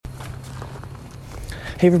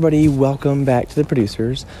Hey everybody, welcome back to the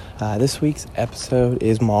producers. This week's episode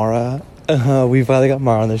is Maura. We finally got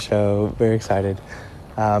Maura on the show. Very excited.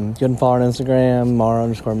 You can follow her on Instagram,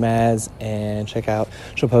 Maura_Maz, and check out,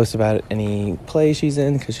 she'll post about any play she's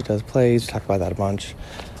in, because she does plays. We'll talk about that a bunch.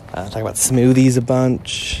 Talk about smoothies a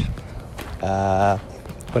bunch.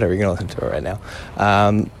 Whatever, you're going to listen to it right now.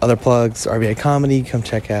 Other plugs, RBA Comedy, come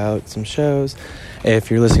check out some shows.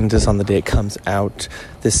 If you're listening to this on the day it comes out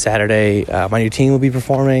this Saturday, my new team will be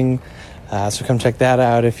performing. So come check that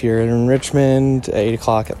out if you're in Richmond, 8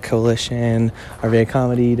 o'clock at Coalition,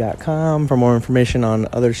 RVAcomedy.com for more information on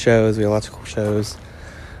other shows. We have lots of cool shows.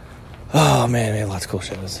 Oh, man, we have lots of cool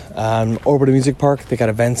shows. Orbital Music Park, they got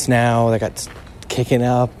events now. They got kicking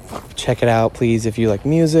up. Check it out, please, if you like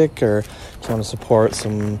music or just want to support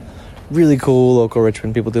some really cool local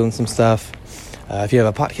Richmond people doing some stuff. If you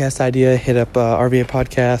have a podcast idea, hit up RVA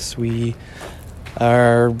Podcasts. We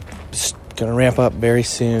are going to ramp up very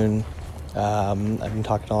soon. I've been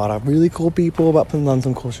talking to a lot of really cool people about putting on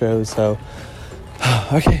some cool shows. So,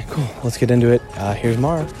 okay, cool. Let's get into it. Here's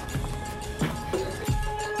Maura.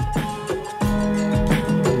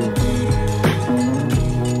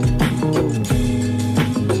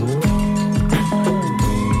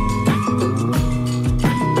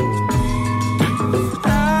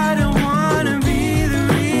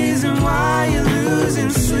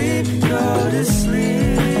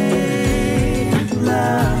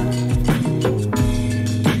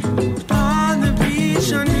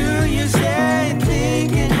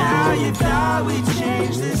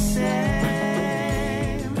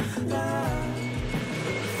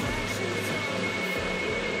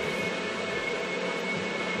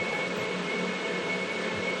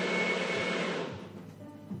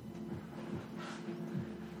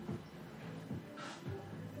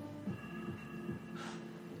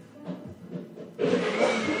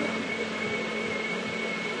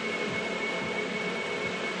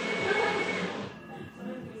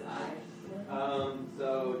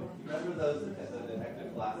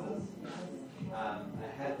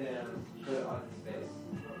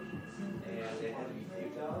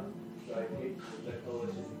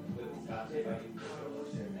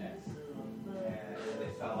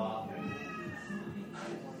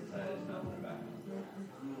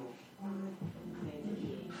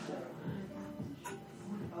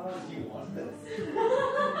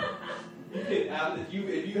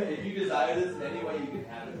 If you desire this in any way, you can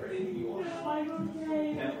have it for anything you want.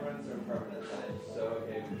 Temperance or permanent, that is so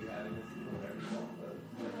okay with you having this for whatever you want. But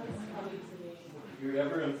if you're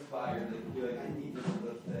ever inspired, like, you're like, I need this for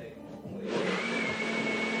this thing.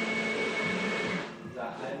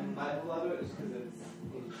 I love it just because it's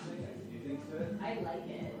interesting. I can do things to it. I like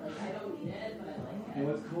it. Like, I don't need it, but I like it. And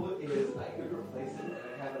what's cool is I could replace it, and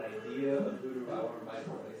I have an idea of who I want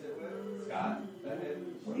to replace it with. Scott.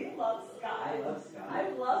 You love Scott. I love Scott. I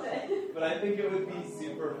love it. But I think it would be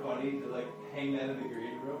super funny to like hang that in the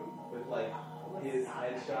green room with like his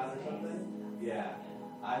headshot or something. Yeah.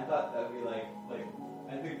 I thought that'd be like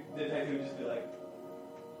I think the detective would just be like,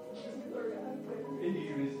 and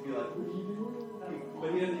you would just be like, what are you doing? But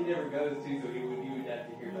he never goes to, so he would have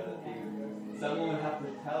to hear about it too. Someone would have to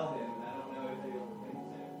tell him, and I don't know if they will think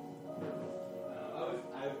so.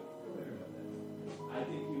 I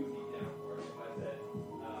think he would be down for it if I said,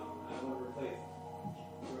 I want to replace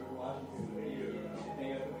George Washington with you and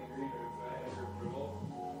hang up in the green room, so I have your approval.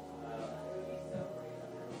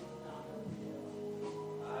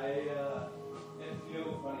 And you know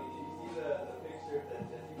what's funny? Did you see the picture that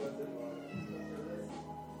Jesse posted for this?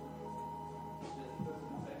 Jesse posted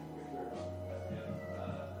the second picture of him,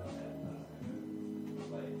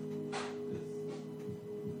 like,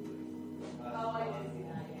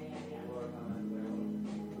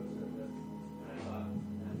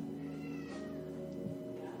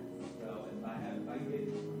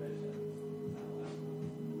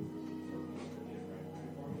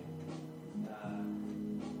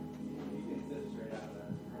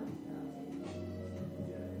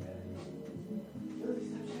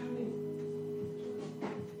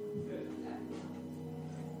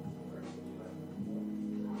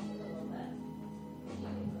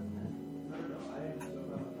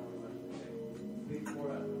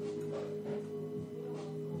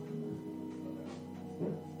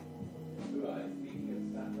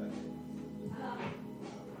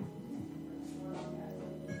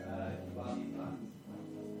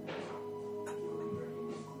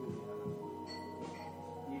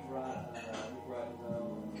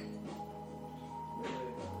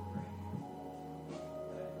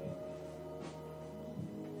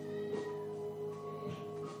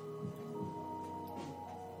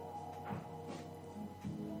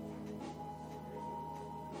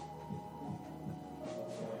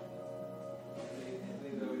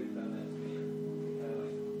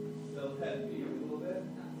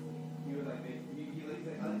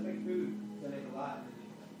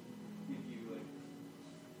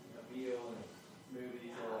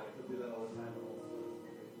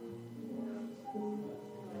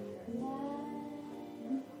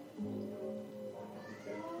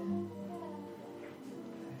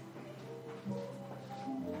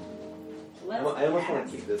 let's I almost want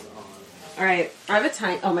to keep this on. All right, I have a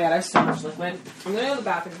tiny. Oh my god, I have so much liquid. I'm gonna go to the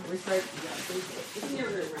bathroom before we start. It's in your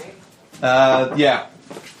room, right? Yeah.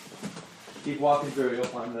 Keep walking through, you'll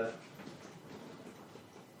find the...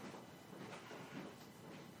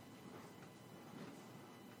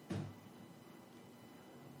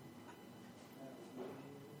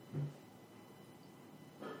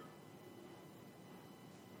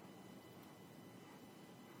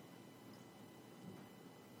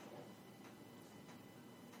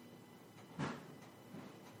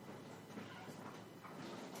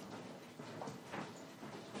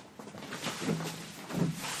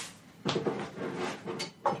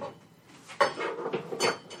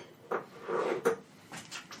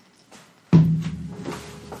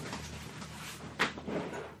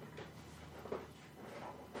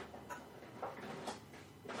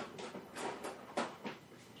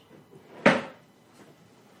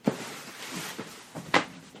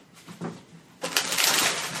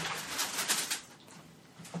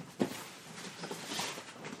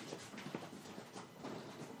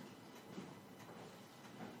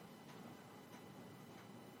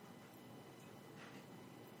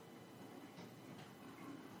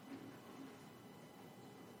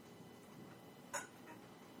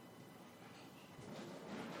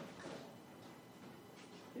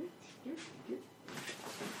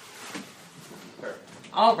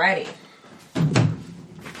 Alrighty.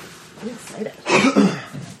 I'm excited.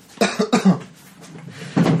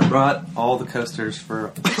 Brought all the coasters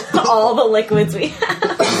for... All the liquids we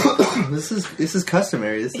have. This is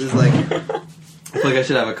customary. This is like... I feel like I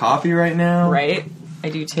should have a coffee right now. Right? I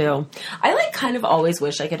do too. I like kind of always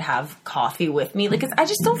wish I could have coffee with me. Like, 'cause I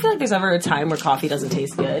just don't feel like there's ever a time where coffee doesn't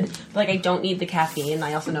taste good. But, like, I don't need the caffeine.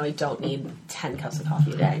 I also know I don't need 10 cups of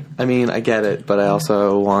coffee a day. I mean, I get it, but I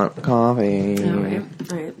also want coffee. All right.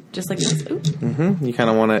 Just like this. Ooh. Mm-hmm. You kind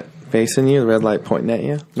of want it facing you, the red light pointing at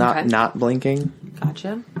you, Okay. not blinking.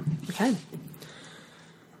 Gotcha. Okay.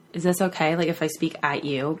 Is this okay? Like, if I speak at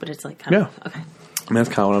you, but it's like kind of... Yeah. Okay. I mean, that's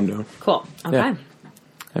kind of what I'm doing. Cool. Okay. Yeah.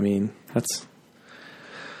 I mean, that's...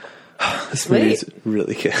 This smoothie's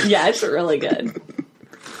really good. Yeah, it's really good.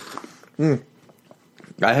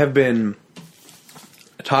 I have been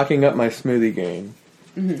talking up my smoothie game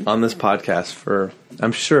on this podcast for,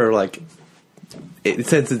 I'm sure, like,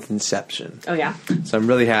 since its inception. Oh, yeah? So I'm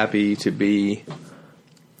really happy to be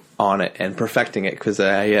on it and perfecting it, because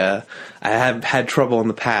I have had trouble in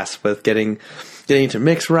the past with getting it to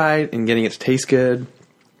mix right and getting it to taste good.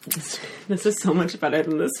 This is so much better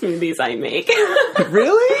than the smoothies I make.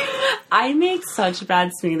 Really? I make such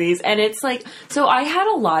bad smoothies, and it's like, so I had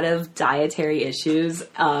a lot of dietary issues,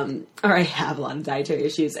 or I have a lot of dietary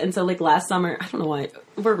issues, and so like last summer, I don't know why,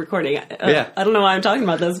 we're recording, Yeah. I don't know why I'm talking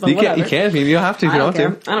about this, but You whatever. can if you don't have to if you don't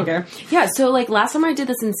want to. I don't care. Yeah, so like last summer I did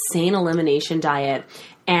this insane elimination diet,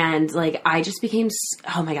 and like I just became,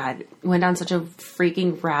 oh my god, went down such a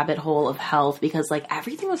freaking rabbit hole of health, because like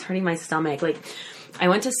everything was hurting my stomach. Like I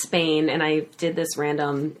went to Spain and I did this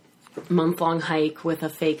random month-long hike with a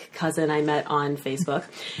fake cousin I met on Facebook,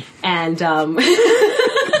 and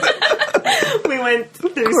we went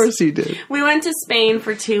through, Of course you did. we went to Spain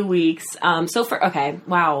for 2 weeks. So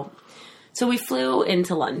we flew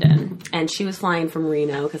into London, and she was flying from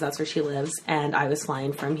Reno because that's where she lives, and I was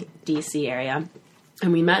flying from DC area.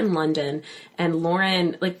 And we met in London, and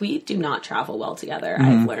Lauren, like, we do not travel well together,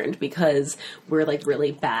 I've learned, because we're, like,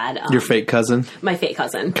 really bad. Your fake cousin? My fake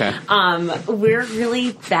cousin. Okay. We're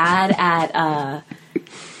really bad at,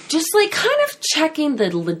 just, like, kind of checking the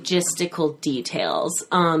logistical details.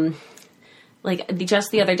 Like, just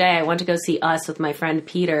the other day, I went to go see Us with my friend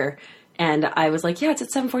Peter, and I was like, yeah, it's at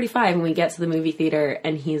 7:45, and we get to the movie theater,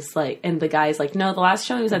 and he's like, and the guy's like, no, the last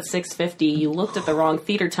showing was at 6:50, you looked at the wrong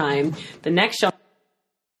theater time, the next show...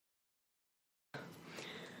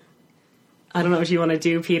 I don't know what you want to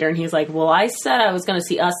do, Peter. And he's like, well, I said I was going to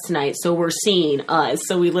see Us tonight, so we're seeing Us.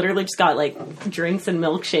 So we literally just got, like, drinks and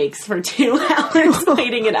milkshakes for 2 hours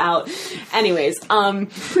waiting it out. Anyways,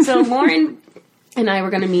 so Lauren and I were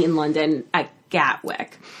going to meet in London at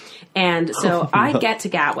Gatwick. And so I get to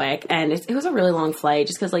Gatwick, and it was a really long flight,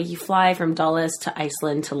 just because, like, you fly from Dulles to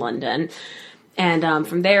Iceland to London. And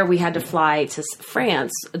from there, we had to fly to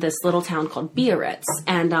France, this little town called Biarritz.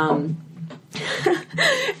 And...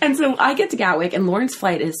 and so I get to Gatwick, and Lauren's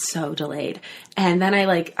flight is so delayed. And then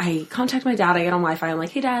I contact my dad. I get on Wi-Fi. I'm like,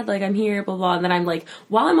 hey, Dad, like, I'm here, blah, blah. And then I'm like,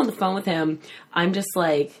 while I'm on the phone with him, I'm just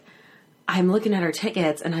like, I'm looking at our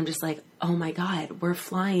tickets, and I'm just like, oh my God, we're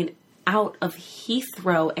flying out of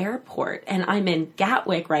Heathrow Airport, and I'm in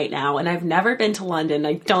Gatwick right now, and I've never been to London.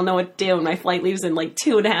 I don't know what to do, and my flight leaves in like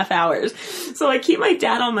 2.5 hours. So I keep my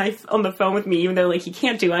dad on the phone with me, even though like he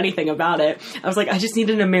can't do anything about it. I was like, I just need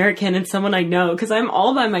an American and someone I know, because I'm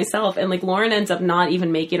all by myself. And like Lauren ends up not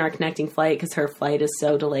even making our connecting flight because her flight is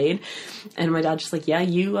so delayed. And my dad's just like, yeah,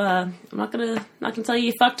 I'm not gonna tell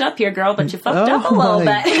you fucked up here, girl, but you fucked up a little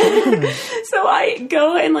bit. So I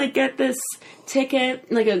go and like get this ticket,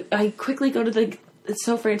 I quickly go to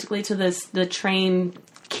so frantically to the train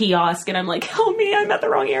kiosk, and I'm like, help me, I'm at the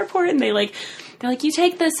wrong airport. And they're like, you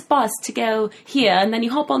take this bus to go here, and then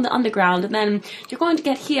you hop on the underground, and then you're going to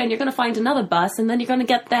get here, and you're going to find another bus, and then you're going to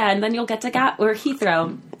get there, and then you'll get to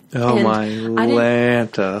Heathrow. Oh, and my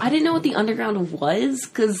Lanta. I didn't know what the underground was,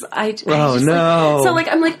 because no. So,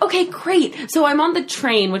 I'm like, okay, great. So I'm on the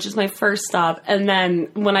train, which is my first stop, and then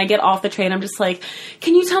when I get off the train, I'm just like,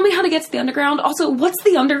 can you tell me how to get to the underground? Also, what's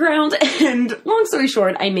the underground? And long story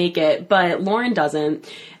short, I make it, but Lauren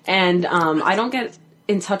doesn't, and I don't get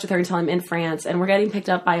in touch with her until I'm in France, and we're getting picked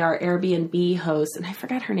up by our Airbnb host, and I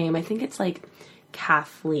forgot her name. I think it's like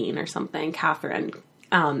Kathleen or something. Catherine.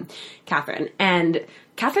 And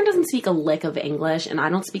Catherine doesn't speak a lick of English, and I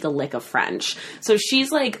don't speak a lick of French. So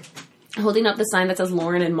she's like holding up the sign that says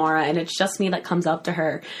Lauren and Maura, and it's just me that comes up to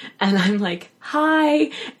her. And I'm like,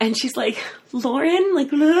 hi. And she's like, Lauren?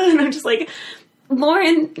 Like, and I'm just like,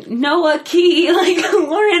 Lauren, Noah Key. Like,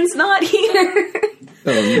 Lauren's not here.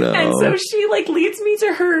 Oh, no. And so she, leads me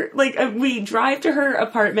to her, we drive to her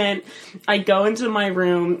apartment. I go into my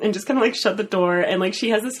room and just kind of, shut the door. And, she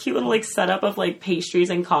has this cute little, setup of, pastries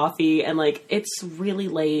and coffee. And, it's really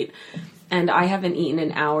late. And I haven't eaten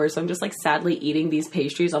in hours. So I'm just, sadly eating these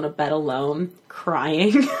pastries on a bed alone,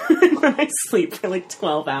 crying. When I sleep for,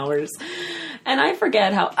 12 hours. And I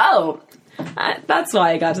forget that's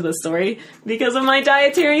why I got to the story. Because of my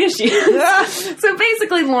dietary issues. So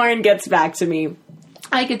basically, Lauren gets back to me.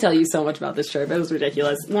 I could tell you so much about this trip. It was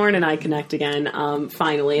ridiculous. Lauren and I connect again,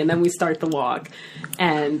 finally, and then we start the walk.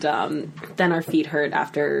 And then our feet hurt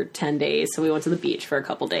after 10 days, so we went to the beach for a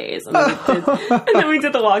couple days. And then we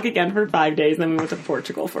did the walk again for 5 days, and then we went to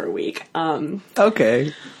Portugal for a week.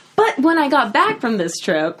 Okay. But when I got back from this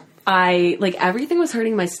trip, everything was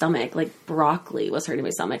hurting my stomach. Broccoli was hurting my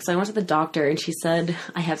stomach. So I went to the doctor, and she said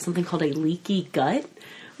I have something called a leaky gut.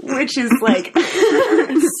 Which is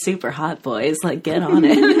super hot, boys. Get on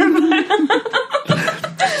it.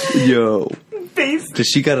 Yo. Does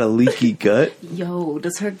she got a leaky gut? Yo,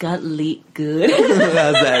 does her gut leak good?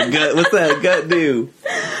 How's that gut? What's that gut do?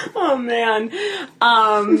 Oh, man.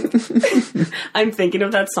 I'm thinking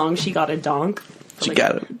of that song, She Got a Donk. She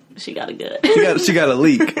got a gut. She got a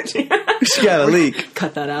leak. She got a leak.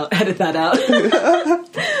 Cut that out. Edit that out.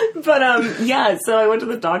 But, yeah, so I went to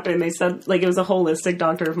the doctor, and they said, it was a holistic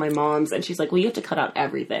doctor of my mom's, and she's like, well, you have to cut out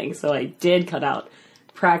everything. So I did cut out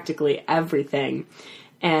practically everything.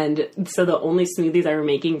 And so the only smoothies I were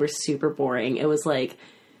making were super boring. It was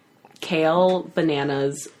kale,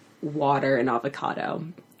 bananas, water, and avocado.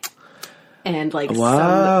 And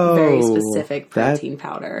some very specific protein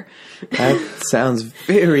powder. That sounds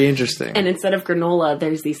very interesting. And instead of granola,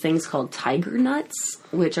 there's these things called tiger nuts,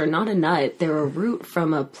 which are not a nut. They're a root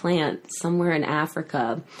from a plant somewhere in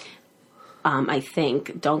Africa. I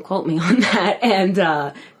think. Don't quote me on that. And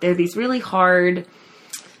they're these really hard,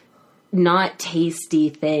 not tasty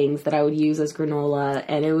things that I would use as granola.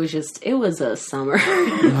 And it was a summer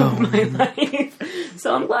of my life.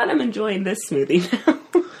 So I'm glad I'm enjoying this smoothie now.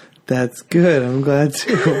 That's good. I'm glad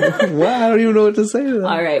too. Wow, I don't even know what to say to that.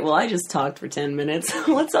 All right. Well, I just talked for 10 minutes.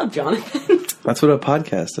 What's up, Jonathan? That's what a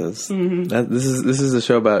podcast is. Mm-hmm. This is a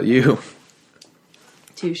show about you.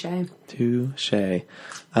 Touche.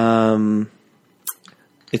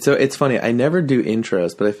 It's funny. I never do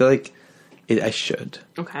intros, but I feel like I should.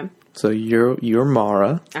 Okay. So you're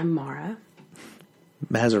Maura. I'm Maura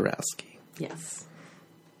Mazurowski. Yes.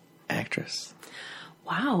 Actress.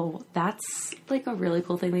 Wow, that's a really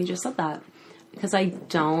cool thing that you just said that, because I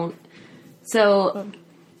don't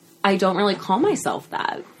really call myself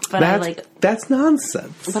that, but that's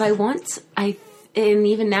nonsense. But and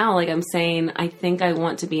even now, I'm saying, I think I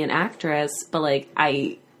want to be an actress, but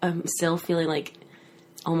I'm still feeling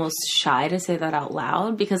almost shy to say that out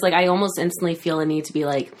loud, because I almost instantly feel a need to be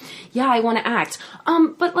yeah, I want to act.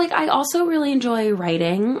 But I also really enjoy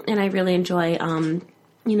writing, and I really enjoy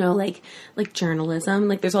journalism.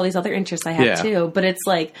 There's all these other interests I have too, but it's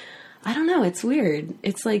I don't know, it's weird.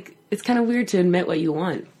 It's it's kind of weird to admit what you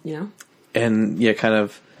want, And yeah, kind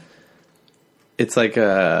of, it's I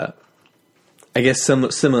guess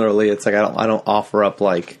similarly, it's I don't offer up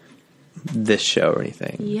this show or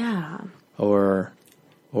anything. Yeah. Or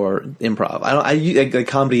or improv. Like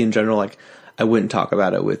comedy in general, like I wouldn't talk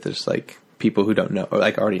about it with just like people who don't know or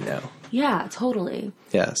like already know. Yeah, totally.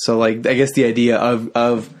 Yeah. So like, I guess the idea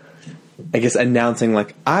of I guess announcing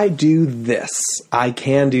like, I do this, I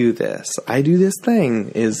can do this, I do this thing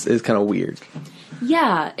is kind of weird.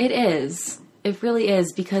 Yeah, it is. It really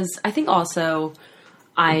is, because I think also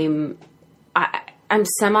I'm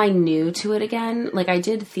semi new to it again. Like, I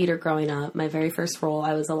did theater growing up. My very first role,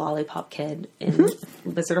 I was a lollipop kid in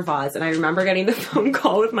Wizard of Oz, and I remember getting the phone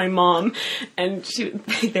call with my mom, and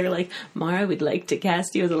they're like, Maura, we'd like to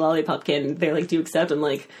cast you as a lollipop kid. And they're like, do you accept? I'm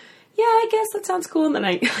like, yeah, I guess that sounds cool. And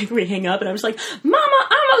then we hang up, and I'm just like, Mama,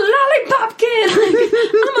 I'm a lollipop kid. Like,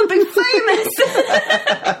 I'm a big famous.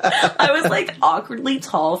 I was like awkwardly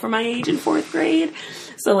tall for my age in 4th grade.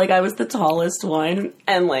 So like I was the tallest one,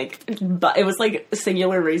 and like, but it was like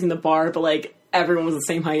singular raising the bar, but like everyone was the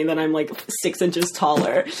same height, and then I'm like 6 inches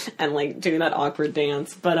taller and like doing that awkward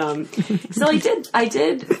dance. But so I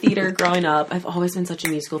did theater growing up. I've always been such a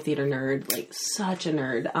musical theater nerd, like such a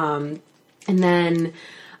nerd. And then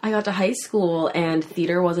I got to high school and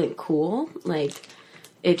theater wasn't cool. Like,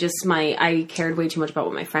 it just, I cared way too much about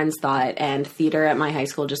what my friends thought, and theater at my high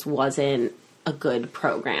school just wasn't a good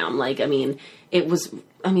program. Like, I mean,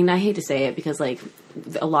 I hate to say it because like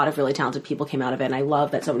a lot of really talented people came out of it, and I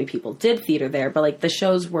love that so many people did theater there, but like the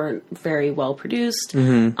shows weren't very well produced.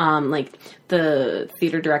 Like the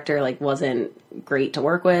theater director like wasn't great to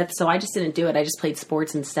work with. So I just didn't do it. I just played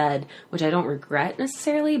sports instead, which I don't regret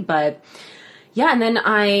necessarily, but yeah, and then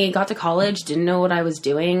I got to college, didn't know what I was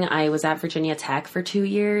doing. I was at Virginia Tech for 2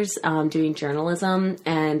 years doing journalism.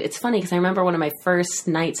 And it's funny because I remember one of my first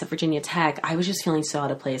nights at Virginia Tech, I was just feeling so out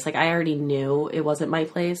of place. Like, I already knew it wasn't my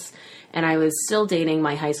place. And I was still dating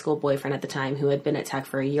my high school boyfriend at the time who had been at Tech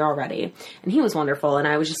for a year already. And he was wonderful. And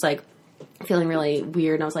I was just like feeling really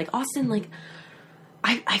weird. And I was like, Austin, like,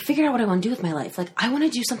 I figured out what I want to do with my life. Like, I want to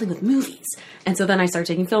do something with movies. And so then I started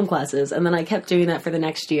taking film classes, and then I kept doing that for the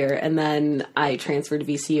next year. And then I transferred to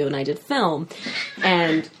VCU and I did film.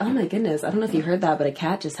 And oh my goodness, I don't know if you heard that, but a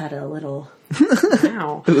cat just had a little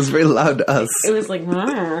meow. It was very loud to us. It was like,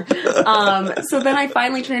 so then I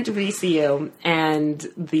finally transferred to VCU, and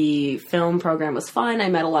the film program was fun. I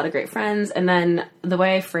met a lot of great friends. And then the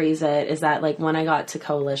way I phrase it is that like when I got to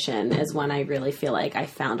Coalition is when I really feel like I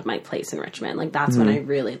found my place in Richmond. Like that's when I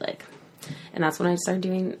really like, and that's when I started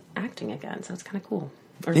doing acting again. So it's kind of cool.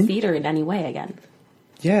 Or theater in any way again.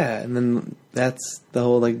 Yeah. And then that's the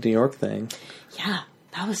whole like New York thing. Yeah.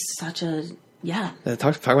 That was such a, yeah.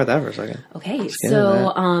 Talk about that for a second. Okay.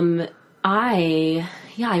 So, I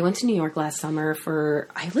went to New York last summer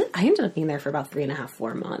I ended up being there for about 3.5,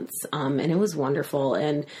 4 months. And it was wonderful.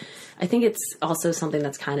 And I think it's also something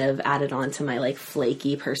that's kind of added on to my like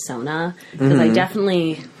flaky persona, because I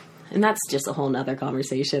definitely, and that's just a whole nother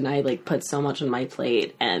conversation. I like put so much on my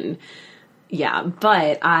plate, and yeah,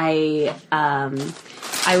 but I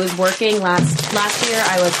was working last year.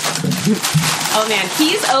 I was, oh man,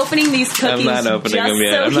 he's opening these cookies. I'm not opening them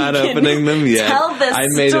yet. So I'm not opening them yet. Tell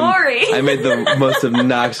the story. I made the most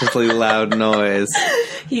obnoxiously loud noise.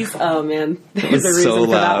 Oh man, there's a reason so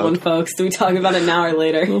for that loud. one, folks. Do we talk about it now or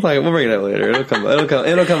later? We'll bring it up later. It'll come around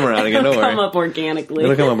again. Don't It'll worry. come up organically.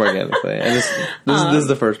 It'll come up organically. This is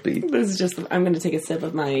the first beat. This is just. I'm going to take a sip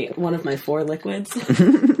of one of my 4 liquids.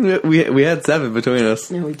 we had 7 between us.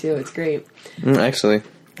 No, we do. It's great. Actually,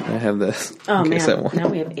 I have this. Oh in case man, I want. now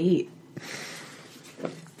we have 8.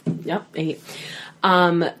 Yep, 8.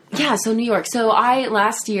 Yeah. So New York. So I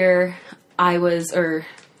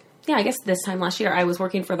guess this time last year I was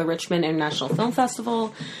working for the Richmond International Film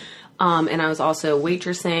Festival. And I was also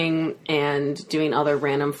waitressing and doing other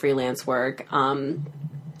random freelance work. And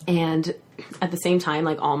at the same time,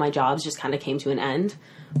 like all my jobs just kind of came to an end.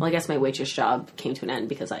 Well, I guess my waitress job came to an end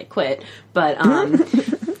because I quit, but,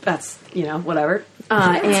 that's, whatever.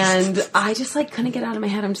 And I just like couldn't get out of my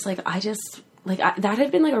head. I'm just like, that had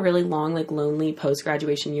been like a really long, like lonely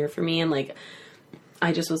post-graduation year for me. And like,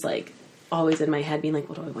 I just was like always in my head being like,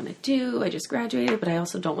 what do I want to do? I just graduated, but I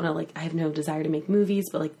also don't want to I have no desire to make movies,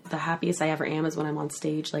 but like the happiest I ever am is when I'm on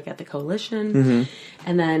stage, like at the Coalition. Mm-hmm.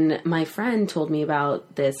 And then my friend told me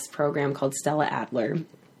about this program called Stella Adler.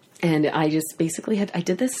 And I just basically I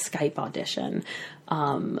did this Skype audition.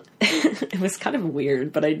 It was kind of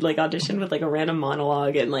weird, but I like auditioned with like a random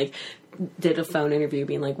monologue and like did a phone interview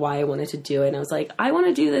being like why I wanted to do it. And I was like, I want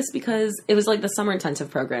to do this because it was like the summer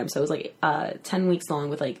intensive program. So it was like 10 weeks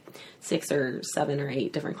long with like 6 or 7 or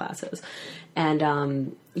 8 different classes. And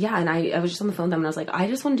and I was just on the phone with them and I was like, I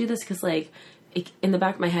just want to do this because like in the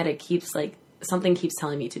back of my head, it keeps like something keeps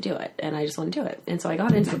telling me to do it, and I just want to do it. And so I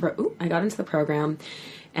got into the program,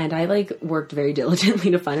 and I like worked very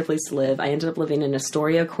diligently to find a place to live. I ended up living in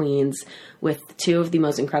Astoria, Queens, with two of the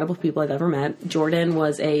most incredible people I've ever met. Jordan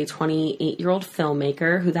was a 28-year-old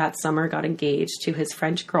filmmaker who that summer got engaged to his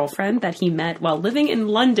French girlfriend that he met while living in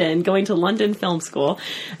London, going to London Film School.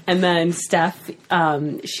 And then Steph,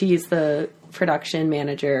 she's the production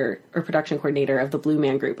manager or production coordinator of the Blue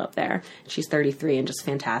Man Group up there. She's 33 and just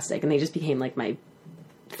fantastic. And they just became like my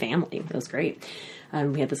family. It was great.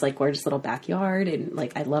 We had this like gorgeous little backyard, and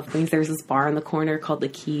like I love things. There was this bar in the corner called the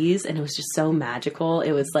Keys, and it was just so magical.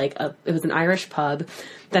 It was like it was an Irish pub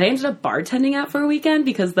that I ended up bartending at for a weekend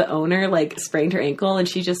because the owner like sprained her ankle, and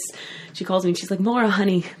she calls me and she's like, Maura,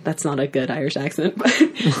 honey, that's not a good Irish accent, but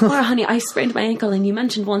Maura, honey, I sprained my ankle, and you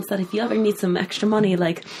mentioned once that if you ever need some extra money,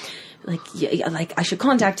 like I should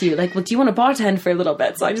contact you. Like, well, do you want to bartend for a little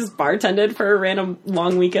bit? So I just bartended for a random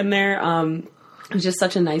long weekend there. It was just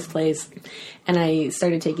such a nice place. And I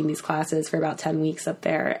started taking these classes for about 10 weeks up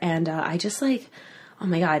there. And I just like, oh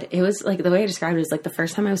my God, it was like, the way I described it is like the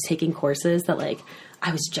first time I was taking courses that like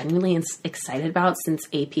I was genuinely excited about since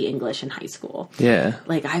AP English in high school. Yeah.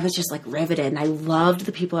 Like I was just like riveted, and I loved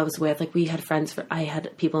the people I was with. Like I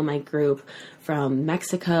had people in my group from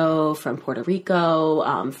Mexico, from Puerto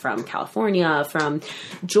Rico, from California, from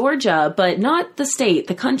Georgia, but not the state,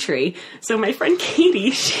 the country. So my friend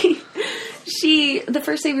Katie, she, the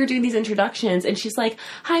first day we were doing these introductions, and she's like,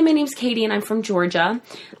 hi, my name's Katie and I'm from Georgia.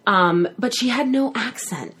 But she had no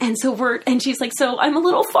accent. And she's like, so I'm a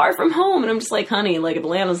little far from home. And I'm just like, honey, like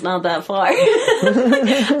Atlanta's not that far.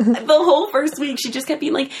 The whole first week, she just kept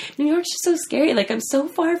being like, New York's just so scary. Like, I'm so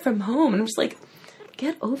far from home. And I'm just like,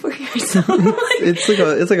 get over yourself. It's like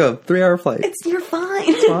a 3-hour flight. You're fine.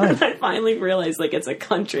 It's fine. I finally realized like it's a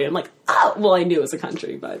country. I'm like, oh, well, I knew it was a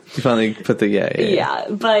country, but You finally put the yeah.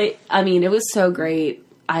 But I mean, it was so great.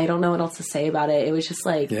 I don't know what else to say about it. It was just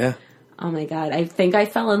like, yeah. oh my God, I think I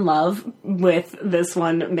fell in love with this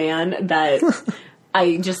one man that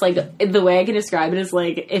I just like, the way I can describe it is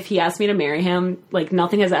like, if he asked me to marry him, like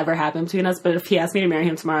nothing has ever happened between us, but if he asked me to marry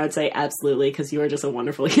him tomorrow, I'd say absolutely, because you are just a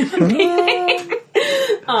wonderful human being.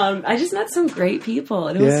 I just met some great people,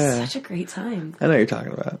 and it was such a great time. I know what you're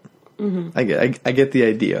talking about. Mm-hmm. I get the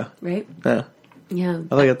idea. Right? Yeah. Yeah.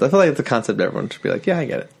 I feel like it's a concept everyone should be like, yeah, I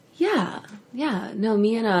get it. Yeah. Yeah. No,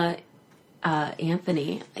 me and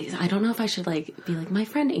Anthony, I don't know if I should like be like my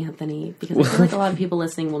friend Anthony, because I feel like a lot of people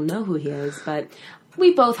listening will know who he is, but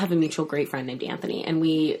we both have a mutual great friend named Anthony, and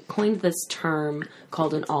we coined this term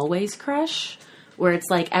called an always crush, where it's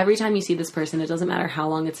like every time you see this person, it doesn't matter how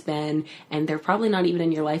long it's been, and they're probably not even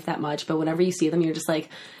in your life that much, but whenever you see them, you're just like,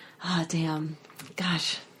 oh, damn,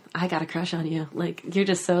 gosh, I got a crush on you. Like, you're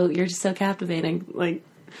just so captivating. Like,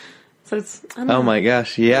 so it's, I don't know. Oh my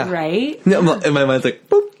gosh, yeah. Right? No, in my mind's like,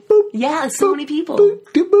 boop, boop. Yeah, so boop, many people. Boop,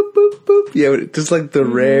 doop, boop, boop, boop. Yeah, just like the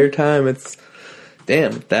rare time, it's,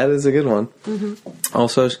 damn, that is a good one. Mm-hmm.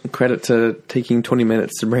 Also, credit to taking 20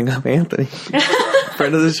 minutes to bring up Anthony.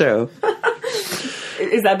 Friend of the show.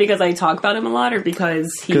 Is that because I talk about him a lot, or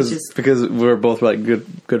because because we're both like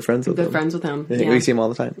good friends with him? Good friends with him. Yeah. We see him all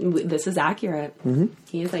the time. This is accurate. Mm-hmm.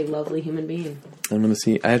 He is a lovely human being. I'm gonna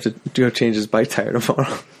see. I have to go change his bike tire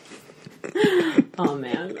tomorrow. Oh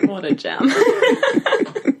man, what a gem!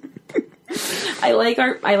 I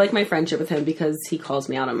like my friendship with him because he calls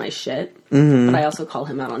me out on my shit, but I also call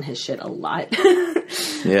him out on his shit a lot.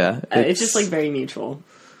 Yeah, it's just like very mutual.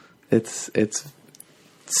 It's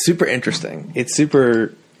super interesting. It's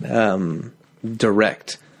super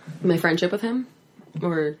direct. My friendship with him,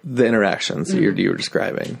 or the interactions that you were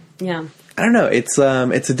describing. Yeah, I don't know. It's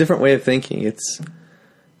a different way of thinking. It's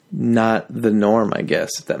not the norm, I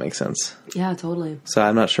guess, if that makes sense. Yeah, totally. So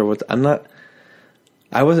I'm not sure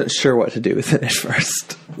I wasn't sure what to do with it at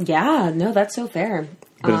first. Yeah, no, that's so fair.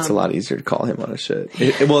 But it's a lot easier to call him on his shit.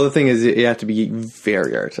 Well, the thing is, you have to be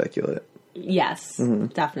very articulate. Yes,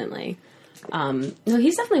 definitely. No,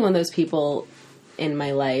 he's definitely one of those people in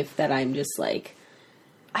my life that I'm just like,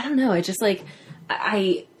 I don't know. I just like,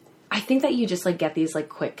 I think that you just like get these like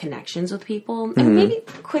quick connections with people. And maybe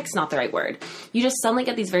quick's not the right word. You just suddenly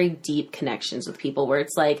get these very deep connections with people where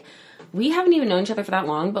it's like, we haven't even known each other for that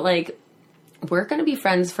long, but like, we're going to be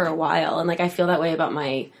friends for a while. And like, I feel that way about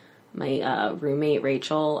my roommate,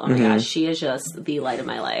 Rachel. Oh my gosh, she is just the light of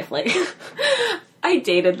my life. Like, I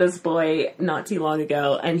dated this boy not too long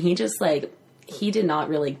ago, and he just like, he did not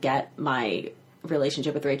really get my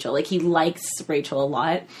relationship with Rachel. Like, he likes Rachel a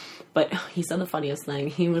lot, but he said the funniest thing.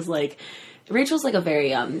 He was like, Rachel's like a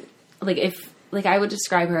very, like I would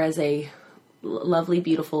describe her as a lovely,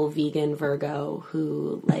 beautiful vegan Virgo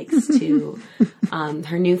who likes to,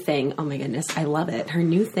 her new thing, oh my goodness, I love it. Her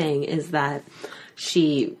new thing is that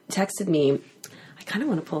she texted me, I kind of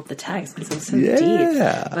want to pull up the text because it's so deep,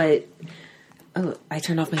 but I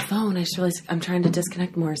turned off my phone. I just realized I'm trying to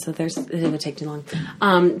disconnect more, so it would take too long.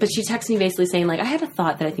 But she texted me basically saying, like, I had a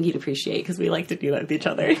thought that I think you'd appreciate because we like to do that with each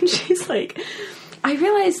other. And she's like, I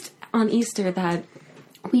realized on Easter that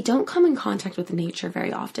we don't come in contact with nature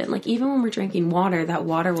very often. Like, even when we're drinking water, that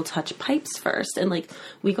water will touch pipes first. And, like,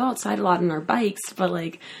 we go outside a lot on our bikes, but,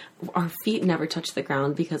 like, our feet never touch the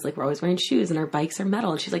ground because, like, we're always wearing shoes and our bikes are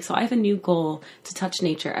metal. And she's like, so I have a new goal to touch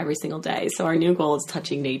nature every single day. So our new goal is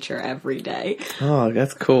touching nature every day. Oh,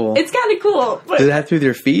 that's cool. It's kind of cool. But did it have to do with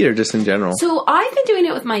your feet or just in general? So I've been doing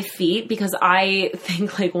it with my feet because I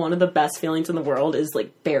think, like, one of the best feelings in the world is,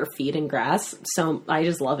 like, bare feet in grass. So I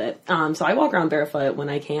just love it. So I walk around barefoot when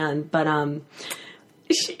I can. But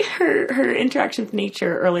her interaction with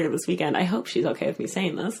nature earlier this weekend, I hope she's okay with me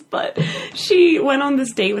saying this, but she went on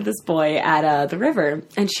this date with this boy at the river,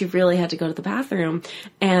 and she really had to go to the bathroom,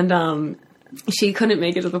 and she couldn't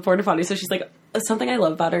make it to the porta potty. So she's like, something I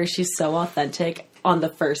love about her is she's so authentic on the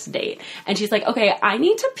first date. And she's like, okay, I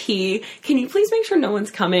need to pee. Can you please make sure no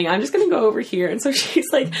one's coming? I'm just going to go over here. And so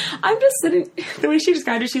she's like, I'm just sitting, the way she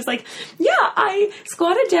described it, she's like, yeah, I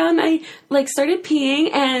squatted down. I, like, started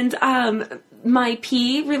peeing, and my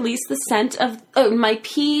pee released the scent of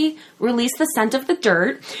the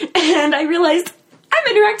dirt, and I realized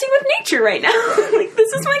I'm interacting with nature right now. Like,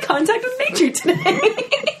 this is my contact with nature today.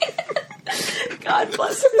 God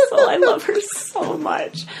bless her soul. I love her so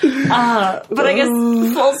much. But I guess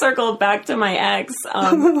full circle back to my ex.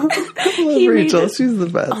 Rachel, she's the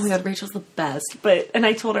best. Oh my God, Rachel's the best. And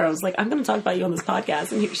I told her, I was like, I'm going to talk about you on this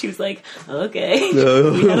podcast. And she was like, okay.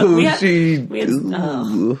 No, we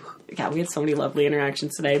had so many lovely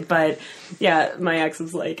interactions today. But yeah, my ex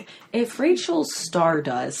was like, if Rachel's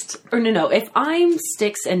stardust, or no, if I'm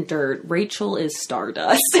sticks and dirt, Rachel is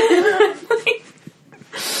stardust.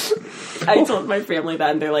 I told my family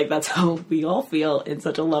that, and they're like, that's how we all feel in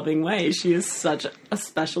such a loving way. She is such a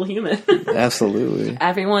special human. Absolutely.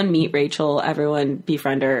 Everyone meet Rachel. Everyone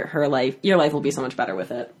befriend her. Your life will be so much better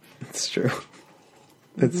with it. It's true.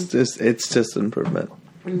 It's just improvement.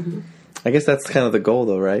 Mm-hmm. I guess that's kind of the goal,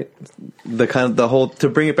 though, right?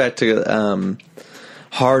 To bring it back to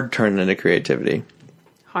hard turn into creativity.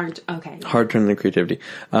 Hard turn into creativity.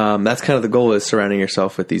 That's kind of the goal, is surrounding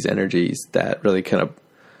yourself with these energies that really kind of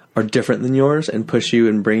are different than yours and push you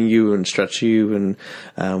and bring you and stretch you. And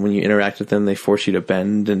when you interact with them, they force you to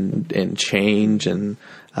bend and change and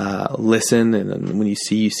listen. And when you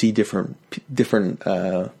see different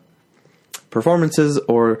performances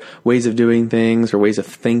or ways of doing things or ways of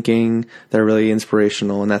thinking that are really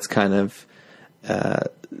inspirational. And that's kind of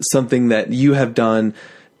something that you have done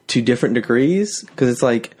to different degrees, because it's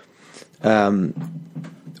like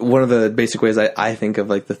one of the basic ways I think of,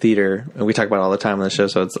 like, the theater, and we talk about it all the time on the show,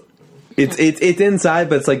 so it's inside,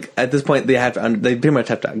 but it's like at this point they pretty much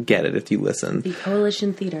have to get it if you listen. The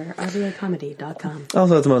Coalition Theater, RBAcomedy.com.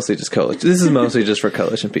 Also, it's mostly just Coalition. This is mostly just for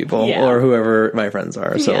Coalition people or whoever my friends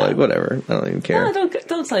are. So like, whatever, I don't even care. No,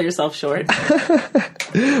 don't sell yourself short.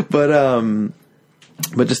 But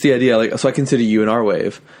just the idea, like, so I consider you an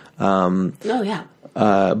R-Wave.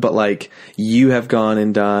 But like, you have gone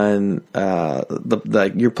and done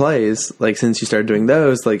your plays, like, since you started doing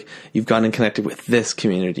those, like, you've gone and connected with this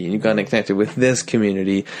community, and you've gone and connected with this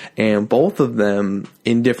community, and both of them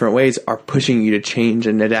in different ways are pushing you to change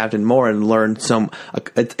and adapt and more and learn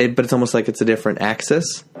but it's almost like it's a different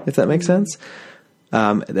access, if that makes sense.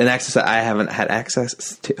 An access that I haven't had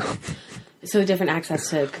access to. So different access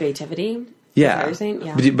to creativity. Yeah.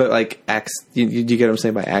 Yeah. But like, you get what I'm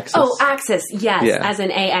saying by access? Oh, access. Yes. Yeah. As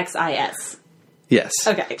in AXIS. Yes.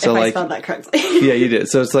 Okay. So, if I spelled that correctly. Yeah, you did.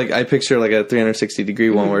 So it's like, I picture like a 360 degree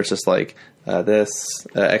one where it's just like this,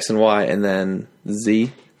 X and Y, and then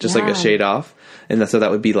Z, just like a shade off. And so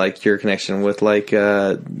that would be like your connection with like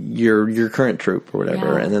your current troupe or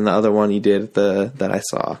whatever. Yeah. And then the other one you did, that I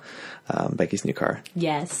saw, Becky's New Car.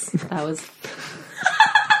 Yes. That was...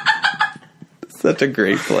 Such a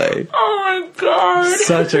great play. Oh my God.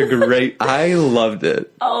 I loved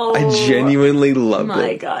it. Oh. I genuinely loved it.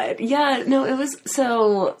 My God. Yeah, no,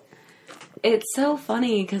 it's so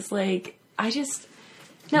funny because, like, I don't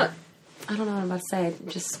know what I'm about to say. I'm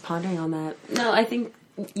just pondering on that. No, I think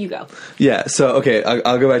you go. Yeah, so, okay,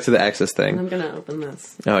 I'll go back to the access thing. I'm going to open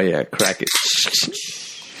this. Oh, yeah, crack it.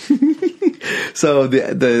 So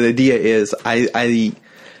the idea is, I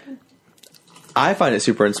find it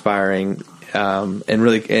super inspiring.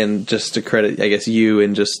 And just to credit, I guess, you,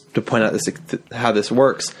 and just to point out how this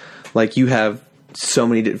works. Like, you have so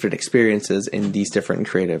many different experiences in these different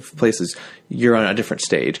creative places. You're on a different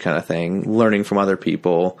stage kind of thing, learning from other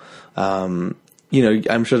people. You know,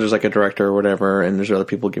 I'm sure there's like a director or whatever, and there's other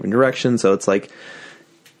people giving direction. So it's like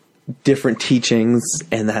different teachings,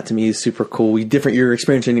 and that to me is super cool. You're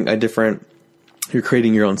experiencing you're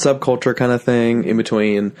creating your own subculture kind of thing in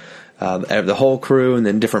between the whole crew, and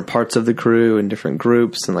then different parts of the crew and different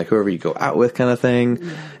groups, and like whoever you go out with kind of thing.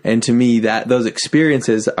 Yeah. And to me, those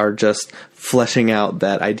experiences are just fleshing out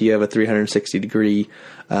that idea of a 360 degree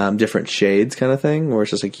different shades kind of thing, where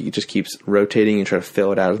it's just like it just keeps rotating and try to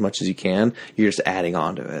fill it out as much as you can. You're just adding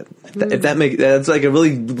on to it. If that makes, that's like a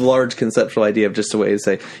really large conceptual idea of just a way to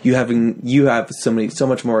say you have so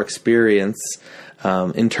much more experience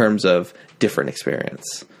in terms of different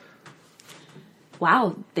experience.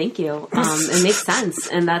 Wow, thank you. It makes sense,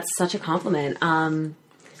 and that's such a compliment.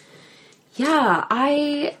 Yeah,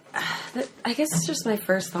 I guess it's just my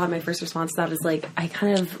first response to that is like, I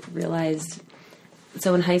kind of realized,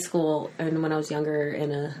 so in high school and when I was younger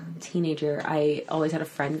and a teenager, I always had a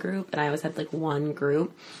friend group, and I always had like one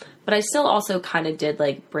group, but I still also kind of did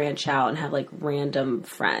like branch out and have like random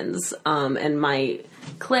friends. And my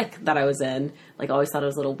clique that I was in, like, always thought it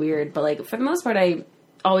was a little weird, but like for the most part, I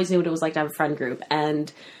always knew what it was like to have a friend group.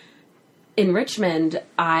 And in Richmond,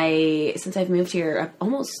 since I've moved here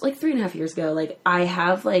almost like 3.5 years ago, like I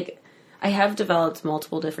have developed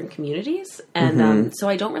multiple different communities, and so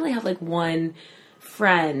I don't really have like one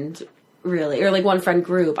friend really, or like one friend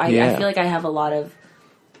group. I feel like I have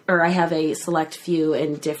I have a select few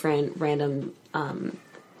in different random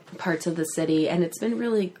parts of the city, and it's been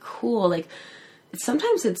really cool. Like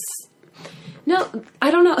sometimes no,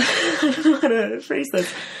 I don't know. I don't know how to phrase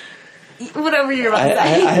this. Whatever you're about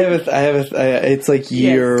to say. It's like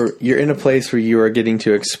you're in a place where you are getting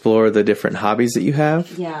to explore the different hobbies that you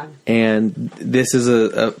have. Yeah. And this is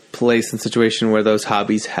a place and situation where those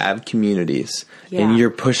hobbies have communities. Yeah. And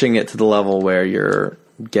you're pushing it to the level where you're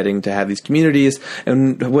getting to have these communities,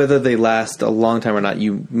 and whether they last a long time or not,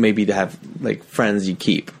 you maybe to have like friends you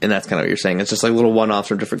keep, and that's kind of what you're saying. It's just like little one-offs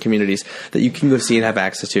from different communities that you can go see and have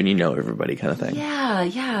access to, and you know everybody kind of thing.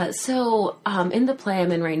 Yeah. So in the play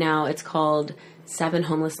I'm in right now, it's called 7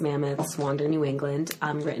 Homeless Mammoths Wander New England,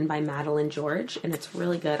 written by Madeline George, and it's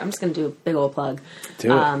really good. I'm just going to do a big old plug.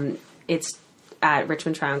 Do it. It's at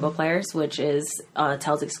Richmond Triangle Players, which is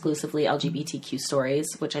tells exclusively LGBTQ stories,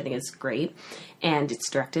 which I think is great. And it's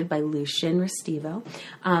directed by Lucian Restivo.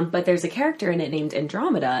 But there's a character in it named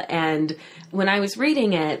Andromeda. And when I was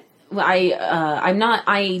reading it,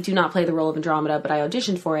 I do not play the role of Andromeda, but I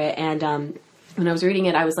auditioned for it. And when I was reading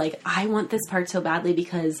it, I was like, I want this part so badly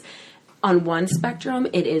because on one spectrum,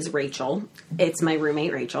 it is Rachel. It's my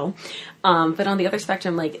roommate, Rachel. But on the other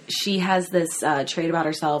spectrum, like, she has this trait about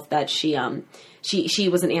herself that she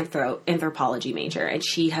was an anthropology major, and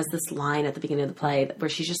she has this line at the beginning of the play where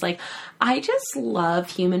she's just like, I just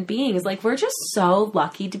love human beings. Like, we're just so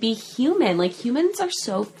lucky to be human. Like, humans are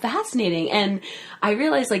so fascinating. And I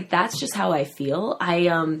realized, like, that's just how I feel.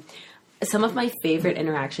 Some of my favorite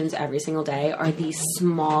interactions every single day are the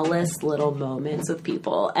smallest little moments with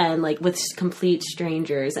people, and like with complete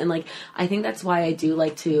strangers. And like, I think that's why I do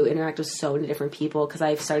like to interact with so many different people, because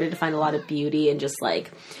I've started to find a lot of beauty in just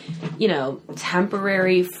like, you know, not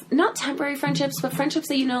temporary friendships, but friendships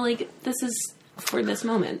that, you know, like, this is for this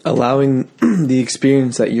moment. Allowing the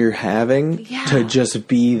experience that you're having to just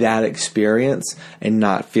be that experience and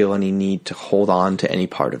not feel any need to hold on to any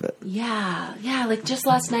part of it. Yeah. Like, just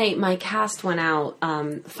last night, my cast went out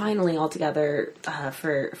finally all together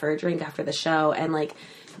for a drink after the show, and like,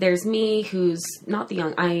 there's me, who's not the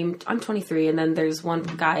young. I'm 23, and then there's one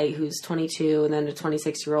guy who's 22, and then a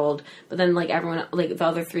 26-year-old. But then like everyone, like the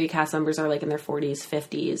other 3 cast members are like in their 40s,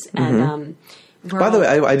 50s, and by the way,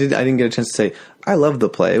 I didn't get a chance to say I loved the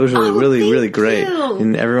play. It was really great,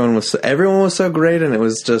 and everyone was so great, and it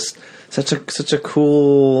was just such a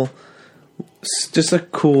cool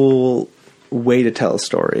way to tell a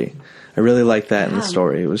story. I really liked that in the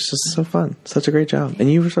story. It was just so fun, such a great job,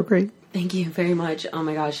 and you were so great. Thank you very much. Oh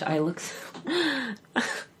my gosh, I looked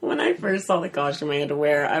when I first saw the costume I had to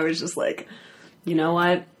wear, I was just like, you know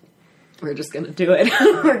what? We're just going to do it.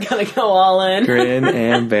 We're going to go all in. Grin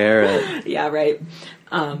and bear it. Yeah, right.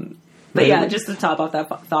 But yeah, just to top off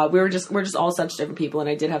that thought, we're just all such different people. And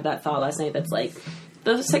I did have that thought last night that's like,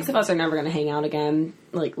 the 6 of us are never going to hang out again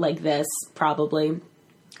like this, probably.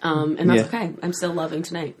 And that's okay. I'm still loving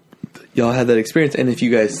tonight. Y'all had that experience. And if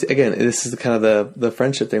you guys, again, this is kind of the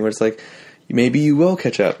friendship thing where it's like, maybe you will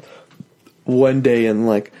catch up one day in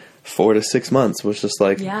like 4 to 6 months, which is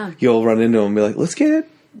like, you'll run into them and be like, let's get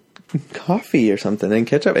coffee or something and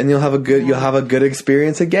catch up, and you'll have a good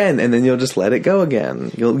experience again, and then you'll just let it go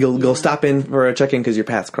again. You'll stop in for a check-in because your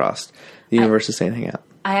paths crossed. The universe is saying hang out.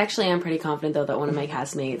 I actually am pretty confident though that one of my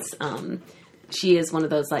castmates, she is one of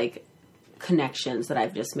those like connections that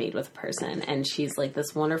I've just made with a person, and she's like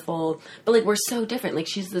this wonderful, but like we're so different. Like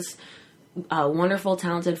she's this wonderful,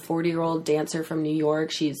 talented 40-year-old dancer from New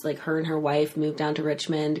York. She's like, her and her wife moved down to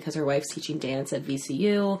Richmond because her wife's teaching dance at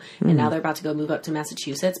VCU, and now they're about to go move up to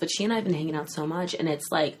Massachusetts. But she and I have been hanging out so much, and it's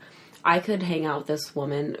like I could hang out with this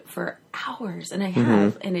woman for hours, and I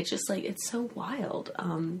have, and it's just like it's so wild.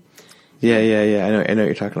 Yeah. I know what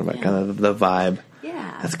you're talking about. Kind of the vibe.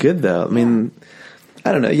 Yeah, that's good though. I mean,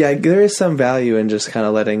 I don't know. Yeah, there is some value in just kind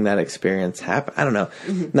of letting that experience happen. I don't know.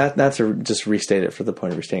 Not to just restate it for the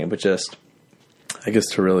point of restating it, but just, I guess,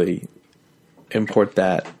 to really import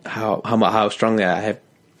that how strongly I have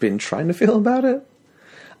been trying to feel about it.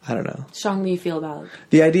 I don't know. Strongly you feel about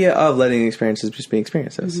the idea of letting experiences just be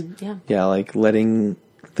experiences. Yeah, like letting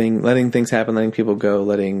things happen, letting people go,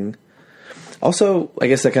 letting. Also, I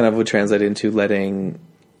guess that kind of would translate into letting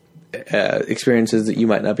experiences that you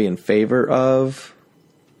might not be in favor of,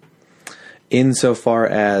 insofar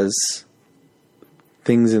as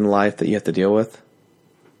things in life that you have to deal with.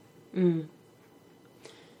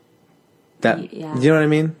 That, yeah. you know what I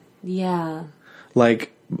mean? Yeah.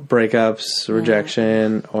 Like breakups,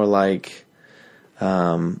 rejection, or like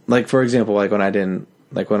for example, like when I didn't,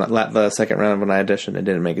 like when the second round when I auditioned and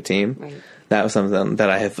didn't make a team. Right. That was something that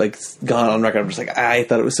I have like gone on record. I'm just like, I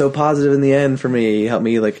thought it was so positive in the end for me. It helped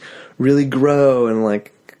me like really grow and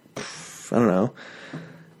like, I don't know.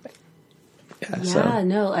 Yeah,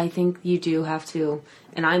 no, I think you do have to,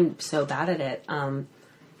 and I'm so bad at it. I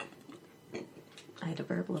had to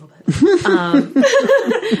burp a little bit.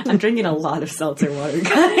 I'm drinking a lot of seltzer water,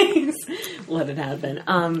 guys. Let it happen.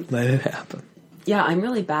 Let it happen. Yeah, I'm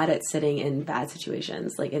really bad at sitting in bad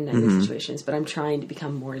situations, like in negative situations, but I'm trying to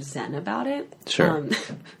become more zen about it. Sure.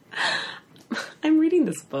 I'm reading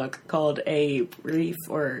this book called A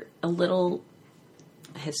Little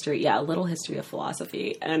History of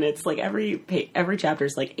Philosophy, and it's like every chapter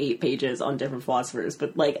is like 8 pages on different philosophers,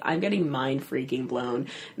 but like I'm getting mind freaking blown.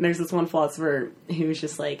 And there's this one philosopher who's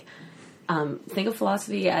just like, think of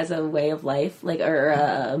philosophy as a way of life, like, or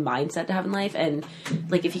a mindset to have in life. And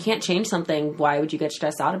like, if you can't change something, why would you get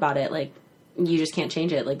stressed out about it? Like, you just can't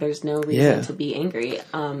change it. Like, there's no reason to be angry.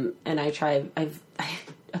 And I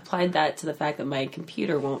applied that to the fact that my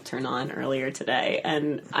computer won't turn on earlier today,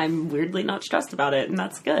 and I'm weirdly not stressed about it, and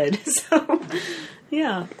that's good. So,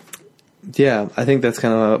 yeah. Yeah, I think that's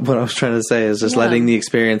kind of what I was trying to say, is just letting the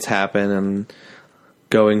experience happen and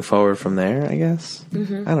going forward from there, I guess. I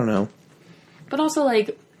don't know. But also,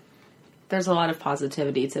 like, there's a lot of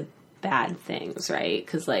positivity to bad things, right?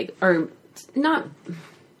 Because, like, or not,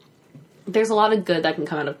 there's a lot of good that can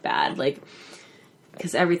come out of bad, like,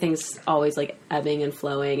 because everything's always, like, ebbing and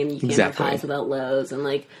flowing, and you can't have highs without lows, and,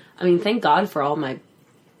 like, I mean, thank God for all my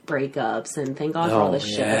breakups, and thank God for all the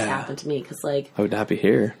shit that's happened to me, because, like, I would not be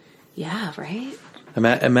here. Yeah, right?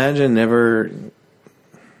 Imagine never...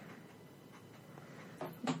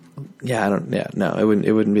 No, it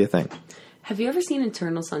wouldn't be a thing. Have you ever seen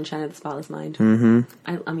Eternal Sunshine of the Spotless Mind? Mm-hmm.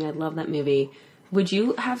 I mean, I love that movie. Would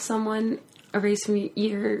you have someone erase from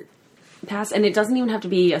your past? And it doesn't even have to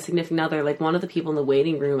be a significant other. Like, one of the people in the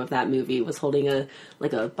waiting room of that movie was holding a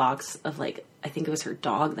box of, like, I think it was her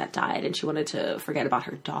dog that died, and she wanted to forget about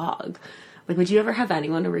her dog. Like, would you ever have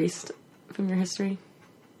anyone erased from your history?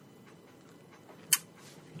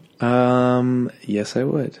 Yes, I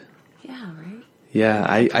would. Yeah, right? Yeah,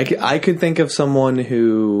 I could think of someone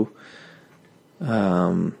who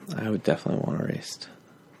I would definitely want erased.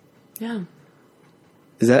 Yeah.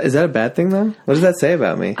 Is that a bad thing, though? What does that say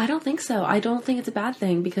about me? I don't think so. I don't think it's a bad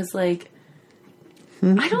thing, because, like,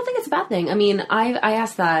 I don't think it's a bad thing. I mean, I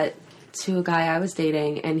asked that to a guy I was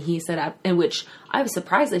dating, and he said, in which I was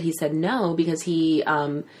surprised that he said no, because he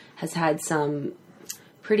has had some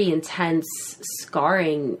pretty intense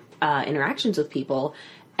scarring interactions with people,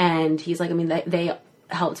 and he's like, I mean, they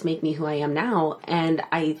helped make me who I am now, and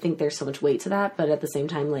I think there's so much weight to that, but at the same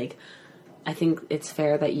time, like, I think it's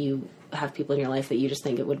fair that you have people in your life that you just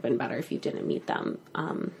think it would have been better if you didn't meet them.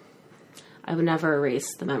 I would never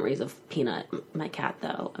erase the memories of Peanut, my cat,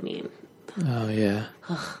 though. I mean, oh yeah,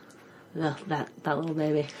 that little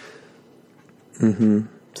baby. Mm-hmm.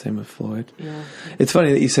 Same with Floyd. Yeah. It's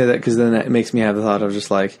funny that you say that, because then it makes me have the thought of just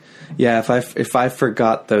like, yeah, if I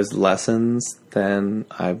forgot those lessons, then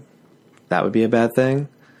that would be a bad thing.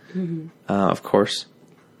 Mm-hmm. Of course.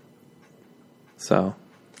 So,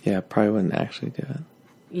 yeah, probably wouldn't actually do it.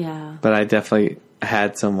 Yeah. But I definitely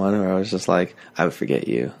had someone where I was just like, I would forget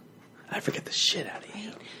you. I forget the shit out of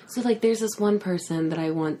you. So, like, there's this one person that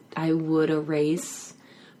I would erase,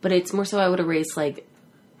 but it's more so I would erase, like,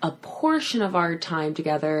 a portion of our time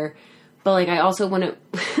together, but, like, I also want to,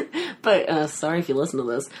 but, sorry if you listen to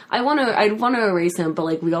this, I'd want to erase him, but,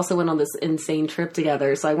 like, we also went on this insane trip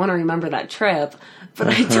together, so I want to remember that trip, but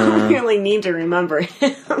I don't really need to remember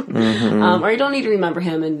him, or I don't need to remember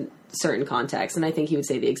him in certain contexts, and I think he would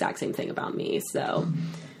say the exact same thing about me, so.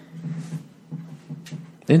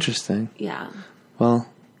 Interesting. Yeah. Well.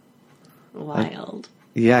 Wild.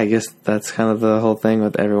 Yeah, I guess that's kind of the whole thing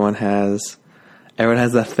with everyone has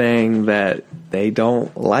a thing that they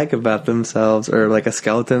don't like about themselves, or like a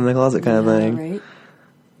skeleton in the closet kind of thing. Right.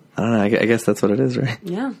 I don't know. I guess that's what it is, right?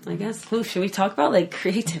 Yeah, I guess. Ooh, should we talk about like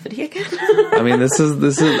creativity again? I mean, this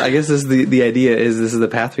is. I guess this is the idea is this is the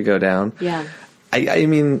path we go down. Yeah. I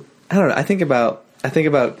mean, I don't know. I think about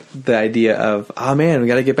the idea of, oh man, we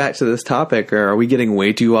got to get back to this topic, or are we getting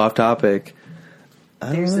way too off topic?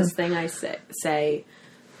 There's this thing I say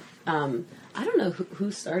I don't know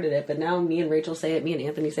who started it, but now me and Rachel say it, me and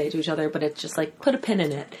Anthony say it to each other, but it's just like, put a pin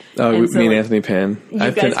in it. Oh, and so, me and like, Anthony pin.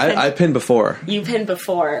 I pinned before. You pinned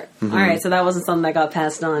before. Mm-hmm. All right, so that wasn't something that got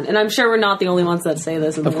passed on. And I'm sure we're not the only ones that say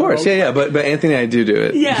this in the Of course, world. yeah. But Anthony and I do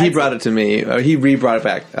it. Yeah, he brought it to me. Or he re-brought it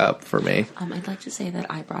back up for me. I'd like to say that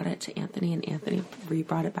I brought it to Anthony, and Anthony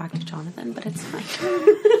re-brought it back to Jonathan, but it's fine.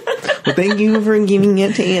 Well, thank you for giving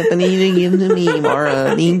it to Anthony to give to me,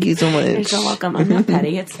 Maura. Thank you so much. You're so welcome. I'm not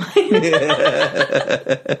petty. It's fine.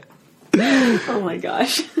 Oh my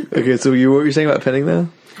gosh. Okay, so what were you saying about penning though?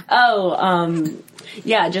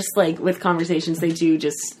 Yeah, just like with conversations, they do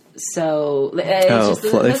just so. It's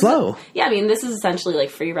they flow. Yeah, I mean, this is essentially like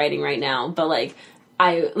free writing right now, but like.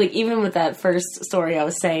 Even with that first story, I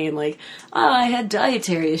was saying, like, oh, I had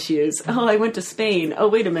dietary issues. Oh, I went to Spain. Oh,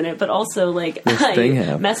 wait a minute. But also, like,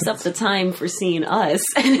 I messed up the time for seeing Us.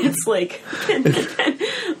 And it's like,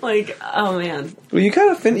 like, oh, man. Well, you kind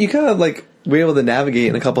of, like, were able to navigate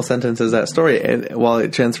in a couple sentences that story, and while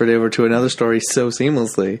it transferred over to another story so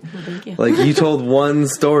seamlessly. Well, thank you. Like, you told one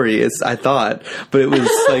story, I thought, but it was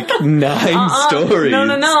like 9 stories.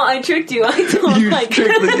 No, I tricked you. I told you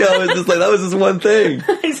tricked me. Yeah, I was just like, that was just one thing.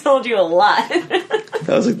 I told you a lot. I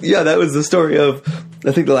was like, yeah, that was the story of,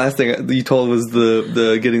 I think the last thing you told was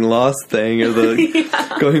the getting lost thing, or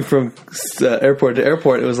the going from airport to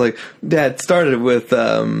airport. It was like, Dad started with,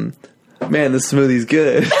 man, this smoothie's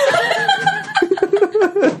good.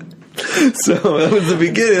 So that was the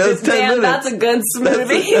beginning. That was 10 minutes. That's a good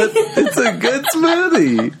smoothie. It's a good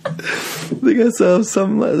smoothie. I think I saw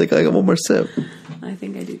some. I think I got one more sip. I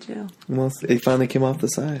think I do too. Well, it finally came off the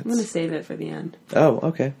sides. I'm going to save it for the end. Oh,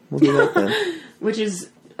 okay. We'll do that then. Which is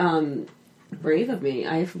brave of me.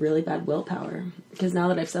 I have really bad willpower. Because now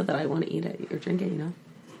that I've said that, I want to eat it or drink it, you know?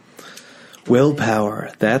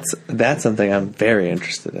 Willpower. That's something I'm very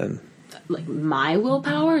interested in. Like my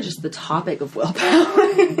willpower? Just the topic of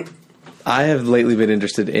willpower? I have lately been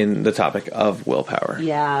interested in the topic of willpower.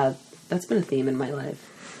 Yeah, that's been a theme in my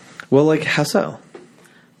life. Well, like, how so?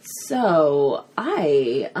 So,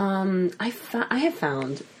 I have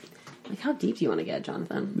found, like, how deep do you want to get,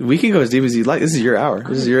 Jonathan? We can go as deep as you'd like. This is your hour.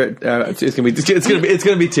 This is your. It's gonna be 2. It's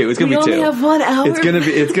gonna be 2. We only have 1 hour.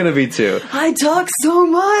 It's gonna be 2. I talk so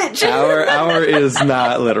much. Hour is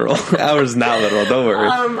not literal. Hour is not literal. Don't worry.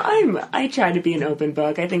 I try to be an open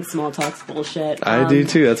book. I think small talk's bullshit. I do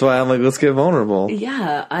too. That's why I'm like, let's get vulnerable.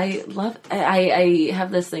 Yeah, I love. I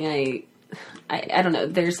have this thing. I don't know.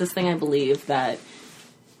 There's this thing I believe that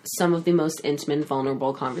some of the most intimate,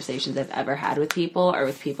 vulnerable conversations I've ever had with people are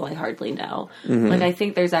with people I hardly know. Mm-hmm. Like, I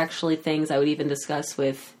think there's actually things I would even discuss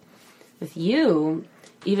with you,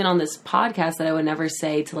 even on this podcast, that I would never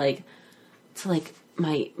say to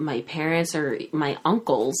my parents or my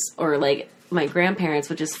uncles or like my grandparents,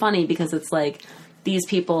 which is funny because it's like these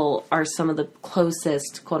people are some of the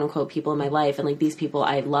closest, quote unquote, people in my life. And like these people,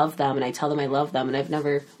 I love them and I tell them I love them. And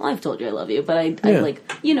I've told you I love you, but I like,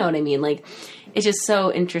 you know what I mean? Like, it's just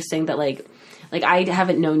so interesting that like I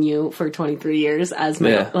haven't known you for 23 years as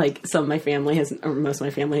my, like some of my family has, or most of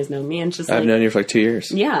my family has known me. And just I've known you for like 2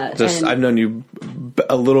 years. Yeah. I've known you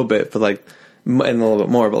a little bit for like, and a little bit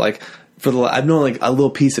more, but like, I've known like a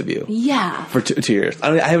little piece of you. Yeah. For 2 years.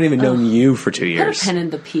 I haven't even known you for 2 years. Put a pen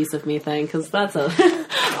in the piece of me thing, because that's a...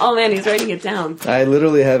 Oh man, he's writing it down. I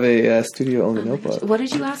literally have a studio-only notebook. What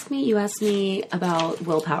did you ask me? You asked me about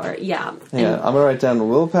willpower. Yeah. Yeah, I'm going to write down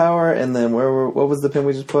willpower, and then what was the pen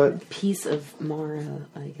we just put? Piece of Maura,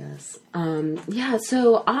 I guess. Yeah,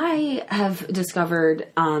 so I have discovered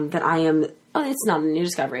that I am oh, it's not a new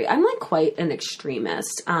discovery. I'm like quite an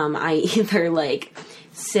extremist. I either like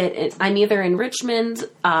I'm either in Richmond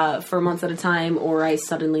for months at a time, or I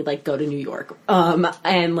suddenly like go to New York.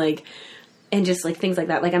 And just like things like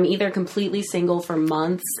that. Like I'm either completely single for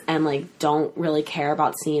months and like don't really care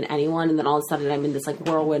about seeing anyone, and then all of a sudden I'm in this like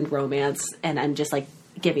whirlwind romance, and I'm just like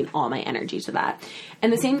giving all my energy to that.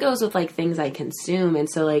 And the same goes with like things I consume. And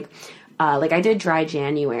so like I did dry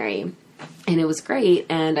January, and it was great,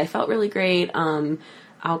 and I felt really great.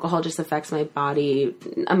 Alcohol just affects my body.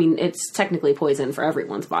 I mean, it's technically poison for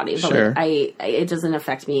everyone's body, but Sure. like it doesn't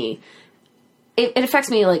affect me. It affects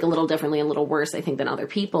me like a little differently, a little worse, I think, than other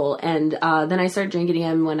people. And then I started drinking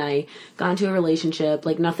again when I got into a relationship,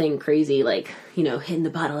 like nothing crazy, like, you know, hitting the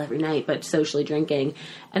bottle every night, but socially drinking.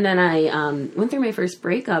 And then I went through my first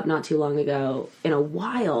breakup not too long ago in a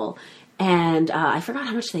while. And I forgot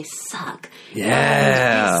how much they suck.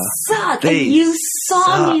 Yeah. They suck. They and you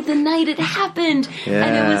saw me suck. the night it happened. Yeah.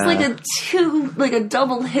 And it was like a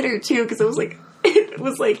double hitter too. Cause it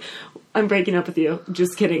was like, I'm breaking up with you.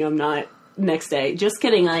 Just kidding. I'm not. Next day. Just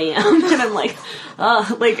kidding. I am. And I'm like,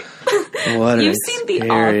 like, What an you've seen The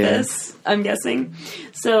experience. Office, I'm guessing.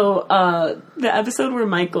 So, the episode where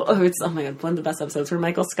Michael, oh my God, one of the best episodes where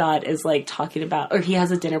Michael Scott is like talking about, or he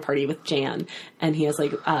has a dinner party with Jan, and he has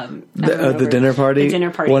like, The dinner party? The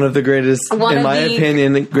dinner party. One of the greatest, One in of my the-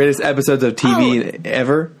 opinion, the greatest episodes of TV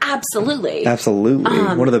ever. Absolutely. Absolutely.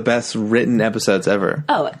 One of the best written episodes ever.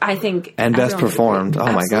 Oh, I think. And best everyone would performed. agree.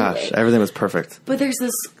 Oh my Absolutely. gosh. Everything was perfect. But there's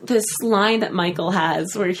this line that Michael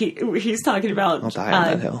has where he's talking about die on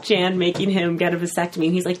that hill. Jan making him get a vasectomy,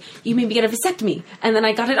 and he's like, "You made me get a vasectomy, and then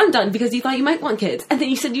I got it undone because you thought you might want kids, and then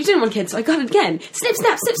you said you didn't want kids, so I got it again. Snip,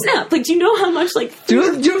 snap, snip, snap." Like, do you know how much like Do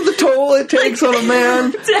you know the toll it takes on a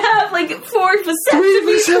man? to have like 4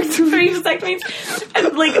 vasectomies, 3 vasectomies,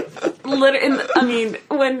 and like literally, I mean,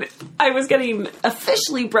 when I was getting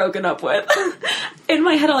officially broken up with, in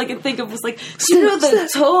my head all I could think of was like, do you know the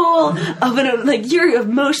toll of an like you're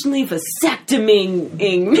emotionally vasectoming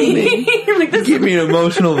me? Like this Give me an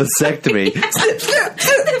emotional vasectomy. snip, snap,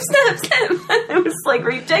 snip, snap, snip. It was like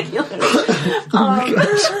ridiculous. That's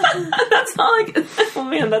all I could. Oh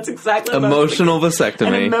man, that's exactly what Emotional I was thinking.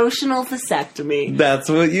 An vasectomy. emotional vasectomy. That's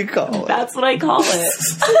what you call it. That's what I call it.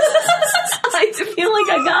 I feel like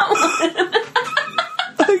I got one.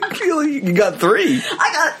 I feel like you got 3.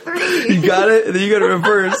 I got 3. You got it, and then you got to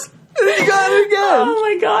reverse. And then you got it again. Oh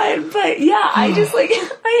my God. But yeah, I just like,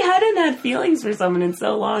 I hadn't had feelings for someone in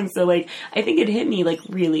so long. So like, I think it hit me like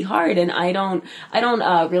really hard, and I don't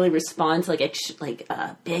really respond to like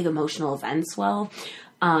big emotional events well,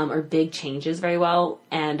 or big changes very well.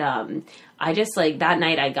 And, I just like that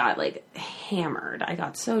night I got like hammered. I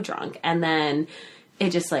got so drunk, and then it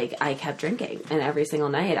just like, I kept drinking, and every single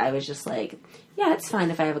night I was just like, yeah, it's fine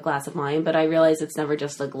if I have a glass of wine, but I realize it's never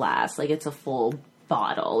just a glass. Like, it's a full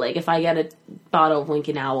bottle. Like, if I get a bottle of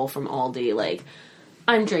Winkin' Owl from Aldi, like,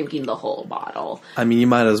 I'm drinking the whole bottle. I mean, you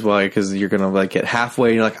might as well, because you're going to like get halfway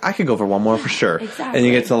and you're like, I could go for one more for sure. Exactly. And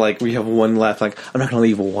you get to like, we have one left, like, I'm not going to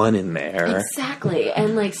leave one in there. Exactly.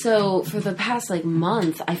 And like, so for the past like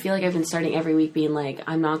month, I feel like I've been starting every week being like,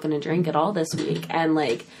 I'm not going to drink at all this week. And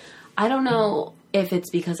like, I don't know if it's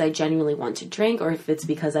because I genuinely want to drink, or if it's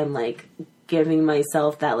because I'm like giving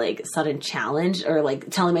myself that like sudden challenge, or like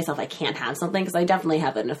telling myself I can't have something, because I definitely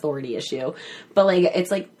have an authority issue. But like,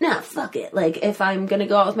 it's like, nah, fuck it. Like, if I'm gonna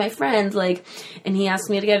go out with my friends, like, and he asks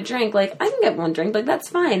me to get a drink, like, I can get one drink, like, that's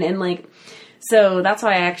fine. And like, so that's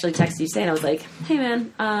why I actually texted you saying, I was like, hey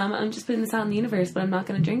man, I'm just putting this out in the universe, but I'm not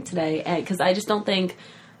gonna drink today, because I just don't think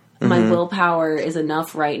my willpower is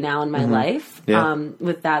enough right now in my life. Yeah.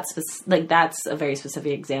 With that, like, that's a very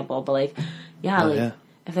specific example, but like, yeah, like, yeah.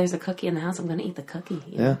 if there's a cookie in the house, I'm going to eat the cookie.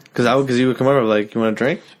 You know? Yeah. Because you would come over like, you want a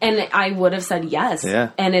drink? And I would have said yes.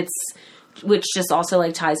 Yeah. And which just also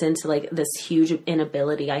like ties into like this huge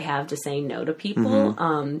inability I have to say no to people.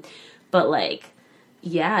 But like,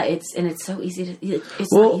 yeah, it's so easy to,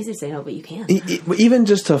 it's not easy to say no, but you can. Even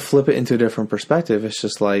just to flip it into a different perspective, it's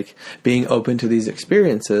just like being open to these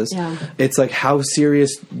experiences. Yeah. It's like, how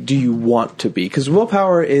serious do you want to be? Because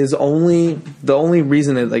willpower is the only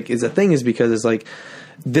reason it like is a thing is because it's like,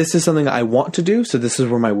 this is something I want to do, so this is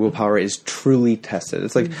where my willpower is truly tested.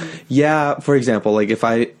 It's like, yeah, for example, like if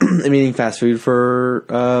I am eating fast food for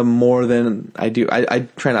more than I do, I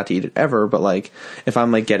try not to eat it ever, but like if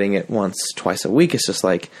I'm like getting it once, twice a week, it's just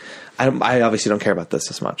like, I obviously don't care about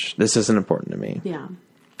this as much. This isn't important to me. Yeah.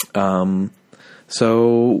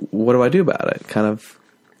 So what do I do about it? Kind of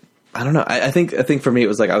I don't know. I think for me it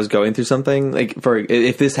was like I was going through something. Like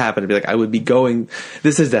if this happened, to be like I would be going.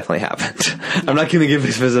 This has definitely happened. I'm not going to give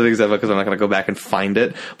a specific example because I'm not going to go back and find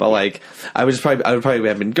it. But like I would probably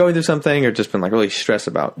have been going through something or just been like really stressed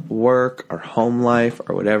about work or home life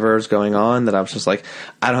or whatever is going on. That I was just like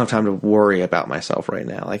I don't have time to worry about myself right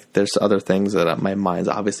now. Like there's other things that my mind's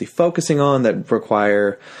obviously focusing on that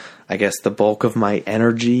require, I guess, the bulk of my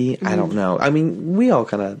energy. I don't know. I mean, we all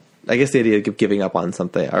kind of. I guess the idea of giving up on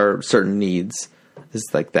something or certain needs is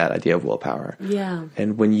like that idea of willpower. Yeah.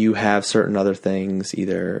 And when you have certain other things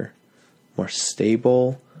either more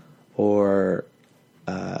stable or,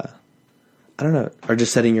 I don't know, or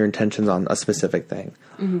just setting your intentions on a specific thing,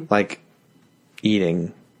 like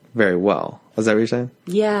eating very well. Is that what you're saying?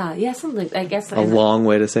 Yeah. Yeah. Something, I guess. A long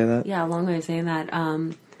way to say that? Yeah. A long way of saying that.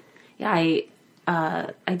 Yeah.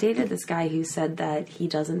 I dated this guy who said that he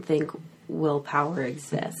doesn't think willpower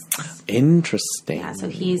exists. Interesting. Yeah, so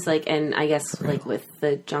he's like, and I guess like with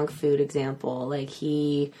the junk food example, like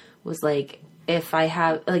he was like, if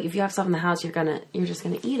you have stuff in the house, you're just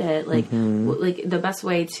gonna eat it. Like, like the best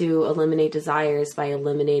way to eliminate desire is by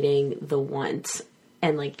eliminating the want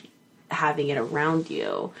and like having it around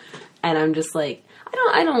you. And I'm just like,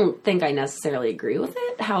 I don't think I necessarily agree with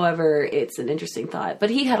it. However, it's an interesting thought. But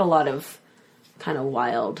he had a lot of kind of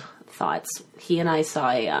wild thoughts. He and I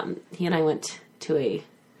went to a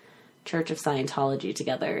Church of Scientology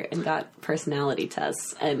together and got personality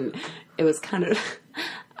tests, and it was kind of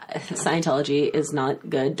Scientology is not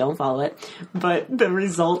good, don't follow it, but the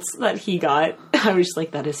results that he got, I was just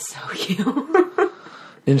like, that is so you.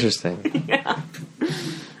 Interesting. Yeah.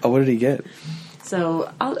 Oh, what did he get?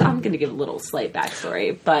 So I'm going to give a little slight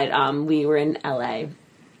backstory, but we were in LA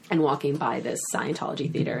and walking by this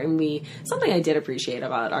Scientology theater, and something I did appreciate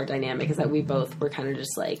about our dynamic is that we both were kind of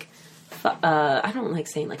just like, I don't like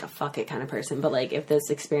saying like a fuck it kind of person, but like if this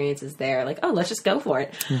experience is there, like, oh, let's just go for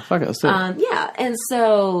it. Yeah, fuck it, let's do it. Yeah, and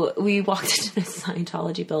so we walked into this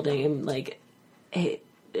Scientology building, and like,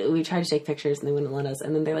 we tried to take pictures, and they wouldn't let us.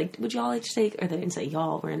 And then they're like, "Would y'all like to take?" Or they didn't say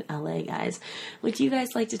y'all. We're in LA, guys. Would you guys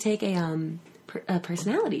like to take a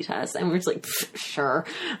personality test? And we're just like, sure.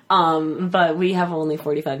 But we have only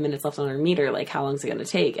 45 minutes left on our meter. Like, how long is it going to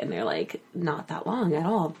take? And they're like, not that long at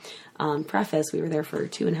all. Preface, we were there for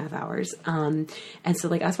 2.5 hours. And so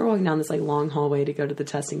like, as we're walking down this like long hallway to go to the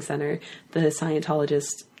testing center, the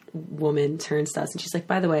Scientologist woman turns to us and she's like,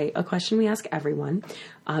 by the way, a question we ask everyone,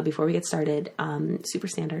 before we get started, super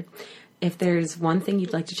standard. If there's one thing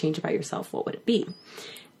you'd like to change about yourself, what would it be?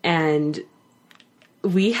 And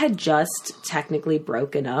we had just technically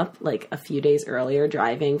broken up like a few days earlier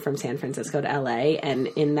driving from San Francisco to LA. And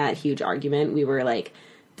in that huge argument, we were like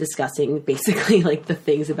discussing basically like the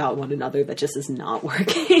things about one another that just is not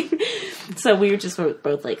working. So we were just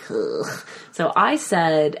both like, ugh. So I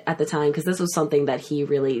said at the time, because this was something that he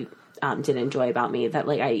really didn't enjoy about me, that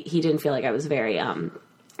like he didn't feel like I was very,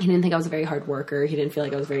 he didn't think I was a very hard worker. He didn't feel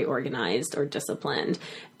like I was very organized or disciplined.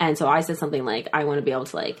 And so I said something like, I want to be able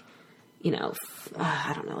to like, you know,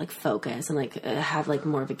 I don't know, like focus and like have like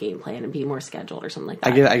more of a game plan and be more scheduled or something like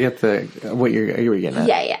that. I get what you're getting at.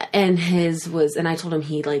 Yeah. And his was, and I told him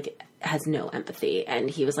he like has no empathy, and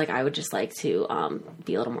he was like, I would just like to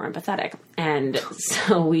be a little more empathetic. And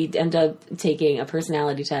so we end up taking a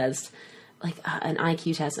personality test, like an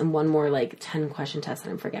IQ test, and one more like 10-question test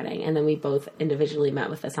that I'm forgetting. And then we both individually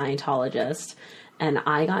met with a Scientologist. And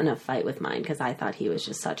I got in a fight with mine because I thought he was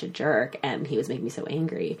just such a jerk and he was making me so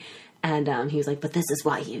angry. And he was like, but this is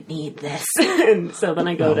why you need this. And so then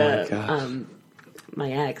I go to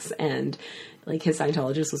my ex, and like his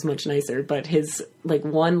Scientologist was much nicer, but his like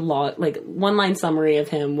one line summary of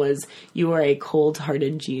him was, you are a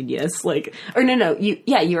cold-hearted genius. Like, or no,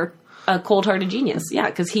 you're a cold-hearted genius. Yeah,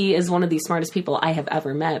 because he is one of the smartest people I have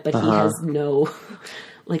ever met, but he has no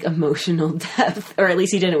like emotional depth, or at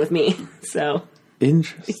least he didn't with me. So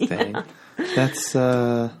interesting. Yeah. That's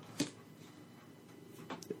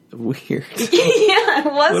weird. Yeah,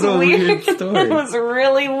 it was what a weird. story. It was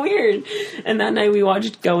really weird. And that night we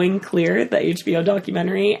watched Going Clear, the HBO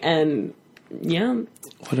documentary, and yeah.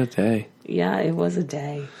 What a day. Yeah, it was a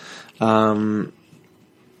day. He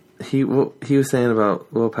was saying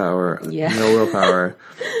about willpower. Yeah. No willpower.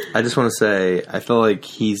 I just want to say, I feel like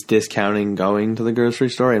he's discounting going to the grocery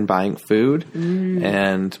store and buying food,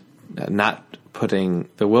 and not putting,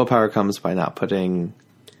 the willpower comes by not putting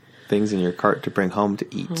things in your cart to bring home to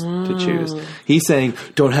eat, to choose. He's saying,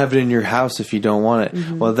 don't have it in your house if you don't want it.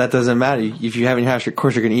 Mm-hmm. Well, that doesn't matter. If you have it in your house, of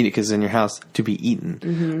course you're going to eat it because it's in your house to be eaten.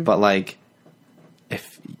 Mm-hmm. But like,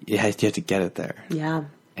 if you have to get it there. Yeah.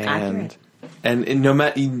 Accurate. And no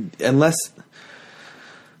matter, unless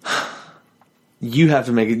you have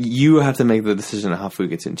to make the decision of how food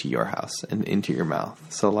gets into your house and into your mouth.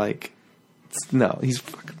 So like, he's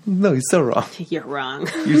so wrong. You're wrong.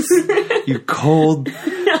 You're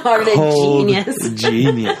cold-hearted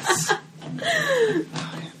genius.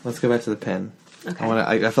 Let's go back to the pen. Okay.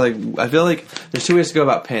 I feel like there's two ways to go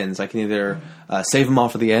about pins. I can either save them all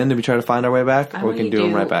for the end and we try to find our way back, or we can do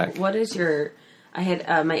them right back. What is your? I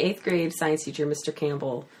had my 8th grade science teacher, Mr.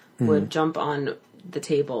 Campbell, would jump on the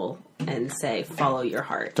table and say, "Follow your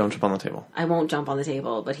heart." Don't jump on the table. I won't jump on the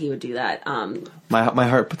table, but he would do that. My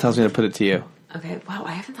heart tells me to put it to you. Okay. Wow,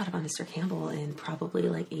 I haven't thought about Mr. Campbell in probably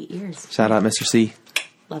like 8 years. Shout out, Mr. C.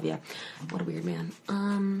 Love ya. What a weird man.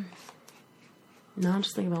 No, I'm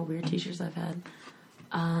just thinking about weird teachers I've had.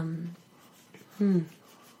 I don't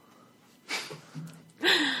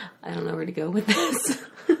know where to go with this.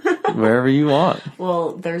 Wherever you want.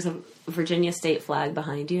 Well, there's a Virginia state flag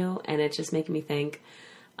behind you, and it's just making me think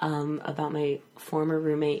about my former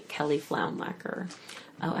roommate, Kelly Flounlacker.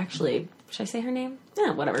 Oh, actually, should I say her name?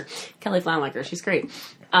 Yeah, whatever. Kelly Flounlacker. She's great.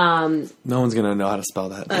 No one's going to know how to spell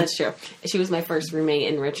that. That's true. She was my first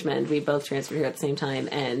roommate in Richmond. We both transferred here at the same time,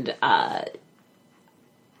 and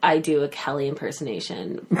I do a Kelly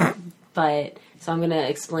impersonation. But so I'm going to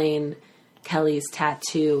explain Kelly's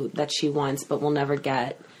tattoo that she wants but will never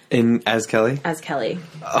get. As Kelly? As Kelly.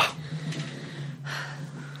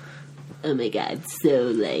 Oh my god,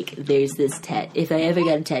 so like there's this if I ever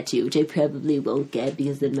got a tattoo, which I probably won't get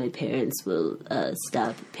because then my parents will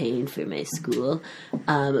stop paying for my schooling,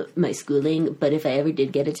 but if I ever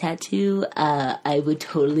did get a tattoo, I would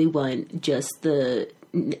totally want just the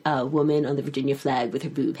woman on the Virginia flag with her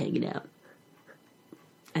boob hanging out.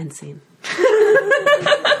 End scene.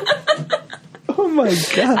 Oh my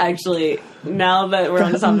god. Actually, now that we're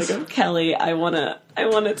on the topic of Kelly, I wanna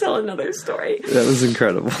tell another story. That was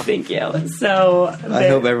incredible. Thank you. So I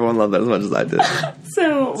hope everyone loved that as much as I did.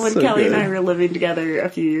 So when So Kelly good. and I were living together a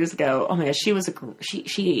few years ago, oh my gosh, she was a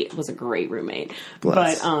great roommate.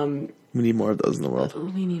 Bless. But We need more of those in the world.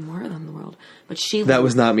 we need more of them in the world. But she That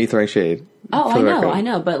was not me throwing shade. Oh, for the record. I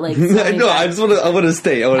know, but like No, I want to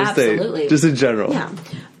stay. Absolutely. Just in general. yeah.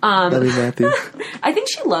 Love you, Matthew. I think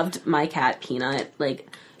she loved my cat Peanut, like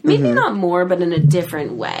maybe not more, but in a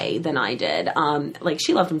different way than I did. Like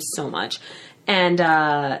she loved him so much, and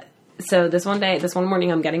so this one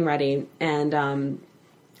morning, I'm getting ready, and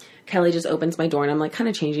Kelly just opens my door, and I'm like kind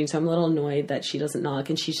of changing, so I'm a little annoyed that she doesn't knock,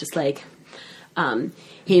 and she's just like,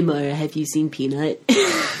 "Hey Maura, have you seen Peanut?"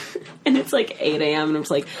 And it's like 8 a.m. and I'm just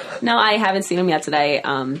like, "No, I haven't seen him yet today."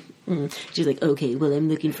 She's like, "Okay, well, I'm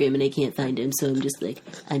looking for him and I can't find him, so I'm just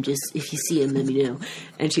if you see him, let me know."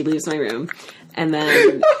 And she leaves my room, and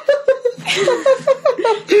then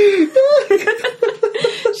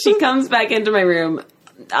she comes back into my room.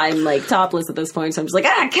 I'm like topless at this point, so I'm just like,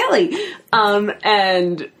 Kelly!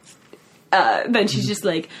 And then she's just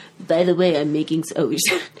like, "By the way, I'm making oh,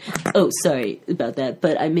 sorry about that,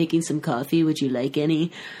 but I'm making some coffee. Would you like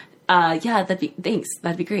any?" Yeah, thanks.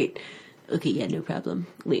 That'd be great. Okay, yeah, no problem.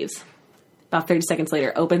 Leaves. About 30 seconds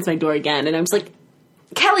later, opens my door again, and I'm just like,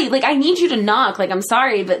 "Kelly, like, I need you to knock. Like, I'm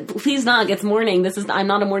sorry, but please knock. It's morning. I'm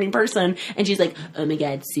not a morning person." And she's like, "Oh my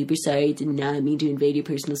god, super sorry. Did not mean to invade your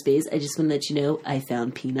personal space. I just want to let you know I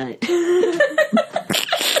found Peanut."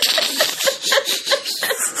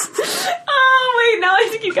 Now I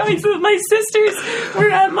have to keep going. So my sisters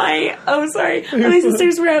were at my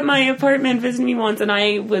apartment visiting me once, and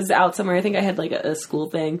I was out somewhere. I think I had like a school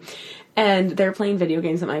thing, and they're playing video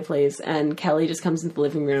games at my place, and Kelly just comes into the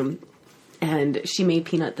living room, and she made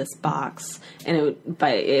Peanut this box, and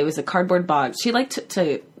it was a cardboard box. She liked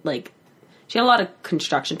to she had a lot of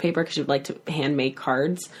construction paper because she would like to hand make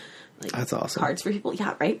cards. Like, that's awesome. Cards for people,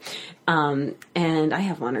 yeah, right. And I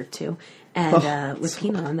have one or two. And with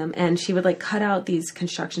Peanut on them, and she would like cut out these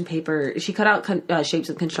construction paper. She cut out shapes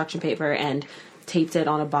of construction paper and taped it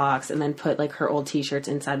on a box, and then put like her old T-shirts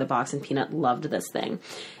inside the box. And Peanut loved this thing,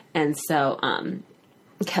 and so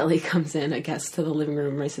Kelly comes in, I guess, to the living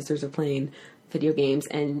room. My sisters are playing video games,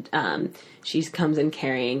 and she comes in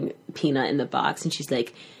carrying Peanut in the box, and she's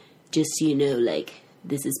like, "Just so you know, like,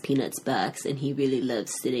 this is Peanut's box, and he really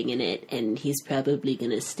loves sitting in it, and he's probably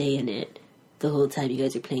gonna stay in it the whole time you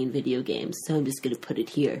guys are playing video games, so I'm just gonna put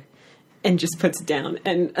it here." And just puts it down.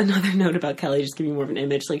 And another note about Kelly, just giving more of an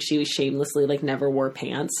image, like she was shamelessly like never wore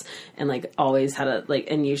pants, and like always had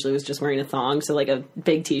and usually was just wearing a thong, so like a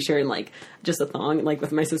big T-shirt and like just a thong, like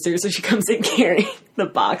with my sister. So she comes in carrying the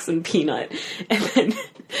box and Peanut, and then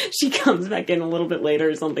she comes back in a little bit later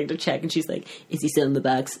or something to check, and she's like, "Is he still in the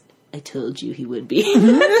box? I told you he would be." I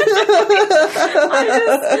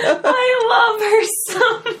love her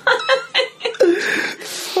so much.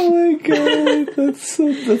 Oh my god, that's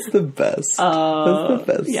the best. That's the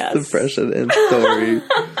best yes. impression and story.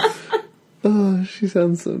 Oh, she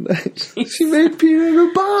sounds so nice. She made peanut in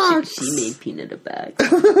a box. She made peanut a bag.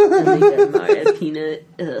 Oh my god, Maura, peanut.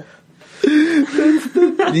 Ugh. Do you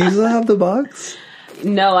still have the box?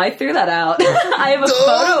 No, I threw that out. I have a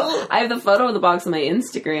photo. I have the photo of the box on my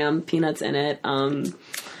Instagram. Peanuts in it.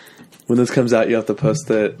 When this comes out, you have to post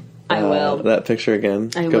it. I will. That picture again.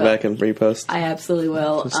 I Go will. back and repost. I absolutely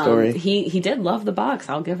will. The story. He did love the box.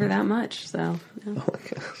 I'll give her that much. So yeah. Oh my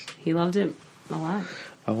gosh. He loved it a lot.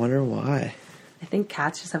 I wonder why. I think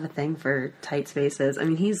cats just have a thing for tight spaces. I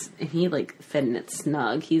mean, he like fit in it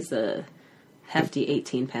snug. He's a hefty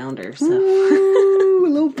 18-pounder. So Ooh, a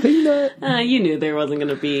little peanut. you knew there wasn't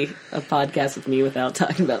going to be a podcast with me without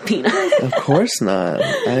talking about Peanut. Of course not.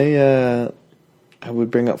 I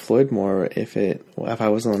would bring up Floyd more if I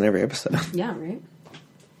wasn't on every episode. Yeah, right.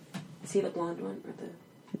 Is he the blonde one or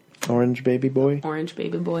the Orange baby boy. orange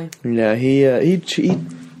baby boy? Yeah, he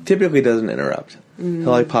typically doesn't interrupt.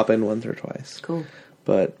 He'll like pop in once or twice. Cool.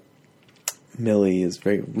 But Millie is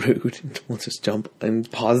very rude. We'll just jump and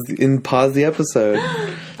pause the episode.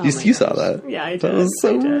 You saw that? Yeah, I did. That was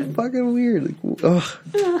so I did. fucking weird. Like,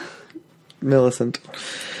 ugh. Millicent.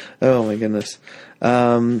 Oh my goodness.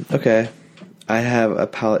 Okay. I have a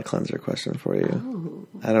palate cleanser question for you.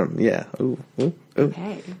 Oh, Yeah. Ooh.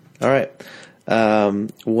 okay. All right.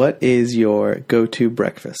 What is your go-to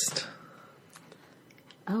breakfast?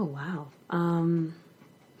 Oh, wow.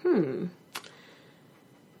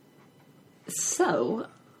 So,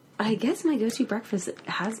 I guess my go-to breakfast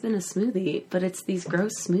has been a smoothie, but it's these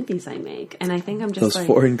gross smoothies I make. And I think I'm just Those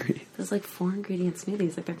 4 ingredients. Those 4-ingredient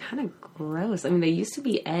smoothies, like they're kind of gross. I mean, they used to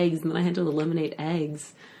be eggs, and then I had to eliminate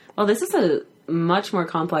eggs. Well, this is a much more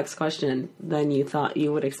complex question than you thought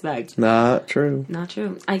you would expect. Not true. Not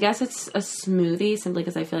true. I guess it's a smoothie simply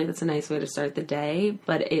because I feel like that's a nice way to start the day,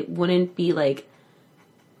 but it wouldn't be like...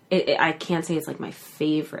 I can't say it's like my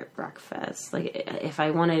favorite breakfast. Like, if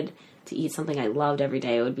I wanted to eat something I loved every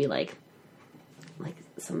day, it would be like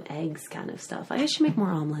some eggs kind of stuff. I should make more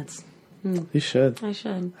omelets. You should. I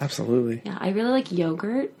should. Absolutely. Yeah, I really like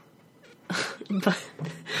yogurt. But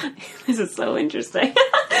this is so interesting.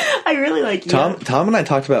 I really like yogurt. Tom and I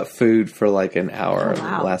talked about food for like an hour Oh,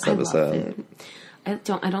 wow. last I love episode. food. I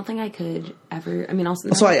don't think I could ever. I mean,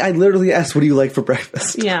 also. So I literally asked, "What do you like for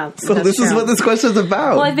breakfast?" Yeah. So that's this is true. what this question's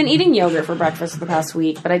about. Well, I've been eating yogurt for breakfast for the past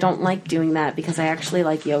week, but I don't like doing that because I actually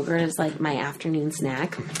like yogurt as like my afternoon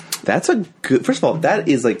snack. That's a good. First of all, that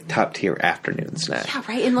is like top tier afternoon snack. Yeah,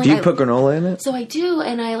 right. And like, Do you put granola in it? So I do,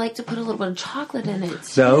 and I like to put a little bit of chocolate in it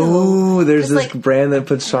too. No, there's Just this brand that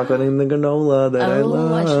puts chocolate in the granola that I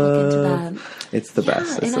love. I should look into that. It's the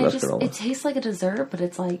best. It's and the best granola. it tastes like a dessert, but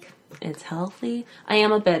it's like it's healthy.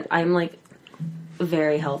 I'm like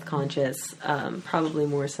very health conscious, probably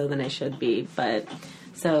more so than I should be, but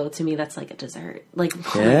so to me that's like a dessert. Like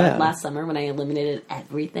last summer when I eliminated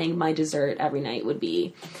everything, my dessert every night would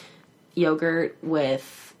be yogurt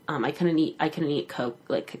with I couldn't eat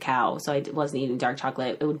cacao, so I wasn't eating dark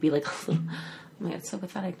chocolate. It would be like oh my god, it's so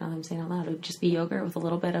pathetic now that I'm saying it out loud. It would just be yogurt with a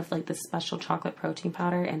little bit of like this special chocolate protein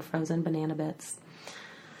powder and frozen banana bits.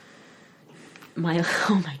 Oh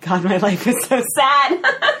my god, my life is so sad.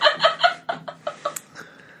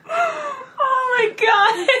 Oh my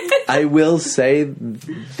god. I will say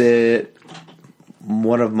that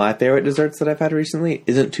one of my favorite desserts that I've had recently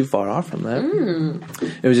isn't too far off from that.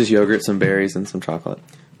 It was just yogurt, some berries, and some chocolate.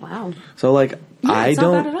 Wow. So like it's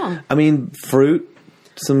not bad at all. I mean, fruit,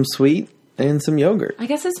 some sweet, and some yogurt. I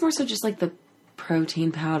guess it's more so just like the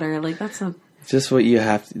protein powder. Like that's a Just what you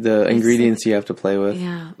have to, the ingredients you have to play with.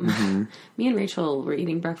 yeah. Me and Rachel were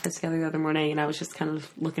eating breakfast together the other morning, and I was just kind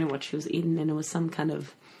of looking at what she was eating, and it was some kind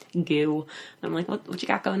of goo. And I'm like, what you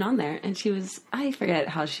got going on there? And I forget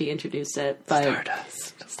how she introduced it, but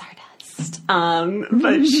Stardust.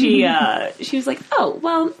 But she was like, oh,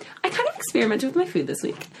 well, I kind of experimented with my food this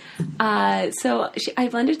week. So I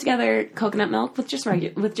blended together coconut milk with just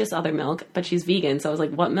other milk, but she's vegan. So I was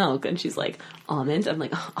like, what milk? And she's like, almond. I'm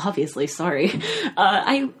like, oh, obviously, sorry.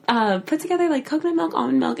 I put together like coconut milk,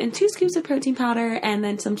 almond milk, and 2 scoops of protein powder, and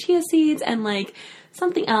then some chia seeds and like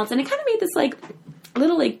something else. And it kind of made this like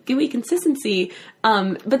little like gooey consistency,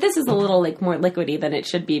 but this is a little like more liquidy than it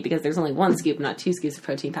should be because there's only 1 scoop, not 2 scoops of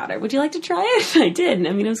protein powder. Would you like to try it? I did.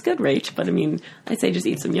 I mean, it was good, Rach, but I mean, I'd say just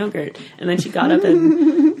eat some yogurt. And then she got up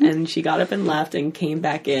and left and came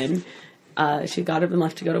back in. She got up and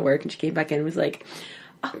left to go to work, and she came back in and was like,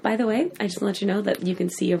 oh, by the way, I just want to let you know that you can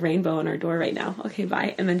see a rainbow on our door right now. Okay,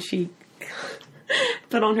 bye. And then she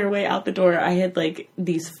but on her way out the door, I had like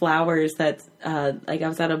these flowers that like I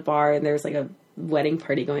was at a bar and there was like a wedding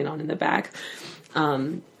party going on in the back.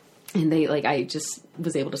 And they, like, I just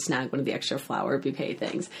was able to snag one of the extra flower bouquet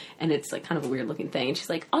things. And it's, like, kind of a weird looking thing. And she's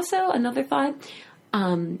like, also, another thought,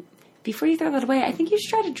 before you throw that away, I think you should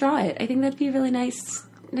try to draw it. I think that'd be really nice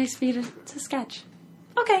for you to sketch.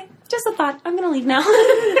 Okay, just a thought. I'm going to leave now.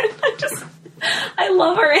 I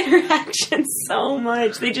love our interactions so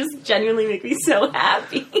much. They just genuinely make me so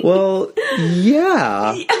happy. Well,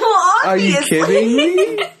 yeah. Well, are you kidding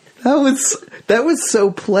me? That was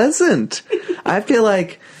so pleasant. I feel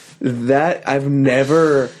like that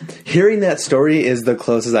hearing that story is the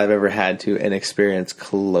closest I've ever had to an experience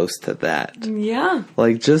close to that. Yeah.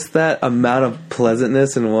 Like, just that amount of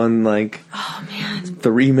pleasantness in one, like,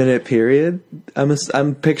 3-minute period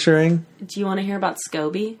I'm picturing. Do you want to hear about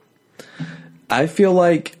SCOBY? I feel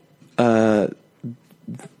like you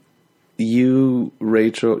and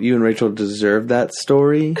Rachel deserve that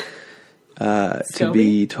story to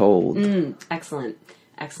be told. Excellent.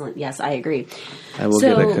 Yes, I agree. I will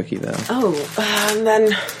get a cookie, though. Oh, and then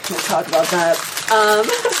we'll talk about that.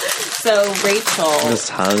 So Rachel, I'm just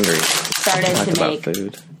hungry.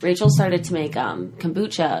 Rachel started to make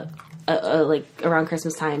kombucha. Like around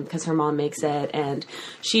Christmas time, because her mom makes it, and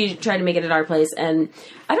she tried to make it at our place. And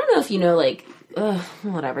I don't know if you know, like,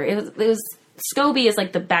 whatever. It was SCOBY is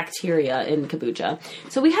like the bacteria in kombucha.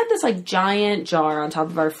 So we had this like giant jar on top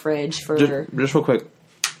of our fridge for. Just real quick,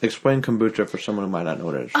 explain kombucha for someone who might not know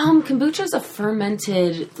what it is. Kombucha is a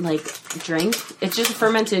fermented like drink. It's just a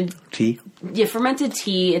fermented tea. Yeah, fermented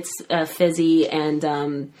tea. It's fizzy,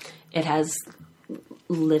 and it has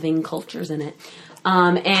living cultures in it.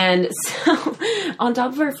 And so on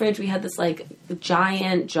top of our fridge, we had this like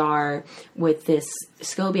giant jar with this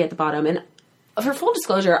SCOBY at the bottom. And for full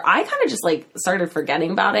disclosure, I kind of just like started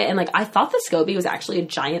forgetting about it. And like, I thought the SCOBY was actually a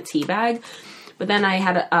giant tea bag. But then I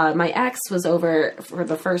had, my ex was over for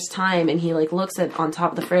the first time, and he like looks at on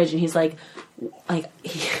top of the fridge, and he's like, I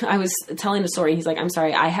was telling the story, and he's like, I'm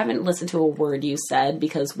sorry, I haven't listened to a word you said,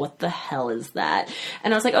 because what the hell is that?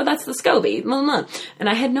 And I was like, oh, that's the SCOBY. And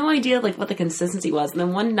I had no idea like what the consistency was. And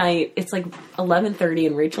then one night, it's like 11:30,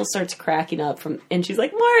 and Rachel starts cracking up and she's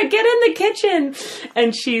like, Maura, get in the kitchen.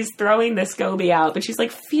 And she's throwing the SCOBY out, but she's like,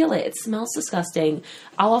 feel it. It smells disgusting.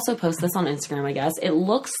 I'll also post this on Instagram, I guess. It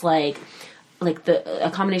looks like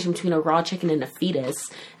a combination between a raw chicken and a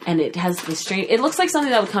fetus, and it has the strange. It looks like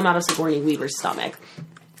something that would come out of Sigourney Weaver's stomach.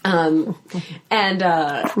 Gross.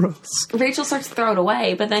 Rachel starts to throw it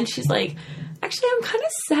away, but then she's like, actually, I'm kind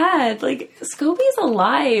of sad. Like, SCOBY's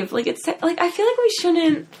alive. Like, it's like, I feel like we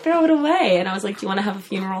shouldn't throw it away. And I was like, do you want to have a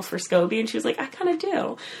funeral for SCOBY? And she was like, I kind of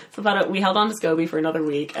do. So we held on to SCOBY for another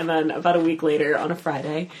week. And then about a week later, on a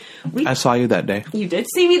Friday, I saw you that day. You did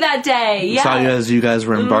see me that day. Yeah. I saw you as you guys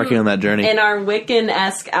were embarking on that journey. In our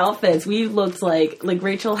Wiccan-esque outfits, we looked like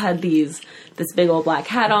Rachel had this big old black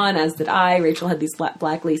hat on, as did I. Rachel had these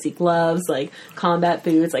black lacy gloves, like combat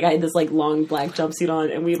boots. Like, I had this like long black jumpsuit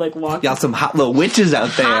on, and we like walked. Y'all some hot little witches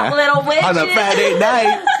out there. Hot little witches. On a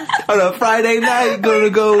Friday night,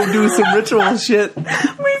 gonna go do some ritual shit.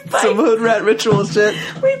 Some hood rat ritual shit.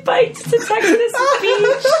 We biked to Texas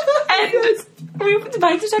Beach, and we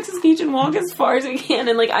bike to Texas Beach and walk as far as we can.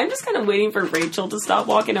 And like, I'm just kind of waiting for Rachel to stop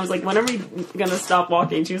walking. I was like, when are we gonna stop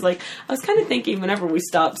walking? She was like, I was kind of thinking whenever we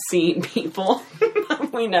stopped seeing people.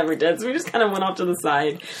 We never did. So we just kind of went off to the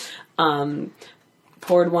side,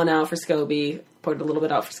 poured one out for SCOBY, poured a little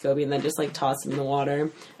bit out for SCOBY, and then just like tossed him in the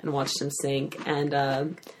water and watched him sink,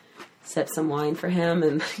 and sipped some wine for him,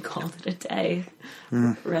 and called it a day.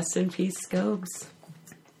 Rest in peace, Scobes.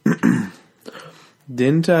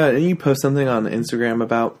 Didn't you post something on Instagram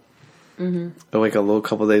about like a little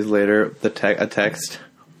couple days later, a text?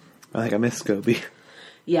 I miss SCOBY.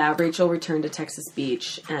 Yeah, Rachel returned to Texas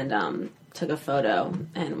Beach and took a photo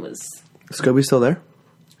and was. SCOBY still there?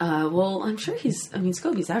 Well, I'm sure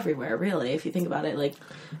SCOBY's everywhere, really, if you think about it. Like,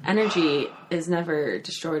 energy is never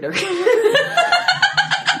destroyed or.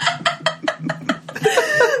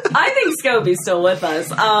 I think SCOBY's still with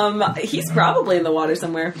us. He's probably in the water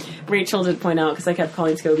somewhere. Rachel did point out, because I kept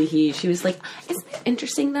calling SCOBY he. She was like, isn't it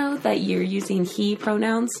interesting, though, that you're using he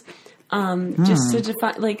pronouns just to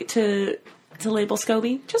define, like, to label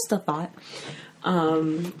SCOBY? Just a thought.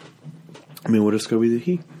 What is SCOBY the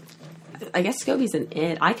he? I guess SCOBY's an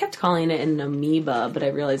it. I kept calling it an amoeba, but I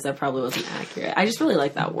realized that probably wasn't accurate. I just really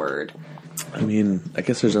like that word. I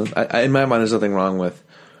guess there's in my mind, there's nothing wrong with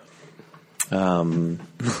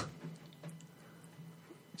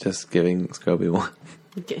just giving SCOBY one.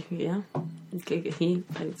 Okay, yeah.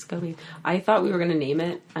 SCOBY. I thought we were going to name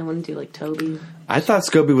it. I want to do like Toby. I thought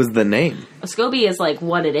SCOBY was the name. A SCOBY is like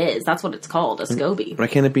what it is. That's what it's called, a SCOBY. Why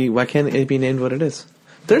can't it be named what it is?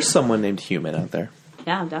 There's someone named Human out there.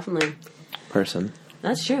 Yeah, definitely. Person.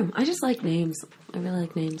 That's true. I just like names. I really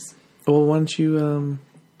like names. Well, why don't you,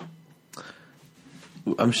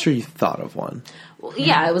 I'm sure you thought of one. Well,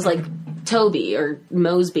 yeah, it was like Toby or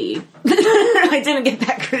Mosby. I didn't get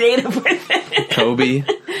that creative with it. Kobe.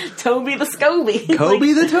 Toby the Scoby. Kobe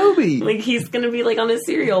like, the Toby. Like he's going to be like on a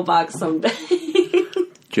cereal box someday.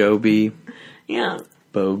 Joby. Yeah.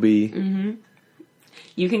 Bobby. Mm-hmm.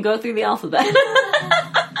 You can go through the alphabet.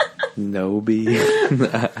 Noby.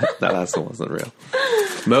 That last one wasn't real.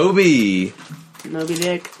 Moby. Moby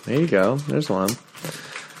Dick. There you go. There's one.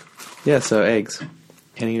 Yeah, so eggs.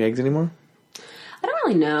 Can't eat eggs anymore? I don't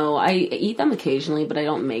really know. I eat them occasionally, but I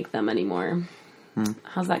don't make them anymore.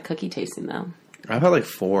 How's that cookie tasting, though? I've had like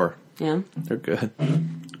 4. Yeah? They're good.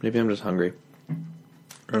 Maybe I'm just hungry. I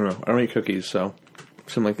don't know. I don't eat cookies, so it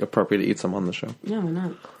seemed like appropriate to eat some on the show. Yeah, why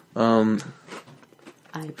not?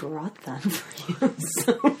 I brought them for you,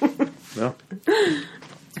 so... No.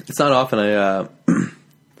 It's not often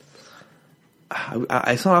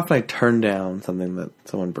it's not often I turn down something that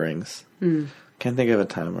someone brings. Can't think of a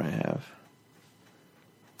time where I have.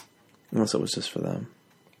 Unless it was just for them.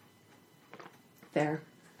 There.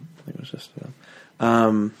 I think it was just for them.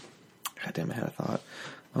 God damn, I had a thought.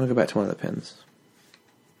 I'm going to go back to one of the pins.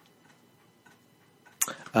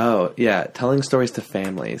 Oh, yeah. Telling stories to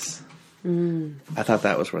families. I thought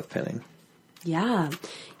that was worth pinning. Yeah.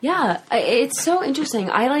 Yeah. It's so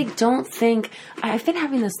interesting. I, don't think... I've been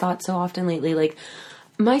having this thought so often lately,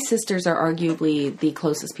 my sisters are arguably the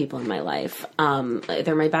closest people in my life.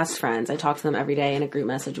 They're my best friends. I talk to them every day in a group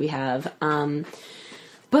message we have.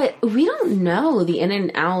 But we don't know the in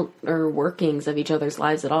and out or workings of each other's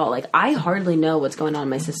lives at all. I hardly know what's going on in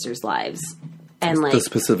my sisters' lives. And the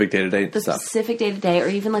specific day-to-day the stuff. Specific day-to-day, or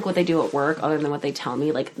even what they do at work other than what they tell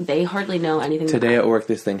me. They hardly know anything. Today at work,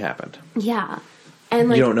 this thing happened. Yeah. And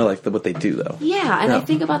you don't know what they do, though. Yeah, and I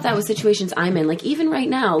think about that with situations I'm in. Even right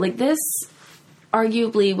now, this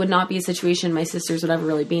arguably would not be a situation my sisters would ever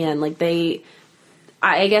really be in.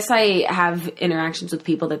 I guess I have interactions with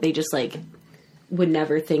people that they just, would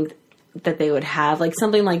never think that they would have.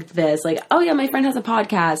 Something like this. Oh, yeah, my friend has a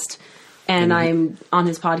podcast, and I'm on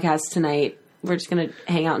his podcast tonight. We're just going to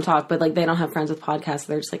hang out and talk. But, they don't have friends with podcasts. So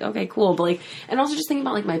they're just okay, cool. But, and also just thinking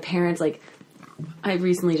about, my parents, I've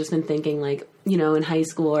recently just been thinking, in high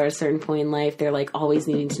school or a certain point in life, they're, always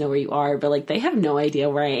needing to know where you are. But, they have no idea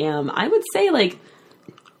where I am. I would say,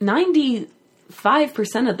 95%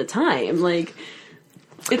 of the time.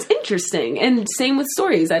 It's interesting. And same with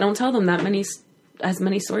stories. I don't tell them as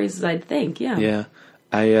many stories as I'd think. Yeah. Yeah.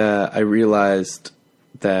 I realized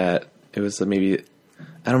that it was maybe...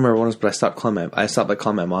 I don't remember when it was, but I stopped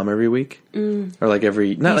calling my mom every week. Or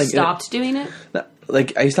every... Not you stopped doing it?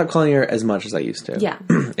 I stopped calling her as much as I used to. Yeah.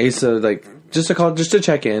 I used to just to call, just to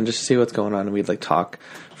check in, just to see what's going on, and we'd talk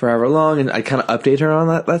for however long, and I kind of update her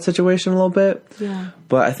on that situation a little bit. Yeah.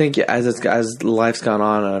 But I think as life's gone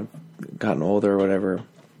on, and I've gotten older or whatever,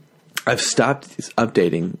 I've stopped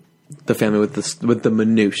updating the family with the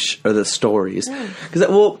minutiae or the stories. Because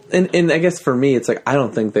and I guess for me, it's I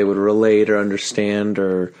don't think they would relate or understand,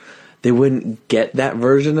 or they wouldn't get that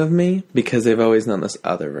version of me because they've always known this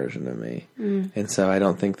other version of me. And so I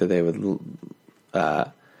don't think that they would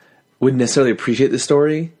necessarily appreciate the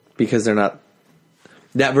story because they're not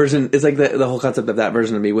that version. It's the whole concept of that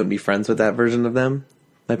version of me wouldn't be friends with that version of them,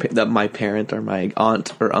 my parent or my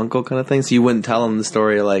aunt or uncle kind of thing. So you wouldn't tell them the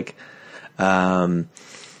story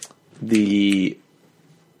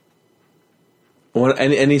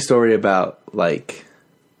any story about I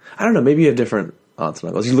don't know, maybe you have different aunts and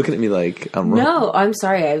uncles. You're looking at me I'm wrong. No, I'm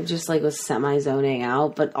sorry. I just was semi-zoning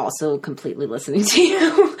out, but also completely listening to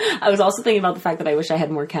you. I was also thinking about the fact that I wish I had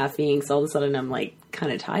more caffeine, so all of a sudden I'm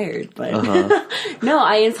kind of tired. But no,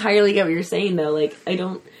 I entirely get what you're saying though. I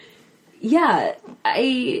don't. Yeah,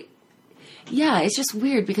 it's just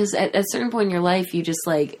weird because at a certain point in your life, you just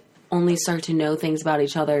only start to know things about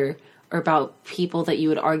each other or about people that you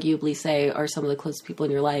would arguably say are some of the closest people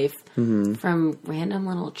in your life from random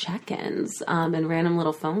little check-ins and random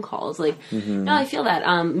little phone calls. No, I feel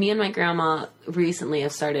that. Me and my grandma recently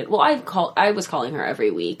have started... Well, I was calling her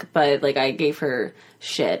every week, but I gave her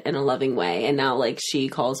shit in a loving way. And now she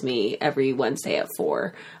calls me every Wednesday at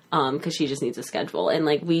 4 because she just needs a schedule. And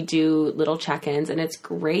we do little check-ins and it's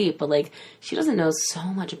great, but she doesn't know so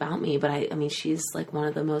much about me, but I mean, she's one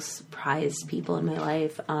of the most prized people in my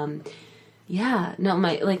life. Yeah, no,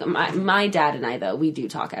 my dad and I though, we do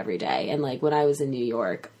talk every day. And when I was in New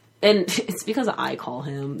York, and it's because I call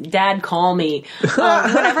him. Dad, call me.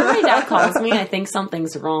 Whenever my dad calls me, I think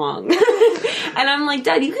something's wrong. And I'm like,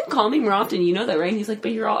 Dad, you can call me more often. You know that, right? And he's like,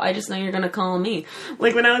 but I just know you're going to call me.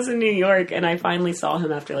 Like, when I was in New York and I finally saw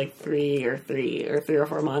him after like 3 or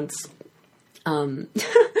 4 months,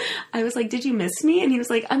 I was like, did you miss me? And he was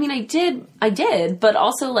like, I mean, I did. But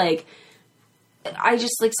also, like, I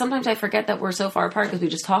just, like, sometimes I forget that we're so far apart because we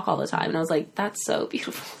just talk all the time. And I was like, that's so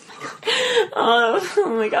beautiful.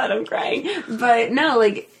 Oh my God, I'm crying. But no,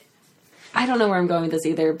 like, I don't know where I'm going with this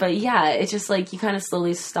either. But yeah, it's just like you kind of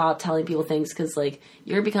slowly stop telling people things because, like,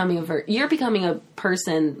 you're becoming a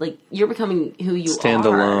person, like, you're becoming who you Stand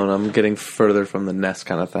are. alone. I'm getting further from the nest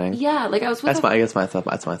kind of thing. Yeah, like I was with That's my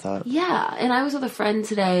thought. Yeah, and I was with a friend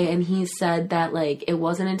today, and he said that, like, it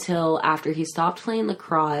wasn't until after he stopped playing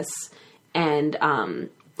lacrosse and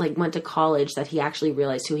like went to college that he actually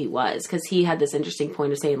realized who he was, because he had this interesting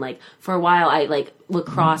point of saying, like, for a while I, like,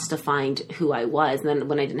 lacrosse defined who I was, and then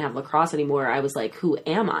when I didn't have lacrosse anymore, I was like, who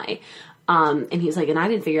am I? And he's like, and I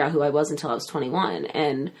didn't figure out who I was until I was 21,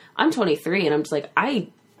 and I'm 23, and I'm just like, I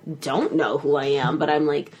don't know who I am, but I'm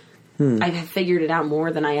like, I have figured it out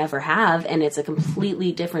more than I ever have, and it's a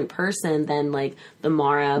completely different person than, like, the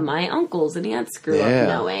Maura my uncles and aunts grew up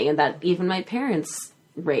knowing, and that even my parents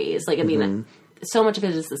raised. Like, I mean, so much of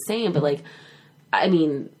it is the same, but, like, I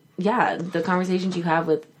mean, yeah, the conversations you have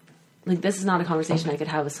with, like, this is not a conversation I could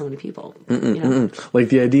have with so many people. You know? Like,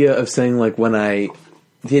 the idea of saying, like,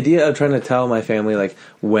 the idea of trying to tell my family, like,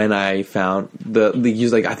 when I found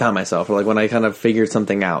I found myself, or, like, when I kind of figured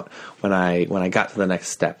something out, when I got to the next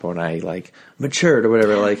step, or when I, like, matured or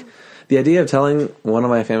whatever, like, the idea of telling one of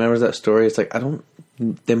my family members that story, it's like,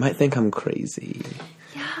 they might think I'm crazy.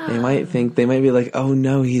 Yeah. They might be like, oh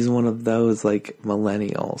no, he's one of those, like,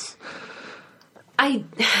 millennials. I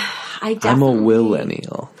definitely... I'm a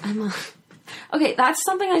millennial. Okay, that's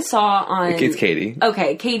something I saw on... It's Katie.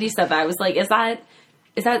 Okay, Katie said that. I was like, is that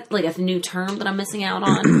like a new term that I'm missing out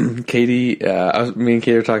on? Katie, me and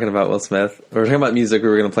Katie were talking about Will Smith. We were talking about music. We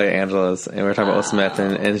were going to play Angela's, and we were talking about Will Smith,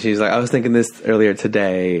 and she's like, I was thinking this earlier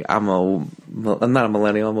today. I'm not a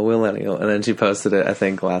millennial. I'm a millennial. And then she posted it, I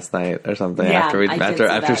think, last night or something. Yeah,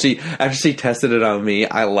 after she tested it on me,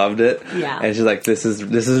 I loved it. Yeah, and she's like, this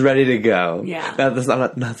is ready to go. Yeah,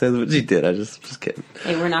 I'm not saying what she did. I just kidding.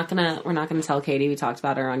 Hey, we're not gonna tell Katie we talked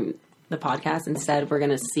about her on the podcast. Instead, we're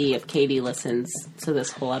gonna see if Katie listens to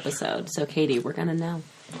this whole episode. So, Katie, we're gonna know.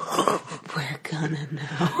 We're gonna know.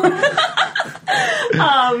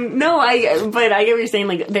 No, but I get what you're saying.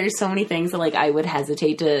 Like, there's so many things that, like, I would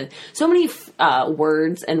hesitate to, so many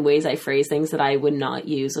words and ways I phrase things that I would not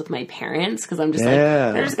use with my parents, because I'm just like,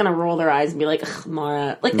 they're just gonna roll their eyes and be like, ugh,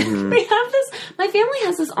 Maura. Like, they have this, my family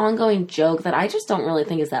has this ongoing joke that I just don't really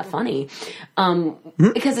think is that funny,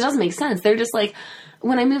 because it doesn't make sense. They're just like,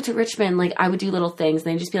 when I moved to Richmond, like, I would do little things,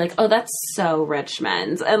 and they'd just be like, oh, that's so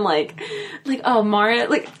Richmond. And, like, oh, Maura,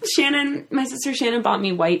 like, my sister Shannon bought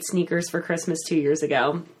me white sneakers for Christmas 2 years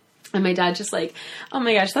ago. And my dad just like, oh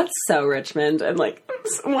my gosh, that's so Richmond. And, like,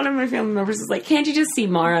 one of my family members is like, can't you just see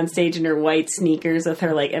Maura on stage in her white sneakers with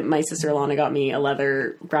her, like, and my sister Alana got me a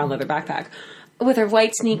brown leather backpack. With her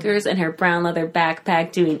white sneakers and her brown leather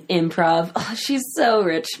backpack doing improv. Oh, she's so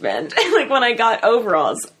Richmond. Like, when I got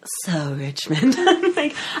overalls, so Richmond.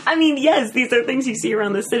 Like, I mean, yes, these are things you see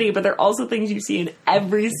around the city, but they're also things you see in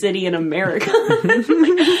every city in America.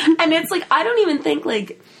 And it's like, I don't even think,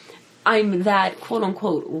 like, I'm that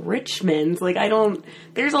quote-unquote Richmond. Like,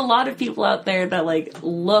 there's a lot of people out there that, like,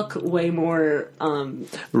 look way more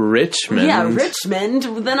Richmond. Yeah, Richmond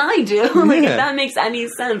than I do. Like, if that makes any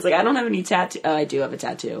sense. Like, I don't have any tattoo. Oh, I do have a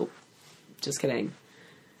tattoo. Just kidding.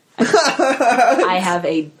 I have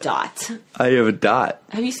a dot. I have a dot.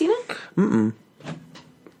 Have you seen it? Mm-mm.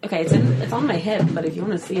 Okay, it's on my hip, but if you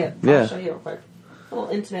want to see it, I'll show you real quick. A little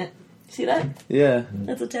intimate. See that? Yeah.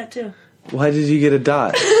 That's a tattoo. Why did you get a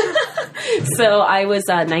dot? So I was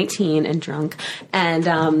 19 and drunk,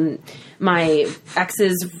 and my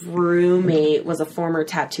ex's roommate was a former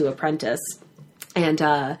tattoo apprentice,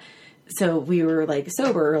 and so we were, like,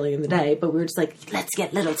 sober early in the day, but we were just like, let's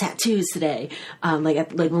get little tattoos today,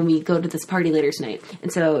 like when we go to this party later tonight.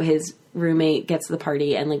 And so his roommate gets to the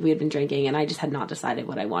party, and, like, we had been drinking, and I just had not decided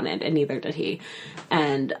what I wanted, and neither did he.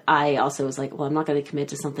 And I also was like, well, I'm not going to commit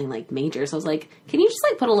to something, like, major. So I was like, can you just,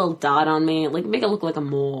 like, put a little dot on me, like, make it look like a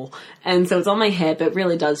mole? And so it's on my hip. It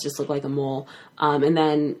really does just look like a mole. And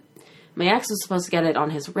then my ex was supposed to get it on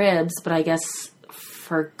his ribs, but I guess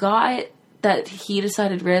forgot that he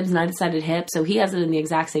decided ribs and I decided hip, so he has it in the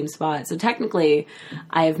exact same spot. So technically,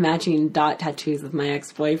 I have matching dot tattoos with my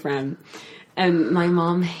ex-boyfriend. And my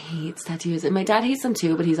mom hates tattoos. And my dad hates them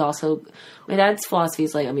too, but he's also... My dad's philosophy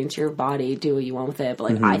is like, I mean, it's your body. Do what you want with it.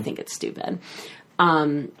 But, like, I think it's stupid.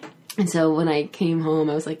 And so when I came home,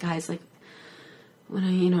 I was like, guys, like, when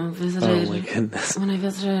I, visited... Oh, my goodness. When I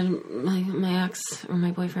visited my ex or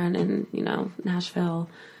my boyfriend in, Nashville,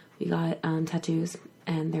 we got tattoos,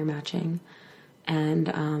 and they're matching. And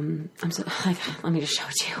I'm so like, let me just show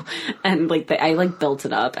it to you. And like I like built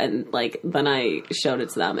it up, and like then I showed it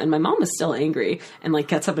to them, and my mom was still angry and like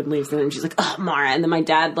gets up and leaves, and she's like, "Oh, Maura." And then my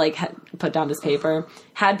dad like had put down his paper,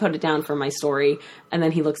 had put it down for my story, and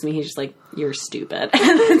then he looks at me, he's just like, "You're stupid,"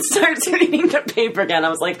 and then starts reading the paper again. I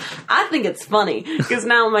was like, I think it's funny because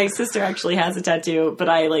now my sister actually has a tattoo, but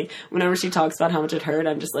I like whenever she talks about how much it hurt,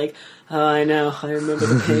 I'm just like, oh, I know, I remember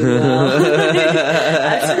the pain well.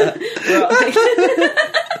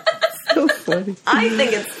 So funny. I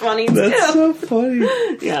think it's funny too. That's so funny.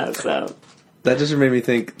 Yeah, so That just made me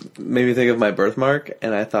think of my birthmark,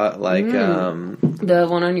 and I thought like the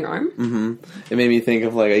one on your arm. it made me think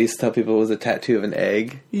of like I used to tell people it was a tattoo of an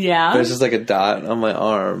egg. Yeah, But it's just like a dot on my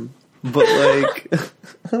arm. But like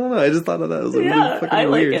I don't know, I just thought of that. It was like really fucking I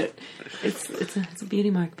like weird. it. It's a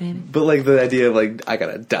beauty mark, baby. But like the idea of like I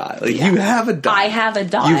got a dot. Like you have a dot. I have a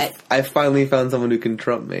dot. I finally found someone who can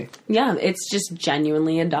trump me. Yeah, it's just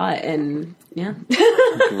genuinely a dot, and yeah.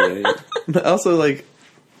 Great. Also like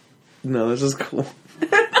no, this is cool.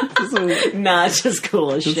 Nah, it's just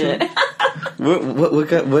cool as shit.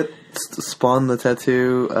 What spawned the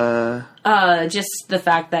tattoo? Just the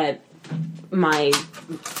fact that my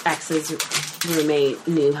ex's roommate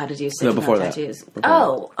knew how to do before that. tattoos.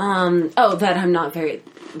 Before That I'm not very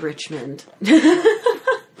Richmond.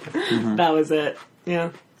 That was it. Yeah.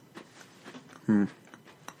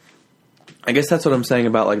 I guess that's what I'm saying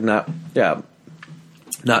about like not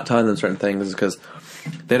telling them certain things is because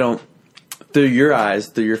they don't, through your eyes,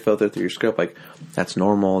 through your filter, through your scope, like that's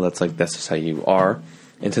normal. That's just how you are.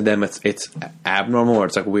 And to them, it's abnormal or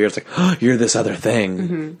it's like weird. It's like, oh, you're this other thing.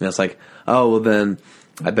 And it's like, oh, well then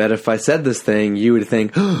I bet if I said this thing, you would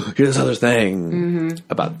think, oh, you're this other thing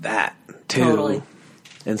about that too. Totally.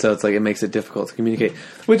 And so it's like, it makes it difficult to communicate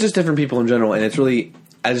with just different people in general. And it's really,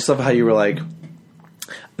 I just love how you were like,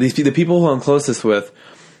 the people who I'm closest with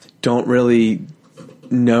don't really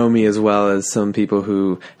know me as well as some people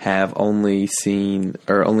who have only seen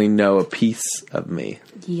or only know a piece of me.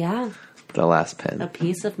 Yeah. The last pen. A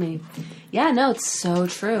piece of me. Yeah, no, it's so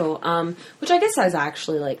true. Which I guess I was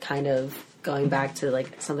actually like kind of going back to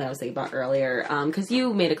like something I was thinking about earlier. Because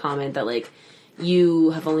you made a comment that like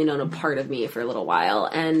you have only known a part of me for a little while,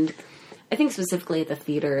 and I think specifically at the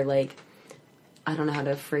theater, like I don't know how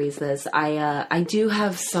to phrase this. I do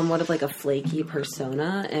have somewhat of like a flaky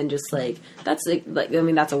persona, and just like that's like I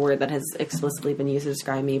mean that's a word that has explicitly been used to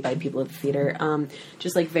describe me by people at the theater.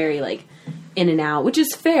 Just like very like in and out, which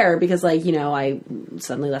is fair because like I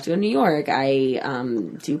suddenly left to go to New York. I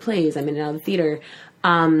do plays. I'm in and out of the theater,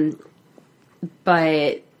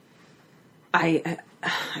 but I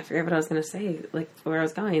forget what I was gonna say. Like where I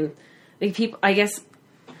was going. Like people, I guess.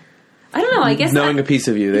 I don't know. I guess knowing a piece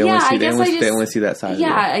of you, they only see that side. Yeah,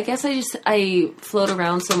 of you. I guess I float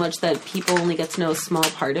around so much that people only get to know a small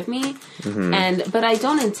part of me, but I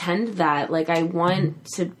don't intend that. Like I want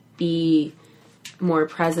to be more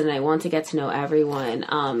present. I want to get to know everyone.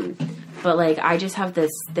 But like I just have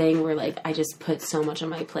this thing where like I just put so much on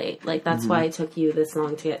my plate. Like that's why it took you this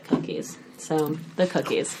long to get cookies. So the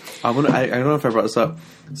cookies. I don't know if I brought this up.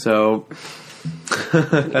 So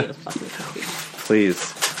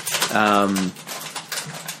please.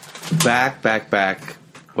 Back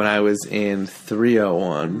when I was in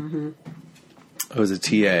 301, I was a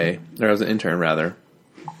TA, or I was an intern rather,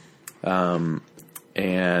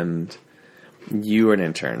 and you were an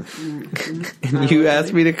intern, and you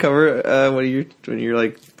asked me to cover when you're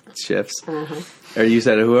like shifts, or you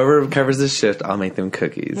said whoever covers this shift, I'll make them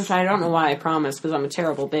cookies. Which I don't know why I promised because I'm a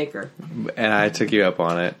terrible baker. And I took you up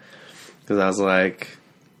on it because I was like,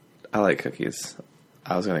 I like cookies.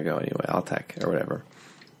 I was going to go anyway. I'll tech or whatever.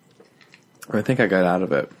 I think I got out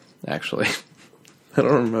of it, actually. I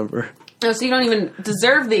don't remember. Oh, so you don't even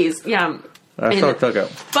deserve these. Yeah. I took up.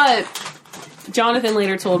 But Jonathan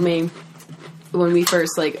later told me when we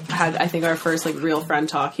first like had, I think our first like real friend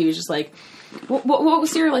talk, he was just like, what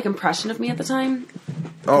was your like impression of me at the time?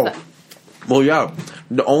 Oh, well, yeah.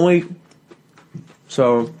 The only,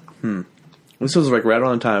 so, this was like right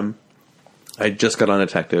around the time I just got on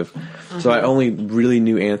Detective, so I only really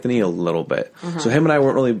knew Anthony a little bit. So him and I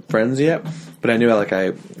weren't really friends yet, but I knew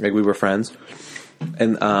we were friends,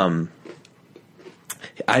 and I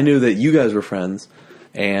knew that you guys were friends,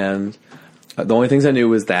 and the only things I knew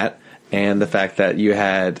was that, and the fact that you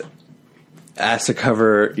had asked to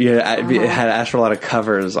cover. Had asked for a lot of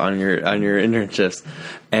covers on your internships,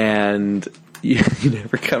 and you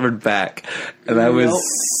never covered back, and I was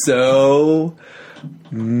so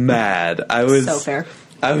mad. I was so fair.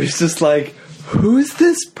 I was just like, who's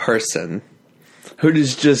this person who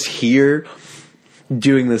is just here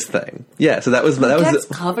doing this thing? Yeah, so that was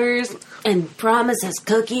covers and promises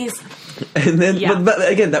cookies. And then, but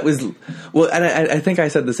again, that was and I think I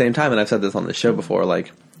said at the same time, and I've said this on the show before.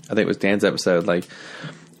 Like, I think it was Dan's episode. Like,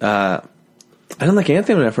 I didn't like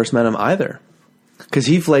Anthony when I first met him either, because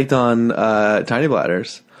he flaked on Tiny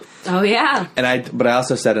Bladders. Oh yeah. But I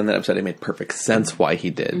also said in that episode it made perfect sense why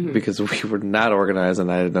he did, because we were not organized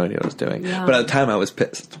and I had no idea what I was doing. Yeah. But at the time I was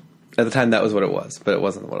pissed. At the time that was what it was, but it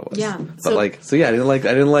wasn't what it was. Yeah. But I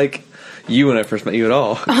didn't like you when I first met you at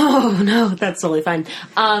all. Oh no, that's totally fine.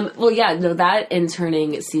 That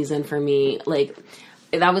interning season for me, like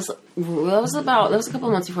that was a couple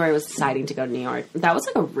of months before I was deciding to go to New York. That was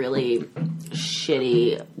like a really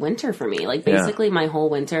shitty winter for me. Like basically my whole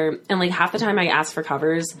winter, and like half the time I asked for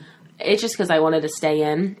covers, it's just because I wanted to stay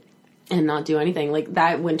in and not do anything. Like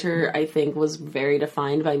that winter, I think was very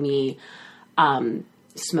defined by me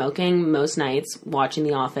smoking most nights, watching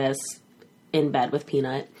The Office in bed with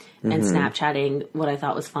Peanut, and Snapchatting what I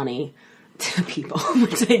thought was funny to people,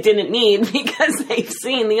 which I didn't need because they've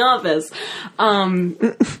seen The Office.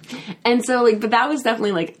 And so like, but that was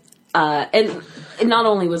definitely like, and not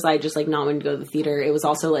only was I just like not wanting to go to the theater, it was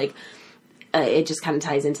also like, it just kind of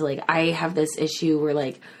ties into like, I have this issue where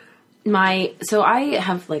like so I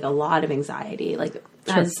have like a lot of anxiety, like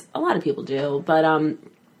as a lot of people do, but,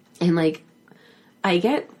 and like, I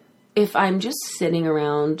get, if I'm just sitting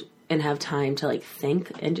around and have time to like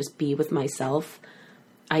think and just be with myself,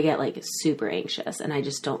 I get like super anxious and I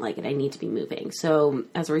just don't like it. I need to be moving. So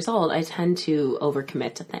as a result, I tend to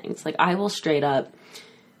overcommit to things. Like I will straight up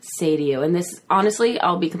say to you, and this, honestly,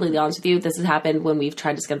 I'll be completely honest with you, this has happened when we've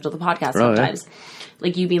tried to schedule the podcast sometimes. Yeah.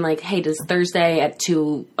 Like you being like, hey, does Thursday at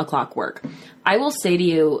 2:00 work? I will say to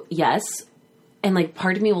you, yes. And like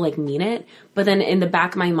part of me will like mean it, but then in the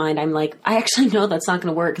back of my mind, I'm like, I actually know that's not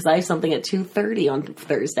going to work because I have something at 2:30 on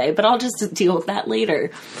Thursday, but I'll just deal with that later.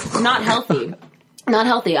 Not healthy. Not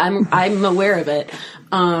healthy. I'm aware of it.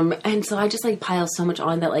 And so I just like pile so much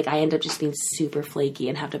on that like I end up just being super flaky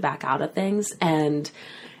and have to back out of things. And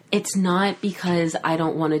it's not because I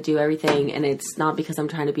don't want to do everything, and it's not because I'm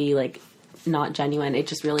trying to be like not genuine. It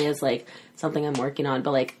just really is like something I'm working on.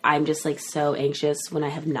 But like I'm just like so anxious when I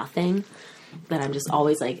have nothing. That I'm just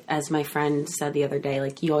always like, as my friend said the other day,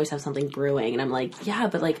 like, you always have something brewing. And I'm like, yeah,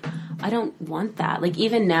 but like, I don't want that. Like,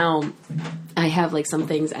 even now, I have like some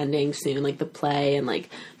things ending soon, like the play and like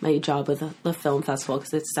my job with the film festival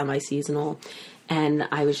because it's semi-seasonal. And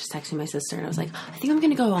I was just texting my sister and I was like, I think I'm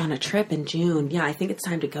going to go on a trip in June. Yeah, I think it's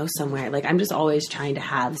time to go somewhere. Like, I'm just always trying to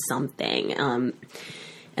have something. And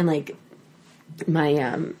like,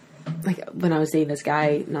 my, like when I was dating this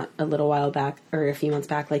guy, not a little while back or a few months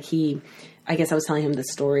back, like I guess I was telling him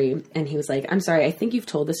this story and he was like, I'm sorry, I think you've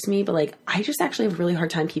told this to me, but like, I just actually have a really hard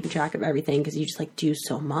time keeping track of everything because you just like do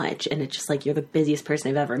so much. And it's just like, you're the busiest person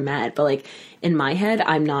I've ever met. But like in my head,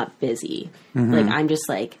 I'm not busy. Like, I'm just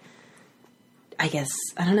like, I guess,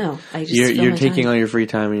 I don't know. I just you're taking all your free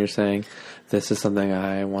time and you're saying, this is something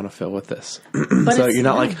I want to fill with this. So you're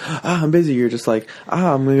not like, I'm busy. You're just like,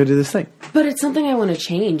 I'm going to go do this thing. But it's something I want to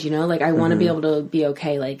change, you know? Like, I want to be able to be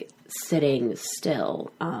okay, like, sitting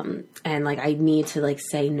still. And, like, I need to, like,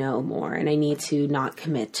 say no more. And I need to not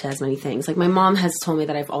commit to as many things. Like, my mom has told me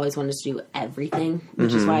that I've always wanted to do everything,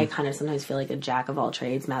 which is why I kind of sometimes feel like a jack of all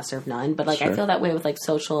trades, master of none. But, like, I feel that way with, like,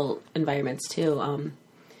 social environments, too.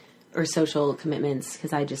 Or social commitments.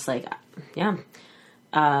 Because I just, like, yeah.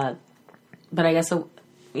 But I guess,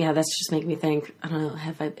 that's just making me think, I don't know,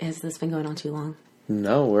 has this been going on too long?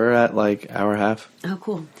 No, we're at like hour and a half. Oh,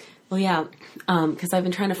 cool. Well, yeah, because I've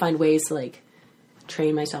been trying to find ways to like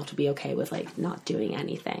train myself to be okay with like not doing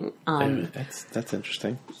anything. That's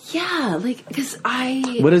interesting. Yeah, like, because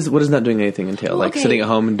What does not doing anything entail? Like sitting at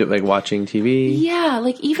home and like watching TV? Yeah,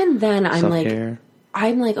 like even then Self-care.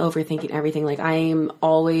 I'm like overthinking everything. Like I'm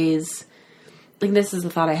always, like this is the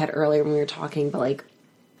thought I had earlier when we were talking, but like,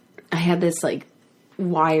 I had this like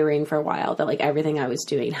wiring for a while that like everything I was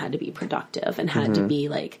doing had to be productive and had to be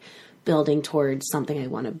like building towards something I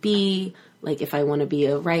want to be. Like if I want to be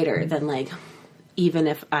a writer, then like even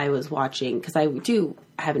if I was watching, because I do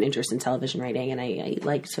have an interest in television writing and I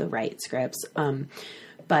like to write scripts,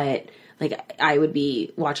 but like I would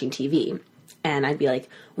be watching TV and I'd be like,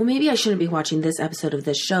 well, maybe I shouldn't be watching this episode of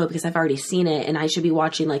this show because I've already seen it, and I should be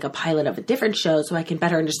watching like a pilot of a different show so I can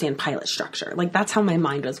better understand pilot structure. Like that's how my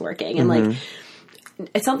mind was working. And like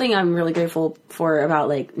it's something I'm really grateful for about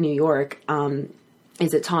like New York,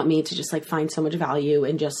 is it taught me to just like find so much value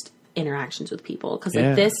in just interactions with people. Cause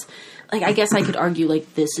like this, like, I guess I could argue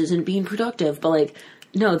like this isn't being productive, but like,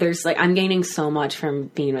 no, there's like, I'm gaining so much from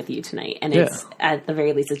being with you tonight. And it's at the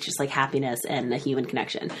very least, it's just like happiness and a human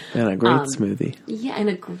connection. And a great smoothie. Yeah. And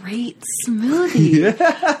a great smoothie.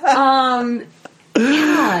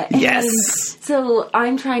 Yeah. Yes. So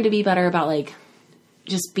I'm trying to be better about like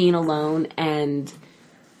just being alone and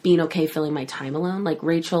being okay filling my time alone. Like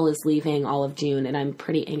Rachel is leaving all of June and I'm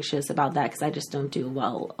pretty anxious about that because I just don't do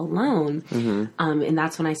well alone. And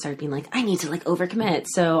that's when I start being like, I need to like overcommit.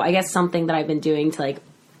 So I guess something that I've been doing to like,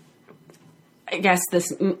 I guess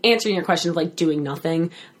this answering your question of like doing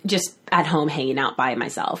nothing, just at home hanging out by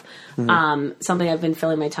myself. Something I've been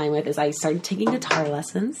filling my time with is I started taking guitar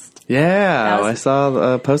lessons. Yeah, I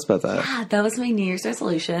saw a post about that. Yeah, that was my New Year's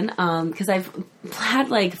resolution. Because I've had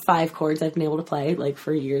like 5 chords I've been able to play like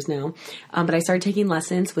for years now. But I started taking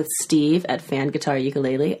lessons with Steve at Fan Guitar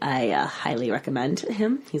Ukulele. I highly recommend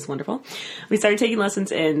him. He's wonderful. We started taking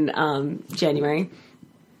lessons in January,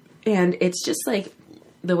 and it's just like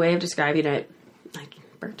the way of describing it. I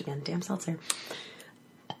burped again. Damn seltzer.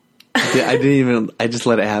 Yeah, I just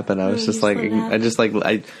let it happen. I was just like, I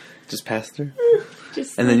just passed through.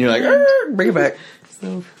 And then you're like, bring it back.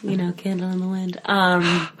 So, candle in the wind.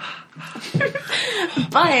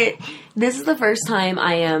 But this is the first time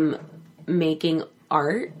I am making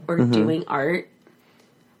art or doing art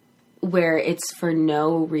where it's for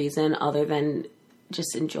no reason other than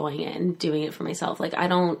just enjoying it and doing it for myself. Like, I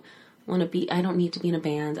don't need to be in a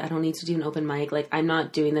band. I don't need to do an open mic. Like, I'm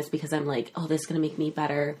not doing this because I'm like, oh, this is going to make me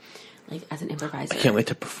better, like, as an improviser. I can't wait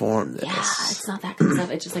to perform this. Yeah, it's not that kind of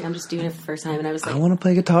stuff. It's just like, I'm just doing it for the first time. And I was like, I want to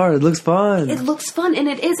play guitar. It looks fun. It looks fun, and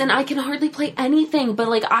it is. And I can hardly play anything, but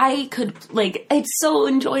like, I could, like, it's so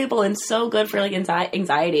enjoyable and so good for like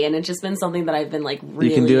anxiety. And it's just been something that I've been like really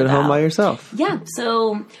You can do it at home by yourself. Yeah.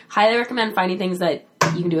 So highly recommend finding things that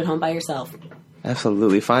you can do at home by yourself.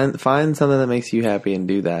 Absolutely. Find something that makes you happy and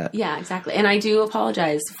do that. Yeah, exactly. And I do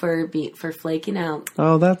apologize for flaking out.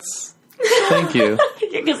 Oh, thank you.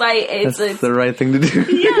 Because it's the right thing to do.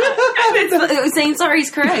 Yeah. Saying sorry is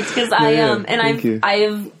correct. Because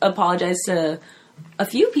I've apologized to a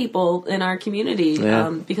few people in our community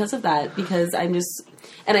because of that. Because I'm just,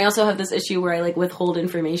 and I also have this issue where I like withhold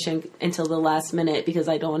information until the last minute because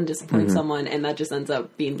I don't want to disappoint someone, and that just ends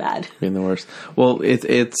up being bad. Being the worst. Well,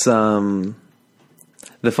 it's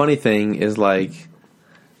the funny thing is, like,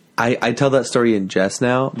 I tell that story in jest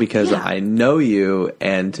now because I know you,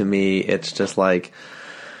 and to me, it's just like,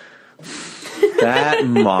 that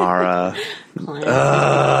Maura.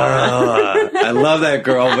 I love that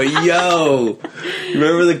girl, but yo,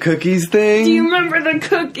 remember the cookies thing? Do you remember the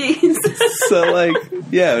cookies? So, like,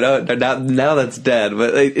 yeah, now that's dead,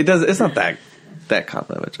 but it's not that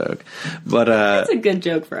common of a joke, but it's a good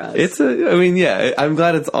joke for us. I'm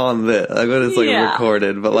glad it's on this. I'm glad it's like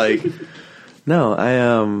recorded, but like, no,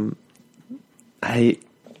 I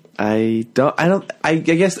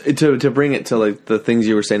guess to bring it to like the things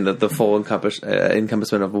you were saying, that the full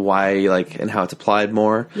encompassment of why, like, and how it's applied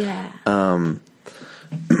more. Yeah. I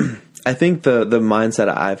think the mindset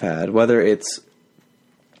I've had, whether it's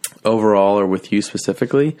overall or with you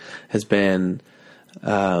specifically, has been,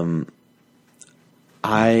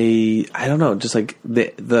 I don't know, just like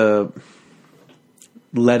the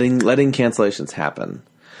letting cancellations happen.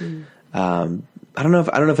 I don't know if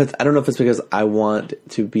it's because I want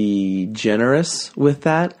to be generous with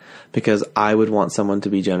that, because I would want someone to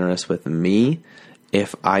be generous with me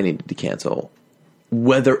if I needed to cancel,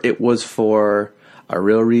 whether it was for a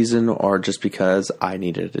real reason or just because I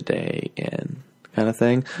needed a day in, kind of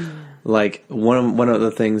thing. Yeah. Like one of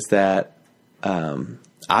the things that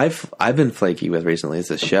I've been flaky with recently is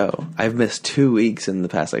this show. I've missed 2 weeks in the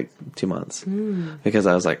past 2 months because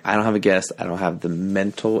I was like, I don't have a guest. I don't have the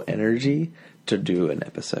mental energy to do an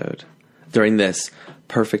episode during this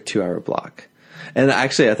perfect 2-hour block. And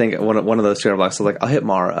actually, I think one of those 2-hour blocks, so like, I'll hit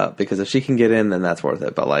Maura up because if she can get in, then that's worth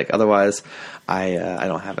it. But like, otherwise, I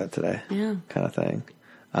don't have it today. Yeah, kind of thing.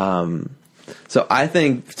 So I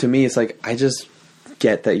think, to me, it's like, I just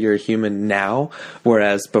get that you're a human now,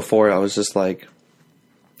 whereas before I was just like,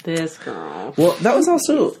 this girl. Well, that was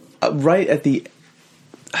also right at the.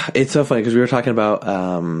 It's so funny because we were talking about.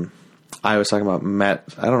 I was talking about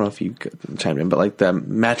I don't know if you chimed in, but like the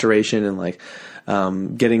maturation and like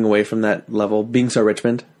getting away from that level, being so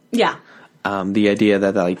Richmond. Yeah. The idea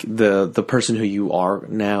that like the person who you are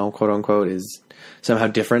now, quote unquote, is somehow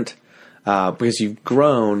different because you've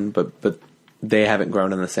grown, but they haven't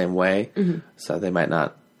grown in the same way, so they might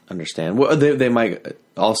not understand. Well, they might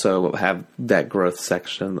also have that growth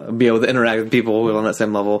section, be able to interact with people on that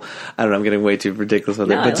same level. I don't know, I'm getting way too ridiculous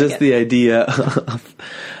with it, but just the idea of,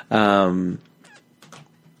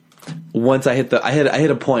 once I hit I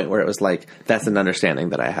hit a point where it was like, that's an understanding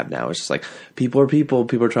that I have now. It's just like, people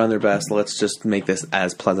are trying their best. Let's just make this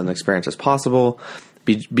as pleasant an experience as possible.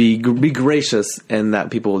 Be gracious, and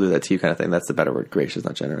that people will do that to you, kind of thing. That's the better word. Gracious,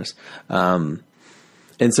 not generous. And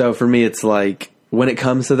so for me, it's like, when it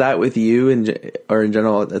comes to that with you or in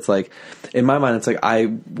general, it's like, in my mind, it's like, I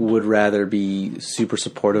would rather be super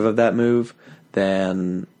supportive of that move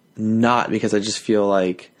than not, because I just feel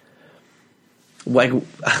like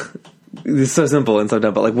it's so simple and so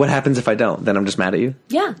dumb, but like, what happens if I don't? Then I'm just mad at you.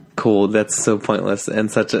 Yeah. Cool. That's so pointless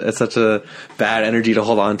and it's such a bad energy to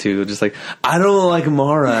hold on to. Just like, I don't like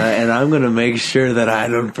Maura, and I'm going to make sure that I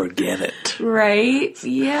don't forget it. Right.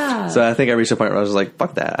 Yeah. So I think I reached a point where I was like,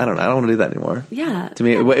 fuck that. I don't want to do that anymore. Yeah. To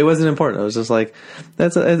me, it wasn't important. It was just like,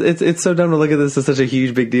 it's so dumb to look at this as such a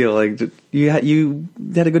huge big deal. Like, you had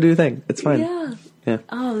to go do your thing. It's fine. Yeah. Yeah.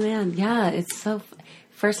 Oh man. Yeah. It's so,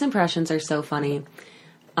 first impressions are so funny.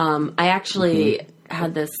 I actually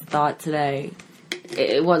had this thought today.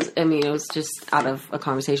 It was just out of a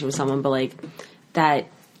conversation with someone, but like, that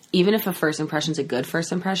even if a first impression's a good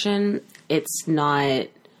first impression, it's not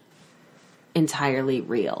entirely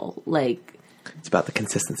real. Like, it's about the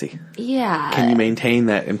consistency. Yeah. Can you maintain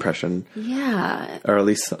that impression? Yeah. Or at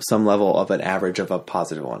least some level of an average of a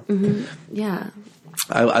positive one. Mm-hmm. Yeah.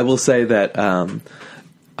 I will say that,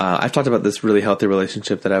 I've talked about this really healthy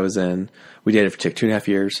relationship that I was in. We dated for 2.5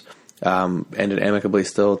 years, ended amicably,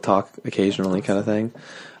 still talk occasionally, kind of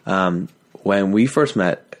thing. When we first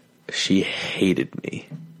met, she hated me.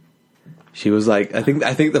 She was like, I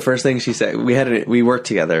think the first thing she said, we worked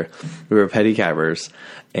together. We were petty cabbers,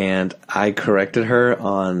 and I corrected her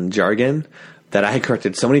on jargon that I had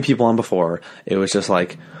corrected so many people on before. It was just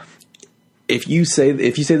like, if you say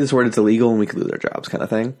this word, it's illegal and we could lose our jobs, kind of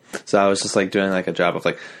thing. So I was just like doing like a job of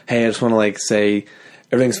like, hey, I just want to like say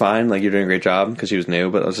everything's fine, like you're doing a great job, because she was new,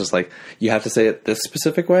 but I was just like, you have to say it this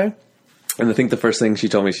specific way. And I think the first thing she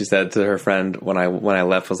told me, she said to her friend when I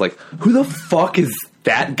left, was like, who the fuck is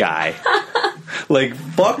that guy? Like,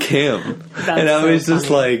 fuck him. And I was just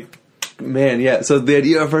like, man, yeah. So the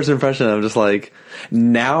idea of first impression, I'm just like,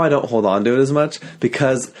 now I don't hold on to it as much,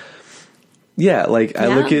 because I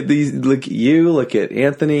look at you, look at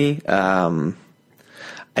Anthony.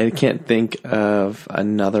 I can't think of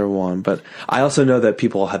another one, but I also know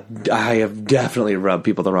that I have definitely rubbed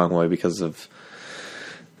people the wrong way because of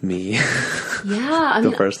me. Yeah.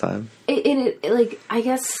 The first time. I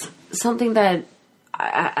guess something that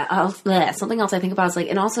something else I think about is like,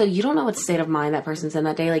 and also you don't know what state of mind that person's in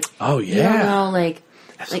that day. Like, oh yeah. You don't know, like,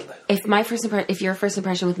 absolutely. Like if your first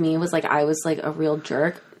impression with me was like, I was like a real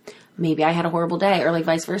jerk, maybe I had a horrible day, or like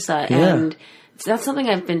vice versa. Yeah. And so that's something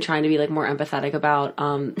I've been trying to be like more empathetic about.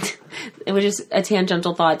 It was just a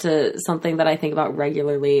tangential thought to something that I think about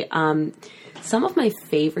regularly. Some of my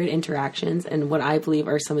favorite interactions, and what I believe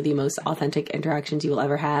are some of the most authentic interactions you will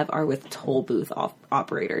ever have, are with toll booth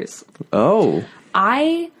operators. Oh.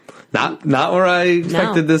 Not where I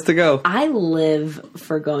expected this to go. I live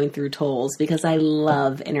for going through tolls because I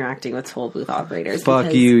love interacting with toll booth operators.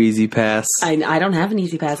 Fuck you, Easy Pass. I don't have an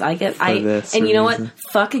Easy Pass. And you know what?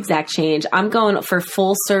 Fuck Exact Change. I'm going for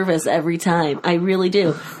full service every time. I really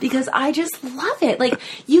do, because I just love it. Like,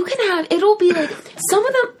 you can have, it'll be like some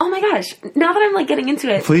of them. Oh my gosh! Now that I'm like getting into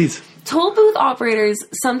it, please. Toll booth operators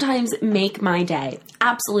sometimes make my day.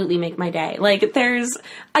 Absolutely make my day. Like,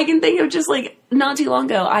 I can think of just like not too long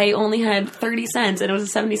ago, I only had 30 cents and it was a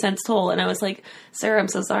 70 cents toll. And I was like, sir, I'm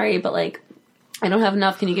so sorry, but like, I don't have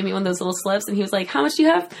enough. Can you give me one of those little slips? And he was like, how much do you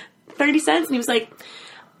have? 30 cents? And he was like,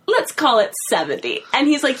 let's call it 70. And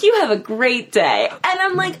he's like, you have a great day. And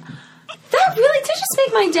I'm like, that really did just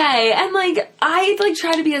make my day. And like, I like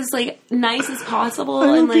try to be as like nice as possible. I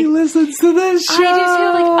hope he listens to this show. I do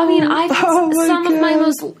too. Like, I mean, I've had some of my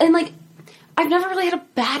most, and like, I've never really had a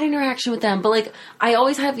bad interaction with them, but like, I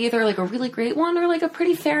always have either like a really great one or like a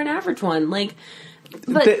pretty fair and average one. Like,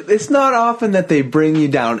 but it's not often that they bring you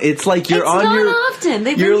down. It's like you're often.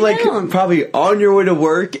 They bring you're you like down. Probably on your way to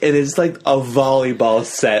work, and it's like a volleyball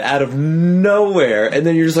set out of nowhere, and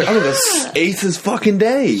then you're just like, I'm gonna ace this fucking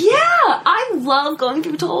day. Yeah, I love going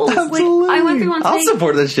through tolls. Absolutely. Like, I went through one today. I'll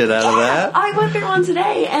support the shit out of that. I went through one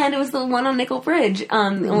today, and it was the one on Nickel Bridge. It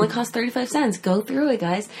only cost 35 cents. Go through it,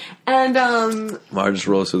 guys. And Mar just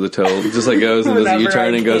rolls through the toll, just like goes and does a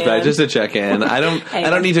U-turn and goes back just to check in. I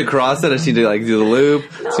don't need to cross it. I just need to like do the loop. loop,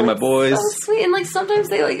 see my it's boys. So sweet. And like sometimes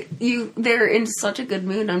they're in such a good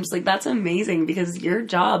mood. And I'm just like, that's amazing because your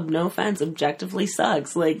job, no offense, objectively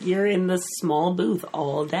sucks. Like you're in this small booth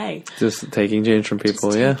all day. Just taking change from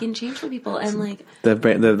people, Taking change from people. And like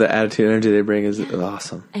the attitude energy they bring is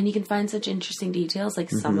awesome. And you can find such interesting details. Like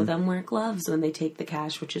some of them wear gloves when they take the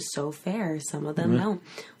cash, which is so fair. Some of them don't.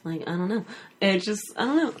 Like, I don't know. I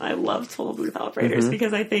don't know. I love toll booth operators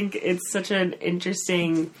because I think it's such an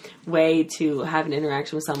interesting way to have an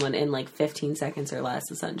interaction with someone in like 15 seconds or less,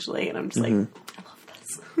 essentially. And I'm just like, I love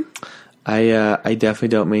this. I definitely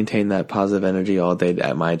don't maintain that positive energy all day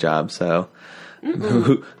at my job, so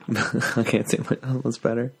I can't say what's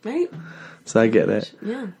better. Right? So I get it.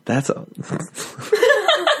 Yeah. That's all.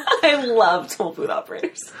 I love toll booth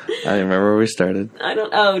operators. I don't remember where we started. I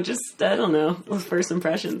don't know. Those first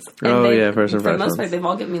impressions. And first impressions. For the most part, they've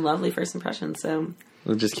all given me lovely first impressions, so.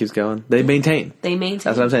 It just keeps going. They maintain. That's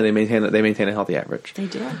what I'm saying. They maintain a healthy average. They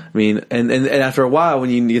do. I mean, and after a while,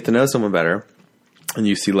 when you get to know someone better, and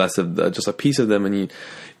you see less of just a piece of them, and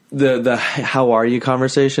the how are you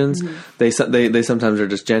conversations, they sometimes are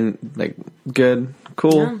just good,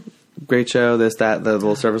 cool, great show, this, that, the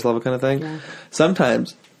little service level kind of thing. Yeah.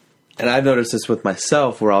 Sometimes, and I've noticed this with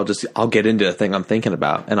myself, where I'll get into a thing I'm thinking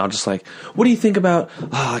about, and I'll just like, what do you think about?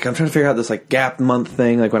 I'm trying to figure out this like gap month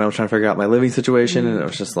thing, like when I was trying to figure out my living situation, and it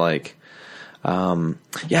was just like, I don't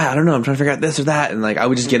know, I'm trying to figure out this or that, and like I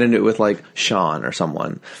would just get into it with like Sean or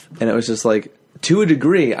someone, and it was just like, to a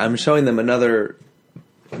degree, I'm showing them another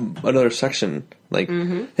section, like,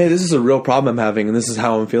 hey, this is a real problem I'm having, and this is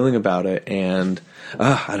how I'm feeling about it, and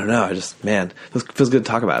I don't know, it feels good to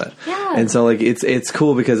talk about it. Yeah. And so like it's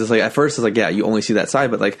cool because it's like at first it's like, yeah, you only see that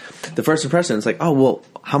side, but like the first impression it's like, oh well,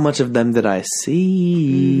 how much of them did I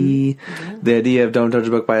see? Yeah. The idea of don't judge a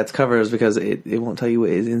book by its cover is because it won't tell you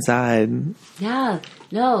what is inside. Yeah.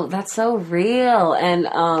 No, that's so real.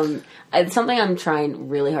 And it's something I'm trying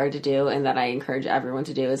really hard to do, and that I encourage everyone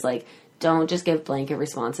to do is like, don't just give blanket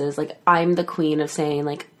responses. Like, I'm the queen of saying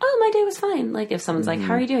like, oh, my day was fine. Like if someone's like,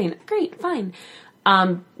 how are you doing? Great, fine.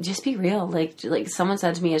 Just be real. Like someone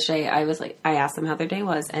said to me yesterday, I asked them how their day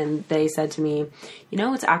was, and they said to me,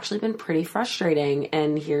 it's actually been pretty frustrating,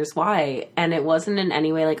 and here's why. And it wasn't in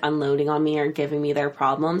any way like unloading on me or giving me their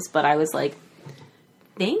problems, but I was like,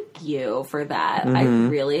 thank you for that. I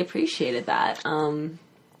really appreciated that.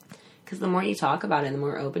 Because the more you talk about it, and the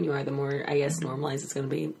more open you are, the more, I guess, normalized it's going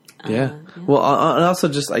to be. Yeah. Well, and also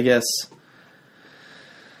just, I guess,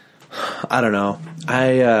 I don't know.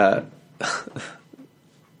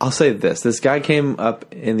 I'll say this. This guy came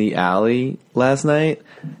up in the alley last night,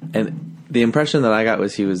 and the impression that I got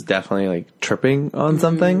was he was definitely, like, tripping on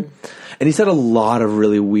something. And he said a lot of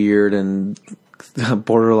really weird and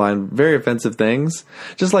borderline, very offensive things.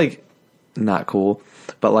 Just, like, not cool.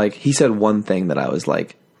 But, like, he said one thing that I was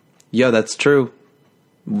like, yo, that's true.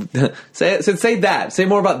 Say that. Say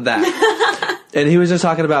more about that. And he was just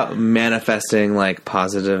talking about manifesting like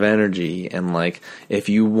positive energy, and like if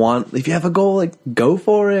you have a goal, like go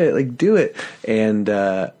for it, like do it. And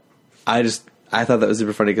I thought that was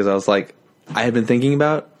super funny because I was like, I had been thinking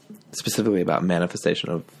specifically about manifestation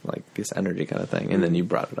of like this energy kind of thing, and then you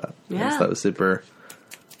brought it up. Yeah, so that was super.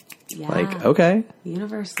 Yeah. Like, okay.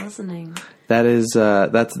 Universe listening. That is,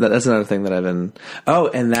 that's another thing that I've been,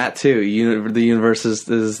 and that too, the universe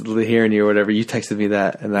is hearing you or whatever. You texted me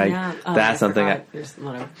that, and that's something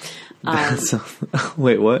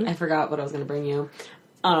wait, what? I forgot what I was going to bring you.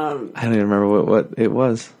 I don't even remember what it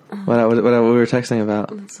was. What we were texting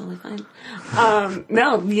about. That's totally fine.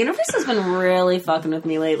 No, the universe has been really fucking with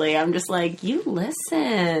me lately. I'm just like, you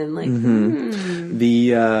listen. Like,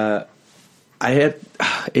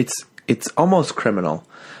 it's almost criminal.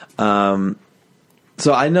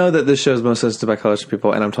 So I know that this show is most listened to by college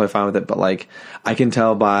people, and I'm totally fine with it, but like I can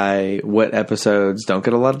tell by what episodes don't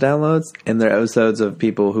get a lot of downloads, and they're episodes of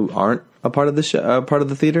people who aren't a part of the show, part of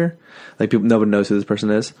the theater. Like nobody knows who this person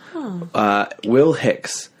is. Huh. Will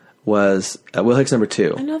Hicks was Will Hicks number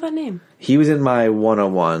 2. I know that name. He was in my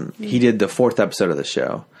 101. He did the 4th episode of the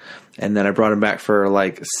show. And then I brought him back for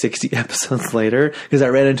like 60 episodes later because I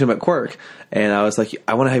ran into him at Quirk. And I was like,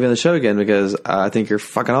 I want to have you on the show again because I think you're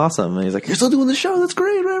fucking awesome. And he's like, you're still doing the show? That's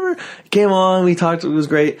great, whatever. Came on, we talked, it was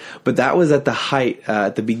great. But that was at the height,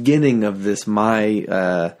 at the beginning of this,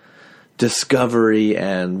 my discovery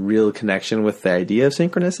and real connection with the idea of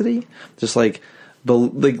synchronicity. Just like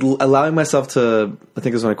allowing myself to, I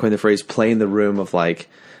think is when I coined the phrase, play in the room of like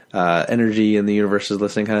energy and the universe is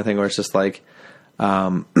listening kind of thing, where it's just like,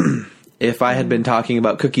 if I had been talking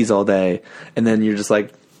about cookies all day and then you're just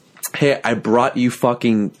like, hey, I brought you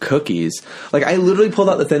fucking cookies. Like, I literally pulled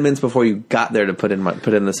out the Thin Mints before you got there to put in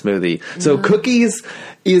the smoothie. So cookies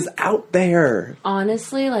is out there.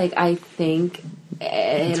 Honestly, like, I think,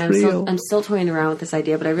 and real. I'm still toying around with this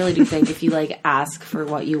idea, but I really do think if you like ask for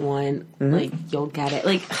what you want, like, you'll get it.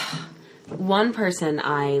 Like, one person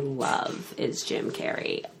I love is Jim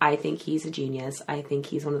Carrey. I think he's a genius. I think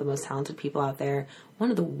he's one of the most talented people out there.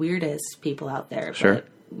 One of the weirdest people out there. Sure.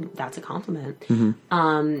 But that's a compliment. And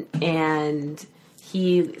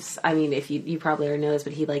I mean, if you probably already know this,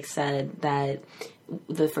 but he like said that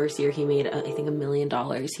the first year he made, I think $1 million.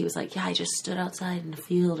 He was like, yeah, I just stood outside in a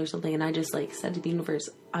field or something. And I just like said to the universe,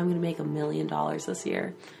 I'm going to make $1 million this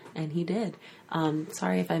year. And he did.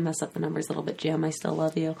 Sorry if I mess up the numbers a little bit, Jim. I still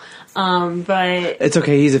love you. But It's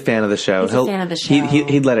okay. He's a fan of the show. He's a fan of the show.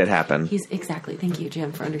 He'd let it happen. Exactly. Thank you,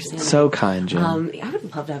 Jim, for understanding. So kind, Jim. I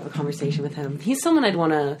would love to have a conversation with him. He's someone I'd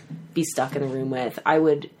want to be stuck in a room with. I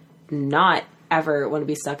would not ever want to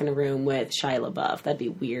be stuck in a room with Shia LaBeouf. That'd be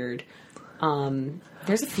weird.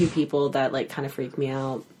 There's a few people that like kind of freak me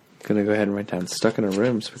out. Gonna go ahead and write down "stuck in a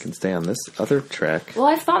room" so we can stay on this other track. Well,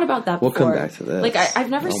 I've thought about that before. We'll come back to this. Like,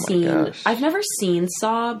 I've never gosh. I've never seen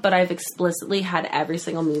Saw, but I've explicitly had every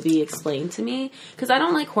single movie explained to me. Because I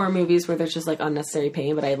don't like horror movies where there's just, like, unnecessary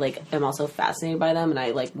pain, but I, like, am also fascinated by them, and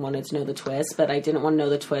I, like, wanted to know the twist, but I didn't want to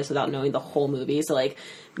know the twist without knowing the whole movie. So, like,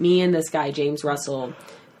 me and this guy, James Russell,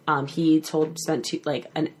 he spent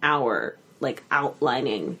an hour, like,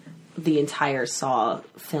 outlining the entire Saw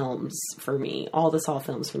films for me, all the Saw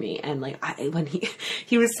films for me, and like when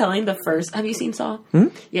he was telling the first, have you seen Saw?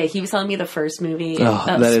 Yeah, he was telling me the first movie.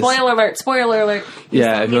 Spoiler alert! Spoiler alert!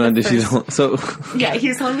 Yeah, if you want to so yeah, he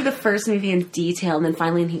was telling me the first movie in detail, and then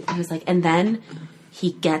finally he was like, and then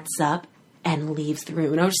he gets up and leaves the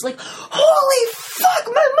room, and I was just like, holy fuck,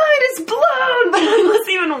 my mind is blown! But I wasn't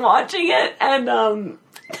even watching it, and I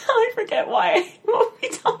forget what were we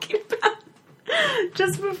talking about.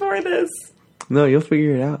 Just before this. No, you'll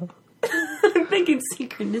figure it out. I'm thinking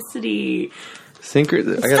synchronicity. Stuck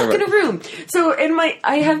in a room. So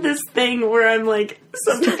I have this thing where I'm like,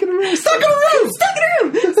 stuck in a room.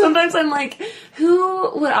 Sometimes I'm like,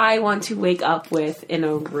 who would I want to wake up with in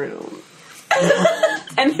a room?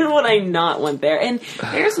 And who would I not want there? And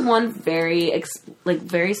there's one very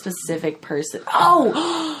specific person.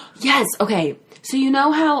 Oh, yes. Okay. So you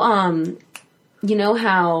know how,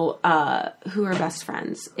 who are best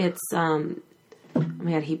friends? It's, oh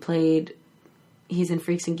my god, he's in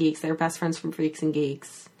Freaks and Geeks. They're best friends from Freaks and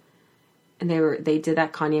Geeks. And they did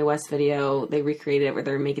that Kanye West video. They recreated it where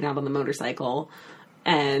they're making out on the motorcycle.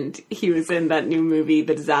 And he was in that new movie,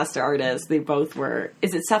 The Disaster Artist. They both were.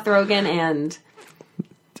 Is it Seth Rogen and...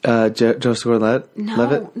 Joseph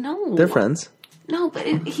Gordon-Levitt? No. They're friends. No, but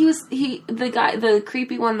the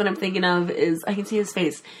creepy one that I'm thinking of is, I can see his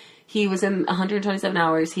face. He was in 127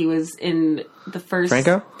 Hours. He was in the first...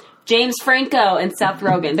 Franco? James Franco and Seth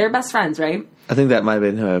Rogen. They're best friends, right? I think that might have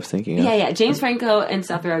been who I was thinking of. Yeah. James Franco and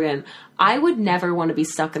Seth Rogen. I would never want to be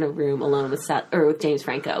stuck in a room alone with James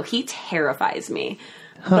Franco. He terrifies me.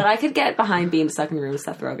 Huh. But I could get behind being stuck in a room with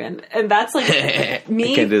Seth Rogen. And that's like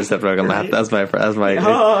me. I can't do the Seth Rogen laugh. That's my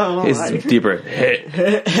it's deeper.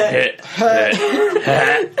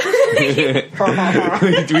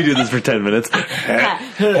 We do this for 10 minutes.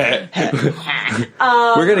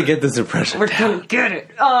 We're going to get this impression. We're going to get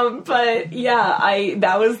it. But yeah,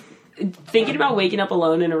 that was thinking about waking up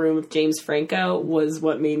alone in a room with James Franco was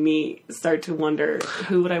what made me start to wonder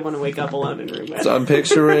who would I want to wake up alone in a room with. So I'm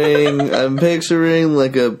picturing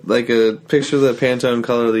like a picture of the Pantone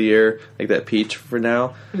color of the year, like that peach for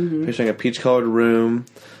now. Mm-hmm. Picturing a peach colored room.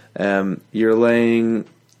 You're laying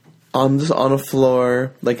on a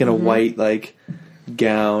floor, like in a white like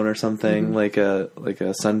gown or something, like a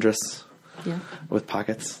sundress, with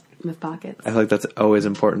pockets. With pockets. I feel like that's always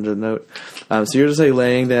important to note. So you're just like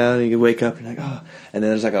laying down, and you wake up, and you're like, oh, and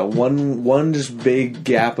then there's like a one just big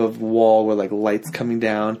gap of wall with like lights coming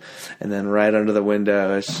down, and then right under the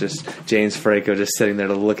window, it's just James Franco just sitting there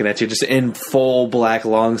looking at you, just in full black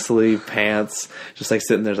long sleeve pants, just like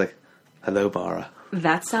sitting there, like, hello, Maura.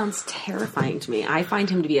 That sounds terrifying to me. I find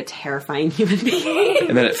him to be a terrifying human being.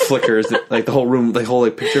 And then it flickers, like the whole room, the whole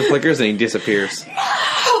like picture flickers, and he disappears.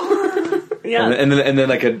 Yeah. And then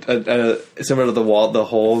like a similar to the wall, the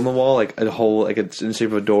hole in the wall, like a hole, like it's in the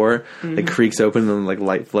shape of a door, like creaks open and like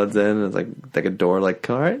light floods in, and it's like a door. Like,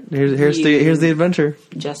 all right, here's the adventure.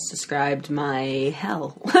 Just described my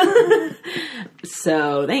hell.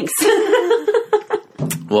 So thanks.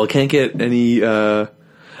 Well, it can't get any. I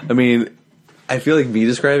mean, I feel like me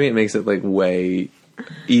describing it makes it like way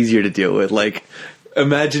easier to deal with. Like,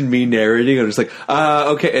 imagine me narrating. I'm just like,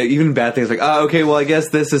 okay. Even bad things like, okay. Well, I guess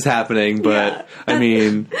this is happening, but I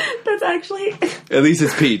mean, that's actually at least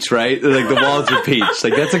it's peach, right? Like the walls are peach.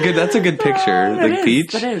 Like that's a good picture. Like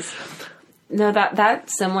peach. That is. No, that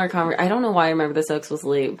similar I don't know why I remember this so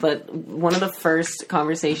explicitly, but one of the first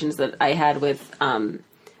conversations that I had with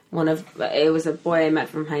it was a boy I met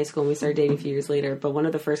from high school and we started dating a few years later, but one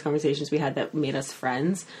of the first conversations we had that made us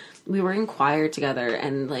friends, we were in choir together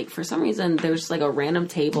and like for some reason there was just like a random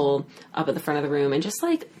table up at the front of the room and just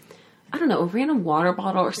like, I don't know, a random water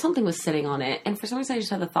bottle or something was sitting on it. And for some reason I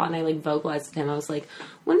just had the thought and I like vocalized it to him. I was like,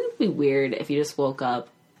 wouldn't it be weird if you just woke up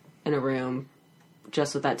in a room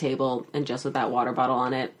just with that table and just with that water bottle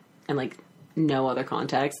on it and like no other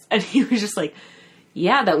context? And he was just like,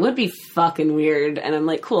 yeah, that would be fucking weird. And I'm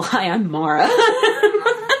like, cool, hi, I'm Maura.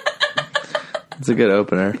 It's a good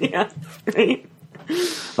opener. Yeah, right.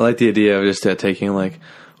 I like the idea of just taking like,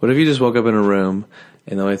 what if you just woke up in a room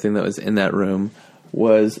and the only thing that was in that room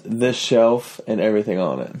was this shelf and everything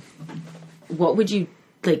on it? What would you,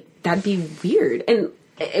 like, that'd be weird. And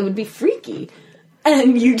it would be freaky.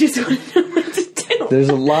 And you just wouldn't know what to do. There's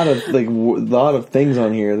a lot of things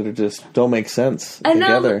on here that are just don't make sense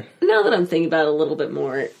together. Now that I'm thinking about it a little bit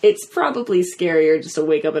more, it's probably scarier just to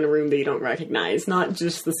wake up in a room that you don't recognize, not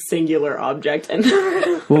just the singular object in the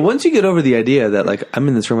room. Well, once you get over the idea that like I'm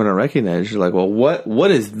in this room and I don't recognize, you're like, well,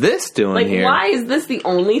 what is this doing like, here? Why is this the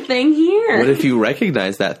only thing here? What if you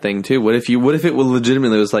recognize that thing too? What if it was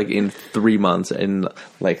legitimately was like in 3 months and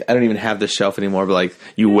like I don't even have the shelf anymore, but like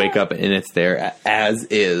you wake up and it's there as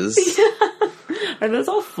is. Yeah. Are those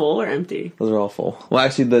all full or empty? Those are all full. Well,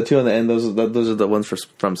 actually, the two on the end, those are the ones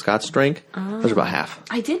from Scott's drink. Those are about half.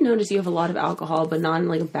 I did notice you have a lot of alcohol, but not in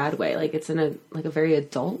like a bad way. Like it's in a very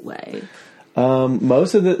adult way.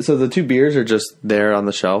 Most of the two beers are just there on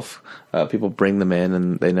the shelf. People bring them in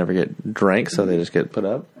and they never get drank, so they just get put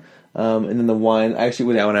up. And then the wine,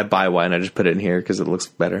 actually, when I buy wine, I just put it in here because it looks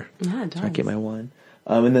better. Yeah, it does. So I get my wine.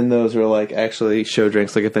 And then those are like actually show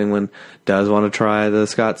drinks. Like if anyone does want to try the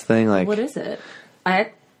Scott's thing, like what is it?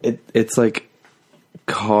 It's like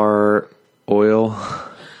car oil.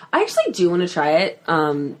 I actually do want to try it,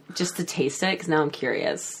 just to taste it because now I'm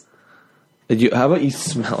curious. How about you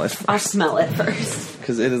smell it first? I'll smell it first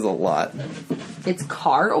because it is a lot. It's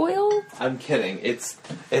car oil? I'm kidding. It's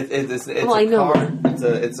well, I know.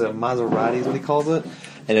 It's a Maserati is what he calls it,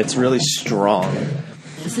 and it's really strong.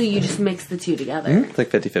 So you just mix the two together. It's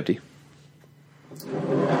like 50-50.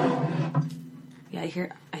 Yeah, I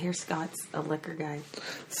hear Scott's a liquor guy.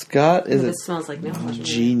 Scott is it smells like nail polish.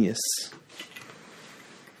 Genius.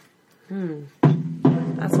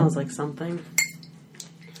 That smells like something.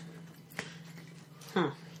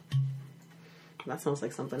 That smells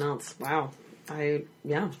like something else. Wow.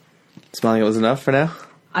 Smelling it was enough for now?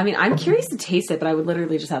 I mean, I'm curious to taste it, but I would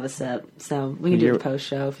literally just have a sip. So we can do the post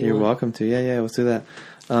show if you want. You're welcome to. Yeah, let's do that.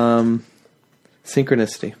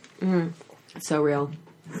 Synchronicity. It's so real.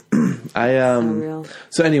 So real.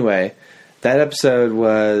 So anyway, that episode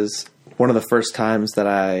was one of the first times that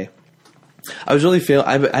I was really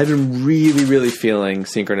I've been really feeling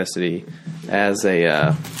synchronicity as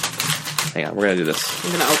a hang on, we're gonna do this.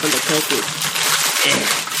 I'm gonna open the cookie.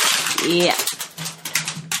 Yeah.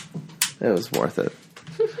 It was worth it.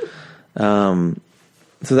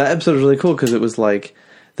 So that episode was really cool because it was like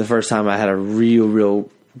the first time I had a real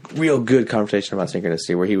good conversation about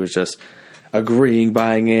synchronicity where he was just agreeing,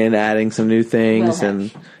 buying in, adding some new things,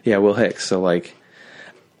 and Will Hicks. So like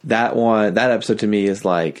that episode to me is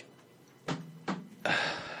like,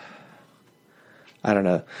 I don't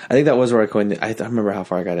know. I think that was where I coined I remember how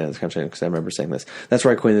far I got into this conversation because I remember saying this. That's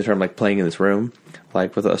where I coined the term like playing in this room,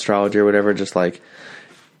 like with astrology or whatever. Just like,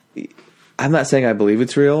 I'm not saying I believe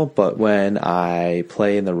it's real, but when I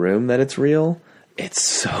play in the room that it's real, it's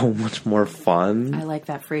so much more fun. I like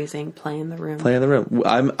that phrasing, play in the room. Play in the room.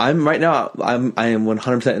 I'm right now, I am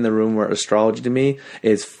 100% in the room where astrology to me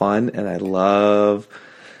is fun, and I love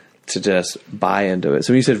to just buy into it.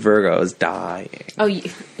 So when you said Virgo, I was dying. Oh,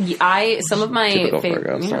 some of my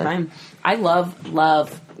favorite. I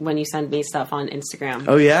love when you send me stuff on Instagram.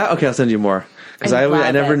 Oh yeah, okay, I'll send you more because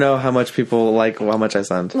I never know how much people like how much I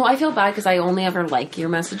send. Well, I feel bad because I only ever like your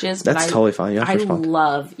messages. That's totally fine. You have to respond. I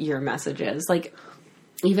love your messages. Like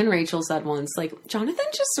even Rachel said once, like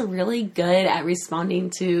Jonathan's just really good at responding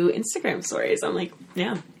to Instagram stories. I'm like,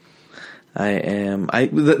 yeah, I am.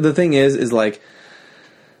 The thing is like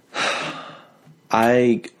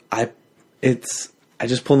I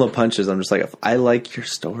just pull no punches. I'm just like, if I like your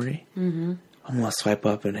story, I'm gonna swipe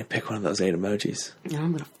up and pick one of those 8 emojis. Yeah,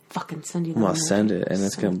 I'm gonna fucking send you. I'm gonna send it, and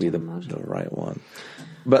it's gonna be the right one.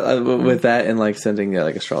 But with that and like sending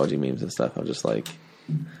like astrology memes and stuff, I'm just like,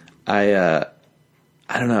 I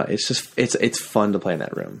don't know. It's just it's fun to play in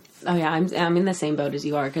that room. Oh yeah, I'm in the same boat as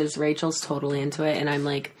you are because Rachel's totally into it, and I'm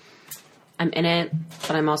like, I'm in it,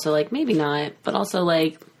 but I'm also like maybe not, but also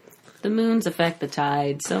like the moons affect the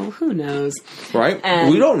tide, so who knows? Right?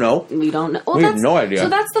 And we don't know. We don't know. Well, we have no idea. So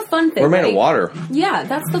that's the fun thing. We're made right? of water. Yeah,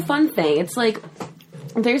 that's the fun thing. It's like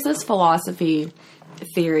there's this philosophy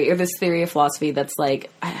theory, or this theory of philosophy that's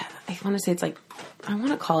like I want to say it's like I want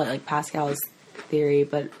to call it like Pascal's theory,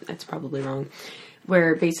 but it's probably wrong.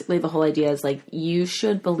 Where basically the whole idea is like you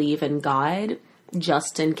should believe in God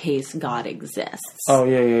just in case God exists. Oh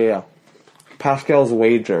yeah. Pascal's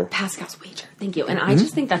wager. Thank you. And I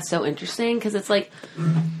just think that's so interesting because it's like,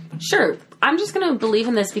 sure, I'm just going to believe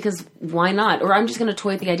in this because why not? Or I'm just going to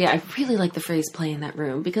toy with the idea. I really like the phrase play in that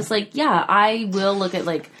room because like, yeah, I will look at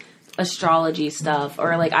like astrology stuff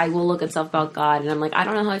or like I will look at stuff about God and I'm like, I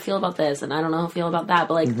don't know how I feel about this and I don't know how I feel about that.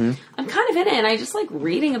 But like, I'm kind of in it and I just like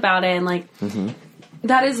reading about it and like,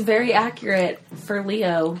 that is very accurate for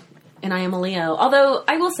Leo. And I am a Leo. Although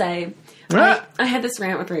I will say, I had this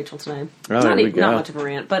rant with Rachel today. Not much of a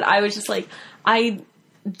rant, but I was just like, I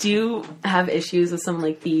do have issues with some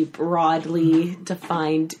like the broadly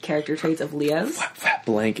defined character traits of Leos.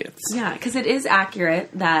 Blankets. Yeah, because it is accurate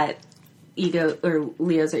that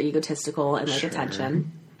Leos are egotistical and like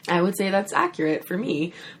attention. I would say that's accurate for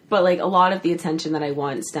me, but like a lot of the attention that I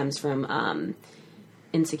want stems from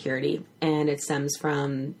insecurity, and it stems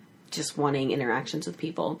from just wanting interactions with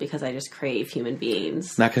people because I just crave human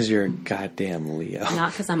beings. Not because you're a goddamn Leo.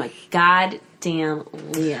 Not because I'm a goddamn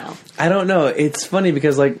Leo. I don't know. It's funny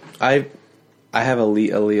because like I have a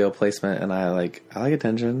Leo placement and I like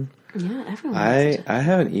attention. Yeah, everyone has attention. I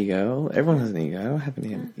have an ego. Everyone has an ego. I don't have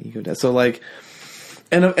any ego. So like,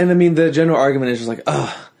 and I mean the general argument is just like,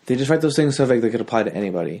 they just write those things so like they could apply to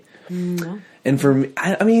anybody. No. And for me,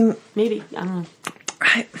 I mean, maybe I don't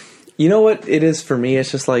know. You know what it is for me?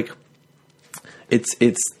 It's just like it's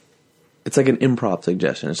like an improv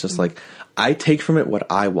suggestion. It's just like I take from it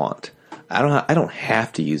what I want. I don't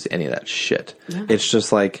have to use any of that shit. Yeah. It's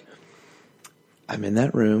just like I'm in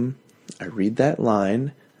that room. I read that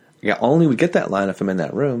line. I only would get that line if I'm in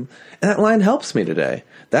that room, and that line helps me today.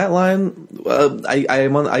 That line,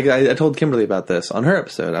 I told Kimberly about this on her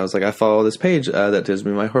episode. I was like, I follow this page that gives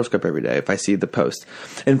me my horoscope every day if I see the post,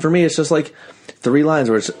 and for me, it's just like 3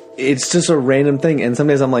 lines where it's just a random thing, and some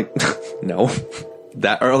days I'm like, no,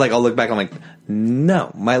 that, or like I'll look back, I'm like,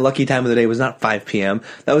 no, my lucky time of the day was not 5 p.m.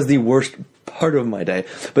 That was the worst part of my day.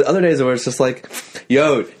 But other days where it's just like,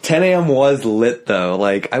 yo, 10 a.m. was lit though.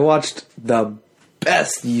 Like I watched the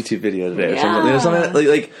best YouTube video today or something. There's something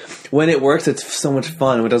like when it works, it's so much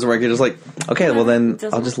fun. When it doesn't work, you're just like, okay, well then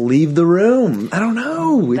I'll just leave the room. I don't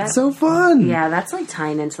know. It's so fun. Yeah, that's like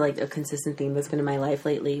tying into like a consistent theme that's been in my life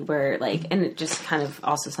lately where like, and it just kind of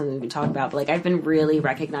also something we've been talking about, but like I've been really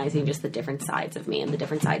recognizing just the different sides of me and the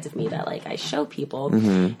different sides of me that like I show people.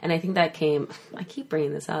 And I think that came, I keep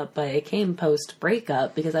bringing this up, but it came post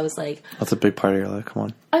breakup because I was like, that's a big part of your life. Come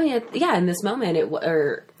on. I mean, yeah, in this moment,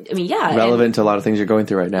 relevant to a lot of things you're going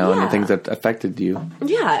through right now and the things that affected you.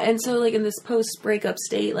 Yeah, and so like in this post-breakup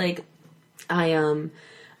state, like I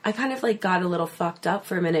kind of like got a little fucked up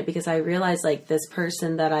for a minute because I realized like this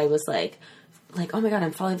person that I was like, oh my God,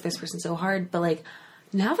 I'm falling for this person so hard. But like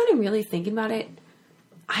now that I'm really thinking about it,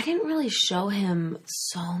 I didn't really show him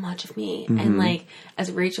so much of me. And like,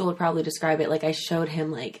 as Rachel would probably describe it, like I showed him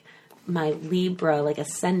like my Libra, like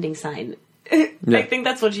ascending sign. Yeah. I think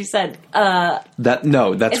that's what she said.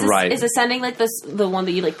 That's right. Is ascending like the one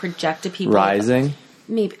that you like project to people? Rising?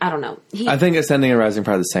 Maybe, I don't know. I think ascending and rising are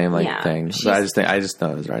probably the same thing. But I just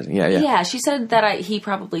know it was rising. Yeah. Yeah, she said that he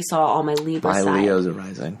probably saw all my Libra side. My Leos are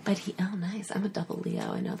rising. But nice. I'm a double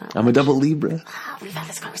Leo. I know that. I'm a double Libra. We've had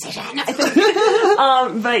this conversation.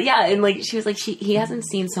 But yeah, and like she was like he hasn't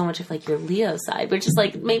seen so much of like your Leo side, which is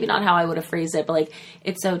like maybe not how I would have phrased it, but like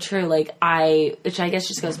it's so true. Like which I guess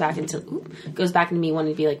just goes back into me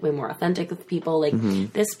wanting to be like way more authentic with people.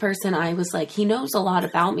 Like this person, I was like, he knows a lot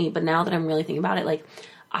about me, but now that I'm really thinking about it, like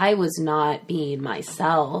I was not being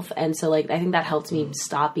myself. And so like I think that helped me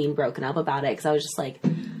stop being broken up about it because I was just like,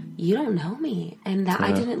 you don't know me, and that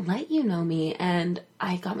I didn't let you know me, and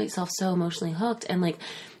I got myself so emotionally hooked. And like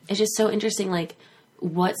it's just so interesting like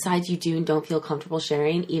what sides you do and don't feel comfortable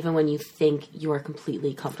sharing even when you think you're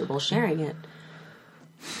completely comfortable sharing it.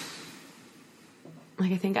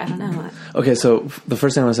 Like, I don't know. Okay, so the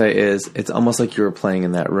first thing I want to say is it's almost like you were playing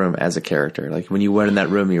in that room as a character. Like, when you went in that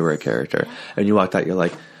room, you were a character. And you walked out, you're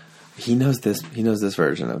like, he knows this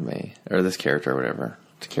version of me. Or this character or whatever.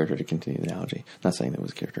 It's a character to continue the analogy. Not saying that was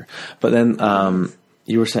a character. But then,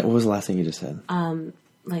 You were saying, what was the last thing you just said?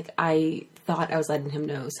 Like, I thought I was letting him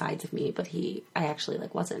know sides of me, but I actually,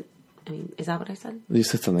 like, wasn't. I mean, is that what I said? You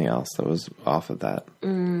said something else that was off of that.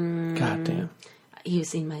 God damn. He was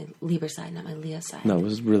seeing my Libra side, not my Leo side. No, it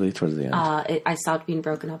was really towards the end. I stopped being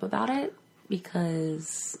broken up about it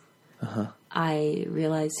because I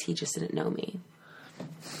realized he just didn't know me.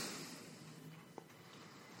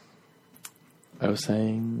 I was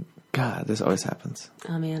saying, God, this always happens.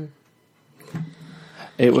 Oh, man.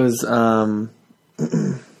 It was,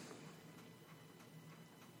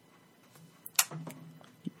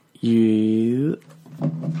 you...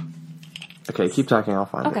 Okay, keep talking, I'll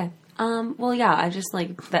find it. Okay. Well, yeah, I just,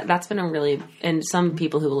 like, that's been a really, and some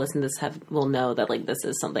people who will listen to this will know that, like, this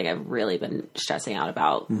is something I've really been stressing out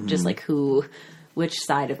about. Just, like, which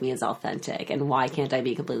side of me is authentic, and why can't I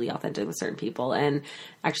be completely authentic with certain people? And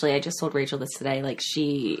actually, I just told Rachel this today. Like,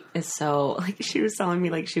 she is so, like, she was telling me,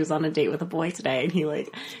 like, she was on a date with a boy today, and he,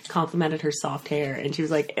 like, complimented her soft hair, and she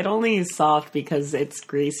was like, it only is soft because it's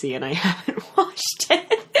greasy and I haven't washed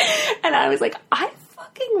it. And I was like, I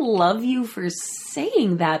fucking love you for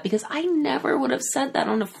saying that, because I never would have said that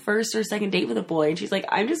on a first or second date with a boy. And she's like,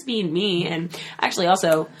 I'm just being me. And actually,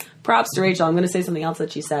 also, props to Rachel. I'm going to say something else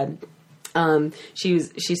that she said.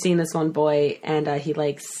 She's seen this one boy, and he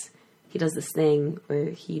does this thing where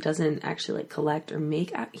he doesn't actually, like, collect or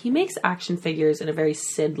he makes action figures in a very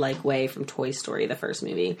Sid-like way from Toy Story, the first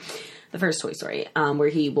Toy Story, where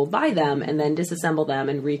he will buy them and then disassemble them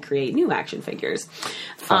and recreate new action figures.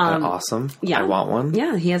 Fucking awesome. Yeah. I want one.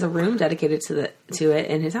 Yeah, he has a room dedicated to it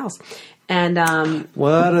in his house. And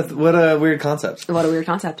what a weird concept. What a weird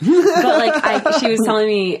concept. But, like, she was telling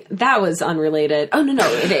me that was unrelated. Oh, no,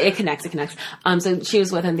 it connects. So she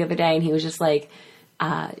was with him the other day, and he was just like,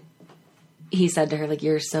 he said to her, like,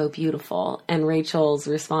 you're so beautiful. And Rachel's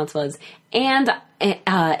response was, and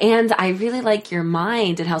I really like your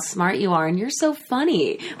mind and how smart you are, and you're so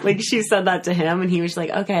funny. Like, she said that to him, and he was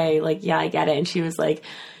like, okay, like, yeah, I get it. And she was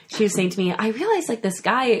saying to me, I realize, like, this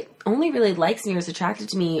guy only really likes me or is attracted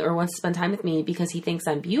to me or wants to spend time with me because he thinks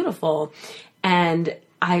I'm beautiful. And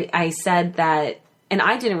I said that, and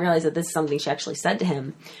I didn't realize that this is something she actually said to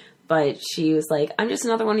him. But she was like, I'm just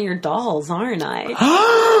another one of your dolls, aren't I? And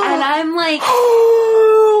I'm like,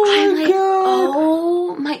 oh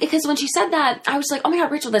my, because when she said that, I was like, oh my God,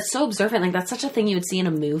 Rachel, that's so observant. Like, that's such a thing you would see in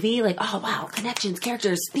a movie. Like, oh wow, connections,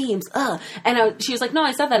 characters, themes, And she was like, no,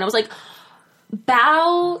 I said that. And I was like,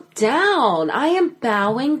 bow down. I am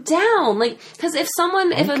bowing down. Like, because if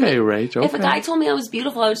a guy told me I was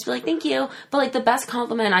beautiful, I would just be like, thank you. But, like, the best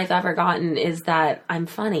compliment I've ever gotten is that I'm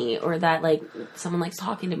funny, or that, like, someone likes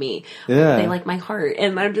talking to me. Yeah. Or they like my heart.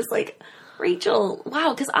 And I'm just like, Rachel,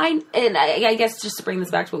 wow. Because I guess just to bring this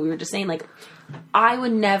back to what we were just saying, like, I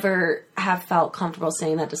would never have felt comfortable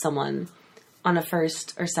saying that to someone on a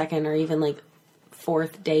first or second or even, like,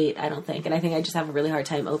 fourth date, I don't think. And I think I just have a really hard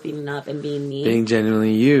time opening up and being me. Being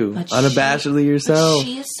genuinely you. But unabashedly yourself.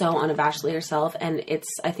 She is so unabashedly herself, and it's,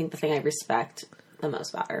 I think, the thing I respect the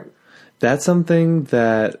most about her. That's something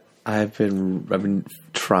that I've been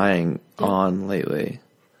trying on lately.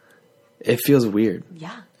 It feels weird.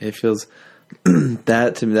 Yeah. It feels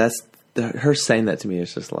that to me, her saying that to me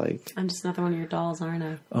is just like, I'm just another one of your dolls, aren't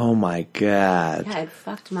I? Oh my God. Yeah, it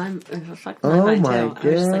fucked my mind too. God. I was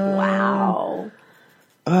just like, wow.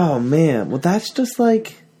 Oh man. Well, that's just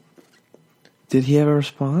like, did he have a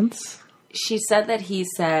response? She said that he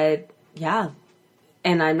said, yeah.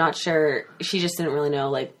 And I'm not sure, she just didn't really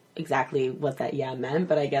know, like, exactly what that yeah meant,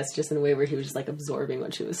 but I guess just in a way where he was just, like, absorbing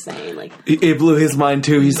what she was saying. Like, it blew his mind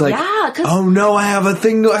too. He's like, yeah, oh no, I have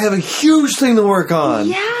a huge thing to work on.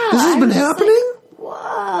 Yeah. This has been happening? Like,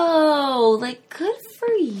 whoa. Like, good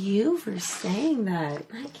for you for saying that.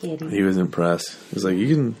 I can't even. He was impressed. He was like,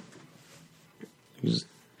 you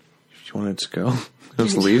want to just go?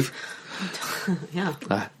 Just leave? Yeah.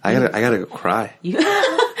 I gotta go cry. I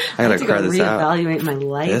gotta cry this out. Reevaluate my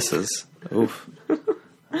life. This is oof.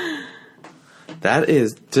 That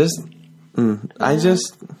is just. I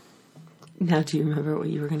just. Now, do you remember what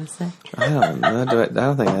you were gonna say? I don't know. I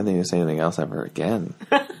don't think I need to say anything else ever again.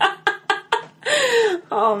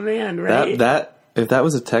 Oh man, right? If that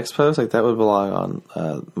was a text post, like that would belong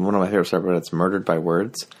on one of my favorite subreddits, Murdered by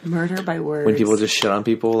Words. Murder by Words. When people just shit on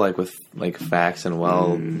people, like with like facts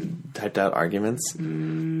and typed out arguments.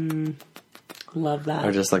 Love that.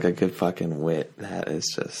 Or just like a good fucking wit. That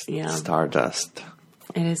is just stardust.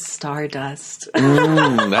 It is stardust. That's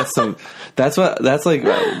like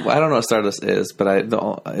I don't know what stardust is, but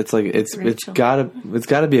it's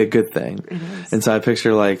gotta be a good thing. It is. And so I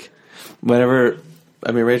picture like whenever.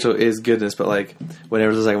 I mean, Rachel is goodness, but like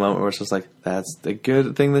whenever there's like a moment where it's just like that's the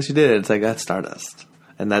good thing that she did, it's like that's stardust.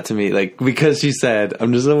 And that to me, like, because she said,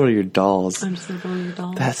 I'm just one of your dolls. I'm just like one of your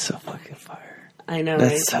dolls. That's so fucking fire. I know,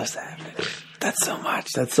 That's right? so savage. That's so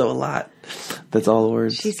much. That's so a lot. That's all the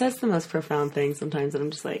words. She says the most profound things sometimes, and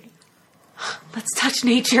I'm just like, let's touch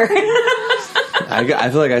nature. I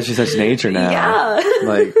feel like I should touch nature now. Yeah.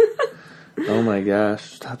 Like, oh my gosh,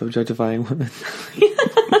 stop objectifying women.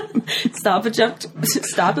 Stop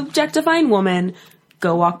objectifying woman.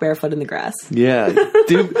 Go walk barefoot in the grass. Yeah,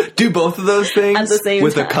 do both of those things At the same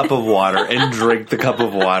with time. a cup of water and drink the cup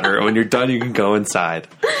of water. And when you're done, you can go inside.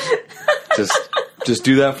 Just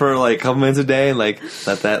do that for like a couple minutes a day and like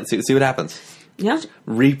let that see what happens. Yeah.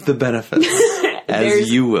 Reap the benefits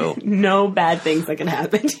as you will. No bad things that can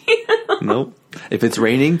happen to you. Nope. If it's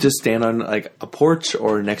raining, just stand on like a porch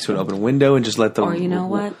or next to an open window and just let the. Or you know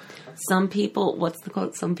what? Some people. What's the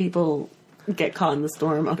quote? Some people get caught in the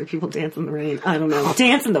storm. Other people dance in the rain. I don't know.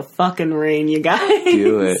 Dance in the fucking rain, you guys.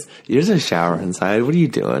 Do it. There's a shower inside. What are you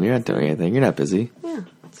doing? You're not doing anything. You're not busy. Yeah.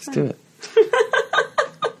 Just do it.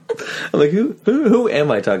 I'm like, who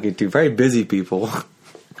am I talking to? Very busy people.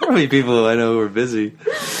 Probably people who I know who are busy.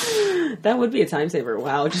 That would be a time saver.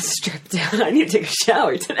 Wow, just strip down. I need to take a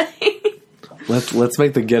shower today. Let's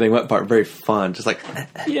make the getting wet part very fun. Just like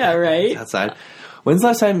Yeah, right? outside. When's the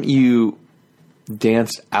last time you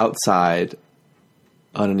danced outside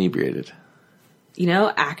uninebriated? You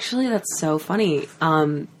know, actually, that's so funny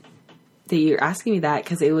that you're asking me that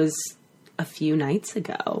because it was a few nights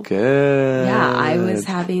ago. Good. Yeah, I was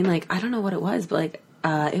having like I don't know what it was, but like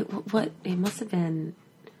it must have been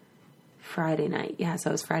Friday night. Yeah, so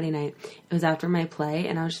it was Friday night. It was after my play,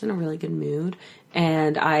 and I was just in a really good mood.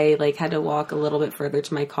 And I like had to walk a little bit further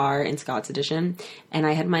to my car in Scott's Edition, and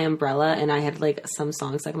I had my umbrella, and I had like some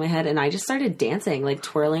song stuck in my head, and I just started dancing, like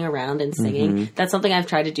twirling around and singing. Mm-hmm. That's something I've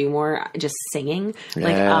tried to do more, just singing.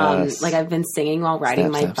 Yes. Like I've been singing while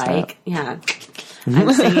riding Step, my step, bike. step. Yeah.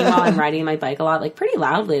 I'm singing while I'm riding my bike a lot, like pretty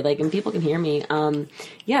loudly, like, and people can hear me.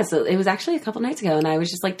 Yeah, so it was actually a couple nights ago, and I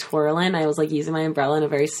was just like twirling. I was like using my umbrella in a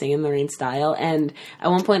very sing in the rain style. And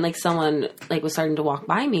at one point, like someone like was starting to walk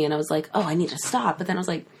by me, and I was like, oh, I need to stop. But then I was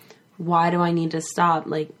like, why do I need to stop?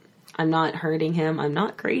 Like, I'm not hurting him. I'm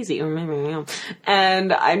not crazy.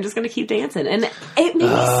 And I'm just going to keep dancing. And it made me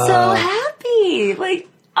so happy. Like,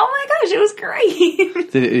 oh my gosh, it was great.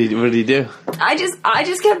 What did he do? I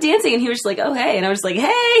just kept dancing, and he was just like, oh, hey. And I was just like,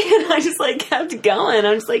 hey. And I just like kept going.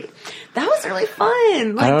 I'm just like, that was really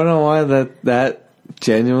fun. Like, I don't know why that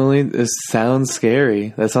genuinely sounds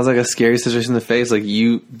scary. That sounds like a scary situation to face. Like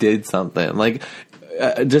you did something. Like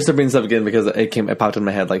just to bring this up again because it popped in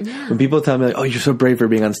my head. Like when people tell me like, "Oh, you're so brave for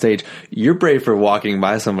being on stage," you're brave for walking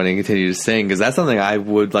by somebody and continue to sing because that's something I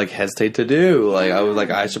would like hesitate to do. Like I was like,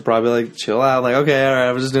 I should probably like chill out. Like okay, all right,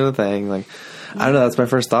 I was just doing a thing. Like I don't know. That's my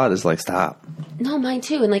first thought is like stop. No, mine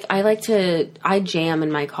too. And like I jam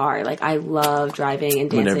in my car. Like I love driving and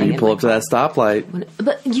dancing. Whenever you pull up to that stoplight,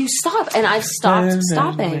 but you stop, and I've stopped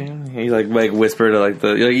stopping. you like whisper to like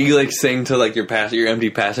you like sing to like your empty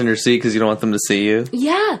passenger seat because you don't want them to see you.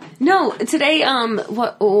 Yeah. No. Today,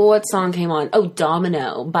 what song came on? Oh,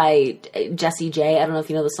 Domino by Jessie J. I don't know if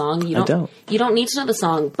you know the song. You don't. You don't need to know the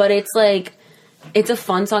song, but it's like. It's a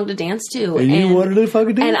fun song to dance to. And you wanted to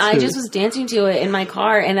fucking dance and I to. just was dancing to it in my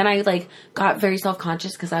car. And then I, like, got very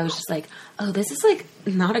self-conscious because I was just like, oh, this is, like,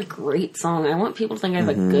 not a great song. I want people to think I have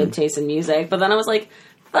a good taste in music. But then I was like,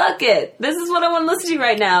 fuck it. This is what I want to listen to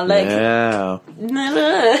right now. Like, yeah.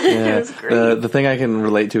 It was great. The thing I can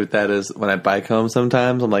relate to with that is when I bike home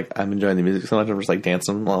sometimes, I'm like, I'm enjoying the music so much, I'm just like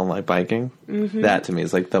dancing while I'm like biking. Mm-hmm. That to me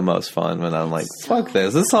is like the most fun when I'm like, fuck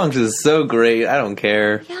this. This song is so great. I don't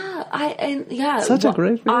care. Yeah, Such a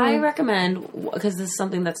great feeling. I recommend, because this is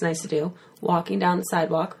something that's nice to do, walking down the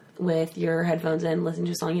sidewalk with your headphones in, listening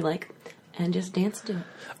to a song you like, and just dance to it.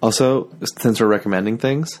 Also, since we're recommending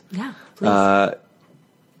things, yeah, please.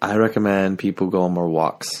 I recommend people go on more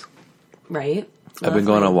walks. Right? I've been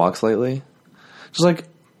going on walks lately. Just like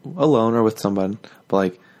alone or with someone. But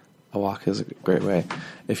like a walk is a great way.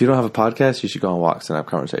 If you don't have a podcast, you should go on walks and have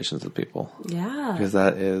conversations with people. Yeah. Because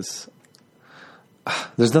that is...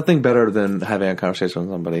 There's nothing better than having a conversation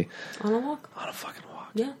with somebody. On a walk. On a fucking walk.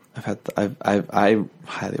 Yeah. I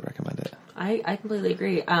highly recommend it. I completely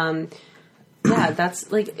agree. Yeah,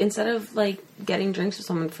 that's like, instead of like getting drinks with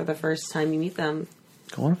someone for the first time you meet them,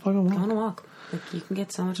 go on a fucking walk. Go on a walk. Like, you can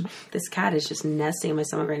get so much. This cat is just nesting in my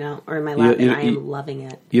stomach right now, or in my lap, and I am loving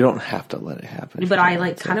it. You don't have to let it happen. But I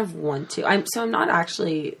like kind of want to. I'm not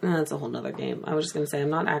actually. That's a whole nother game. I was just going to say I'm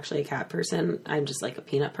not actually a cat person. I'm just like a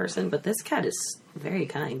peanut person. But this cat is very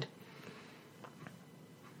kind.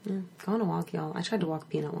 Yeah, go on a walk, y'all. I tried to walk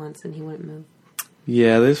Peanut once, and he wouldn't move.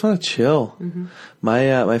 Yeah, they just want to chill. Mm-hmm.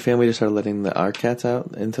 My family just started letting our cats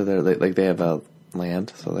out into their like they have a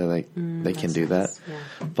land, so they can do that.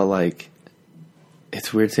 Yeah. But like,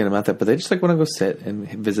 it's weird seeing them out there. But they just like want to go sit and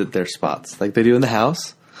visit their spots, like they do in the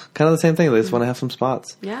house. Kind of the same thing. They just want to have some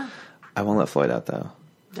spots. Yeah. I won't let Floyd out though,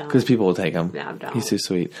 Don't. because people will take him. No, don't. He's too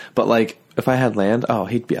sweet. But like, if I had land, oh,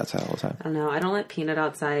 he'd be outside all the time. I don't know. I don't let Peanut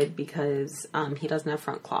outside because he doesn't have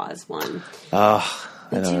front claws. One. Oh,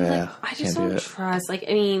 I know. Two, Yeah, like, I just can't do don't it. trust. Like,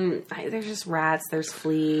 I mean, there's just rats. There's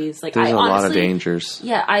fleas. Like, There's I a lot of honestly- dangers.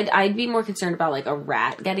 Yeah, I'd be more concerned about like a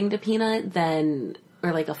rat getting to Peanut than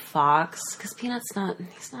or like a fox because Peanut's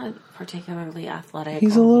he's not particularly athletic.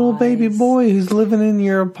 He's a or little wise. baby boy who's living in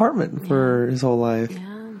your apartment for his whole life.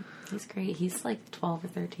 Yeah, he's great. He's like 12 or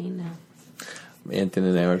 13 now. Anthony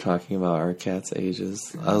and I were talking about our cats'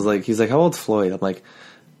 ages. I was like, he's like, how old's Floyd? I'm like,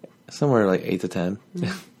 somewhere like 8 to 10.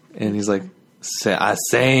 And he's like,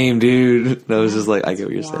 same, dude. And I was just like, I get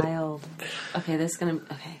what you're saying. Wild. Okay,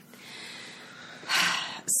 okay.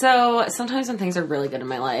 So sometimes when things are really good in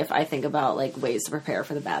my life, I think about like ways to prepare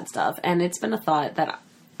for the bad stuff. And it's been a thought that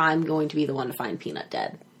I'm going to be the one to find Peanut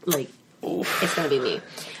dead. Like, it's going to be me.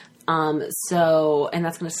 And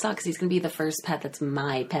that's going to suck because he's going to be the first pet that's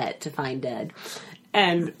my pet to find dead.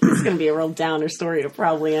 And it's going to be a real downer story to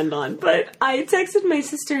probably end on. But I texted my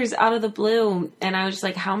sisters out of the blue, and I was just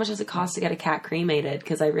like, how much does it cost to get a cat cremated?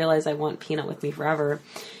 Because I realized I want Peanut with me forever.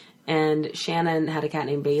 And Shannon had a cat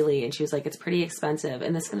named Bailey, and she was like, it's pretty expensive.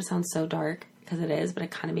 And this is going to sound so dark, because it is, but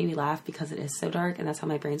it kind of made me laugh because it is so dark, and that's how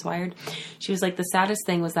my brain's wired. She was like, the saddest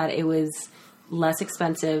thing was that it was less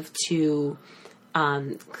expensive to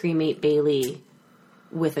cremate Bailey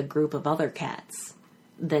with a group of other cats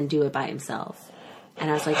than do it by himself. And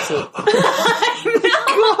I was like, so...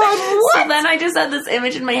 So then I just had this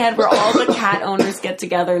image in my head where all the cat owners get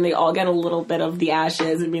together and they all get a little bit of the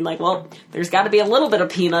ashes and being like, well, there's got to be a little bit of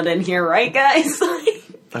Peanut in here, right, guys?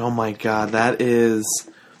 Oh my god, that is...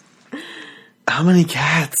 How many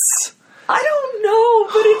cats? I don't know,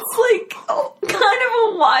 but it's like kind of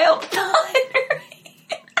a wild thought.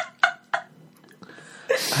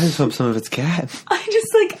 I just hope some of it's cat. I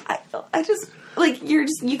just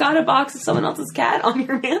you got a box of someone else's cat on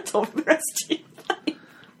your mantle for the rest of your life.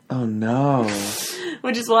 Oh no.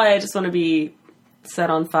 Which is why I just want to be set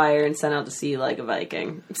on fire and sent out to sea like a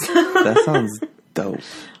Viking. That sounds dope.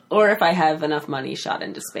 Or if I have enough money, shot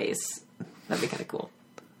into space. That'd be kind of cool.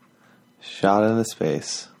 Shot into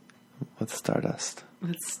space with stardust.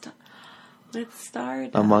 With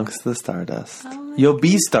stardust. Amongst the stardust. Oh, You'll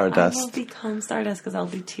be I Stardust. will become Stardust because I'll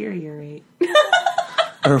deteriorate.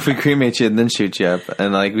 Or if we cremate you and then shoot you up,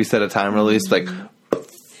 and like we set a time release, like No.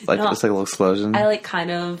 it's like a little explosion. I like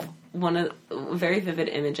kind of a very vivid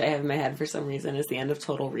image I have in my head for some reason is the end of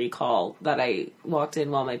Total Recall that I walked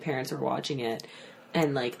in while my parents were watching it,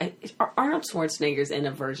 and like Arnold Schwarzenegger's in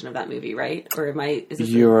a version of that movie, right? Or am I? Is this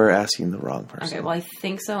You're asking the wrong person. okay? Well, I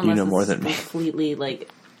think so. You Unless know more it's than me. completely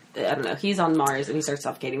like. I don't know. He's on Mars and he starts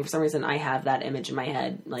suffocating. For some reason, I have that image in my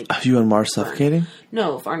head. Like, Are you on Mars suffocating?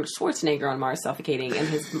 no, if Arnold Schwarzenegger on Mars suffocating and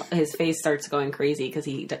his face starts going crazy because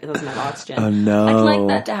he doesn't have oxygen. Oh no! I'd like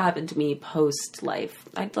that to happen to me post life.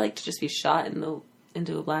 I'd like to just be shot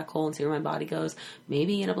into a black hole and see where my body goes.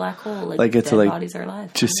 Maybe in a black hole, like get dead to like bodies are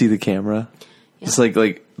alive. just see the camera. Yeah. Just like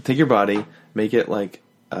take your body, make it like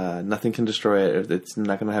nothing can destroy it. It's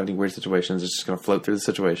not going to have any weird situations. It's just going to float through the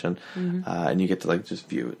situation, and you get to like just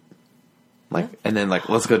view it. Like, and then like,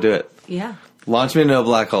 let's go do it. Yeah. Launch me into a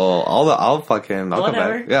black hole. I'll come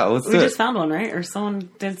Whatever. back. Yeah, let's we do it. just found one, right? Or someone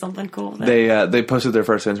did something cool with it. They posted their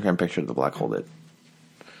first Instagram picture of the black hole did.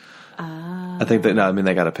 I think they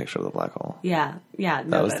got a picture of the black hole. Yeah. Yeah.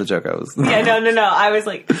 That was the joke I was. Yeah, no. I was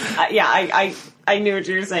like, I knew what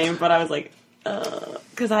you were saying, but I was like,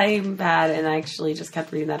 because I'm bad, and I actually just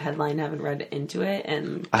kept reading that headline, haven't read into it,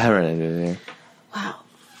 and I haven't read it either. wow,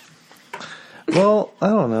 Well, I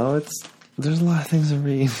don't know. There's a lot of things to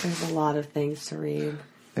read. there's a lot of things to read.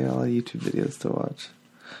 I got a lot of YouTube videos to watch.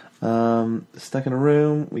 Stuck in a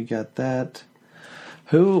Room. We got that.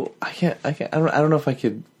 I don't know if I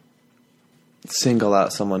could single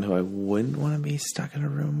out someone who I wouldn't want to be stuck in a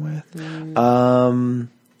room with.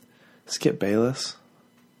 Skip Bayless.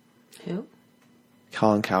 Who?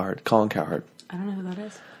 Colin Cowherd. I don't know who that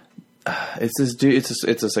is. It's this dude. It's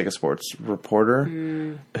just like a sports reporter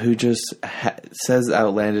who just says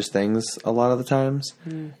outlandish things a lot of the times.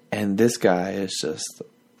 And this guy is just,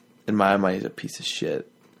 in my mind, he's a piece of shit.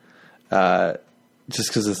 Just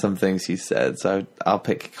because of some things he said. So I'll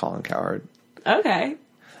pick Colin Cowherd. Okay.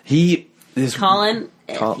 Colin.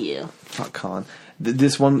 F you. Fuck Colin.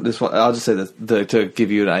 This one. I'll just say this to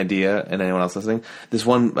give you an idea, and anyone else listening. This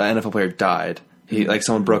one NFL player died. He like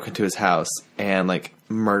someone broke into his house and like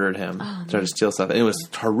murdered him, tried to steal stuff. And it was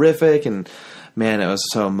horrific, and man, it was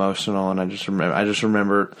so emotional. And I just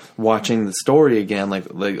remember watching the story again, like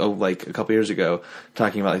a couple years ago,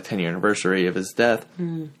 talking about like 10-year anniversary of his death,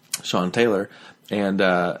 Sean Taylor, and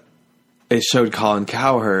it showed Colin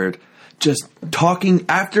Cowherd just talking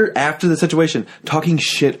after the situation, talking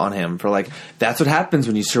shit on him for like, that's what happens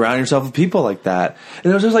when you surround yourself with people like that.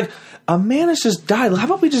 And it was just like, a man has just died. How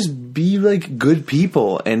about we just be like good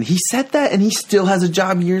people? And he said that, and he still has a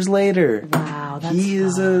job years later. Wow, that's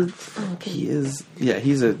he's a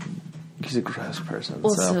gross person.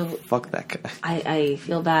 Also, so fuck that guy. I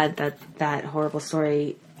feel bad that horrible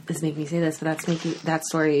story is making me say this, but that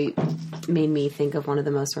story made me think of one of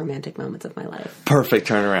the most romantic moments of my life. Perfect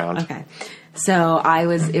turnaround. Okay. So it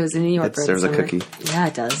was in New York. It serves a cookie. Yeah,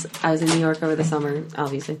 it does. I was in New York over the summer,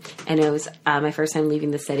 obviously. And it was my first time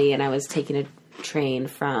leaving the city, and I was taking a train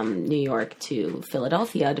from New York to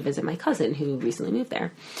Philadelphia to visit my cousin who recently moved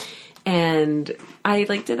there. And I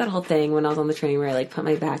like did that whole thing when I was on the train where I like put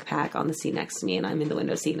my backpack on the seat next to me, and I'm in the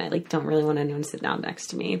window seat, and I like don't really want anyone to sit down next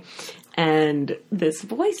to me. And this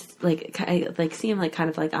voice, like I like see him like kind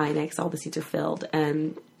of like eyeing next, all the seats are filled,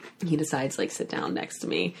 and he decides like sit down next to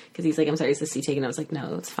me because he's like, I'm sorry, is the seat taken? I was like,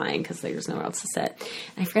 no, it's fine because there's nowhere else to sit.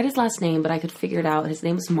 And I forget his last name, but I could figure it out. His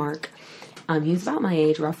name was Mark. He was about my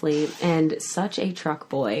age roughly, and such a truck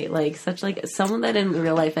boy, like such like someone that in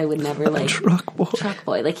real life I would never like. Truck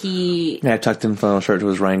boy. Like he. Yeah, tucked in flannel shirt to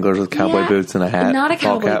his Wranglers with cowboy boots and a hat. Not a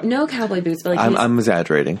cowboy, cap. no cowboy boots, but like I'm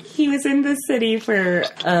exaggerating. He was in the city for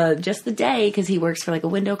just the day because he works for like a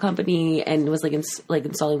window company and was like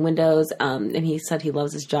installing windows. And he said he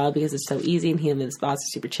loves his job because it's so easy, and he and his boss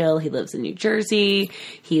are super chill. He lives in New Jersey.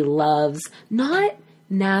 He loves not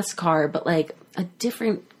NASCAR, but like a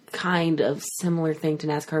different kind of similar thing to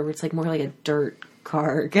NASCAR where it's like more like a dirt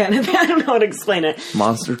car kind of. I don't know how to explain it.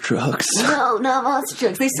 Monster trucks. No, not monster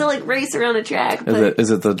trucks. They still like race around a track.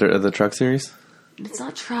 Is it the truck series? It's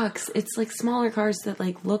not trucks. It's like smaller cars that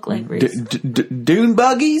like look like race. Dune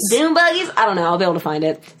buggies? Dune buggies? I don't know. I'll be able to find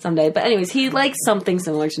it someday. But anyways, he likes something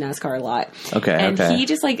similar to NASCAR a lot. Okay. And he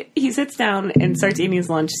just like, he sits down and starts eating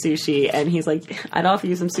his lunch sushi. And he's like, I'd offer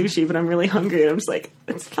you some sushi, but I'm really hungry. And I'm just like,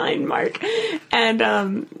 it's fine, Mark.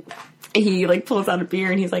 And, he like pulls out a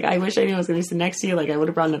beer and he's like, I wish I knew I was going to sit next to you. Like I would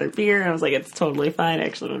have brought another beer. And I was like, it's totally fine. I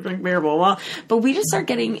actually don't drink beer, blah, blah, blah. But we just start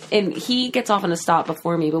getting, and he gets off on a stop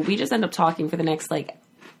before me, but we just end up talking for the next like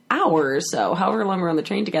hour or so, however long we're on the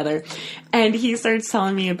train together. And he starts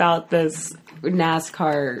telling me about this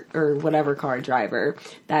NASCAR or whatever car driver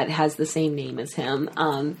that has the same name as him,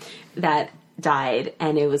 that died.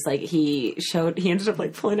 And it was like, he ended up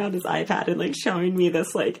like pulling out his iPad and like showing me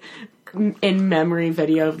this like in memory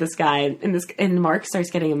video of this guy, and Mark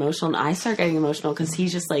starts getting emotional and I start getting emotional because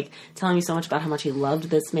he's just like telling me so much about how much he loved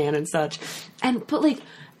this man and such. But like,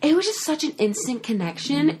 it was just such an instant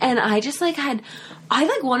connection, and I just like I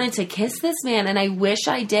wanted to kiss this man, and I wish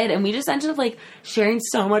I did, and we just ended up like sharing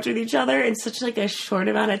so much with each other in such like a short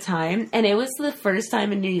amount of time. And it was the first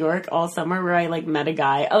time in New York all summer where I like met a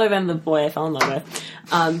guy, other than the boy I fell in love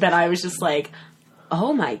with, that I was just like,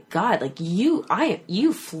 oh my God, like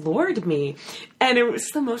you floored me. And it was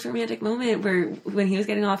the most romantic moment where when he was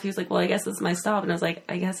getting off, he was like, well, I guess this is my stop. And I was like,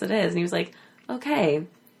 I guess it is. And he was like, okay,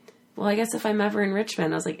 well, I guess if I'm ever in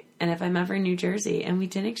Richmond, I was like, and if I'm ever in New Jersey. And we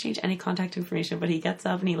didn't exchange any contact information, but he gets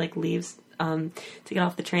up and he like leaves to get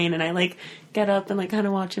off the train. And I like get up and like kind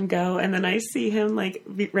of watch him go. And then I see him like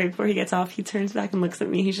right before he gets off, he turns back and looks at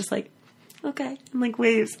me. He's just like, okay. And like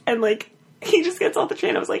waves. And like, he just gets off the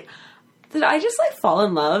train. I was like, did I just like fall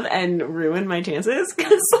in love and ruin my chances?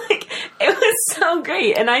 Because like it was so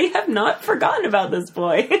great, and I have not forgotten about this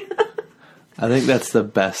boy. I think that's the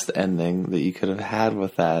best ending that you could have had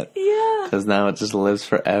with that. Yeah, because now it just lives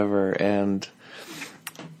forever, and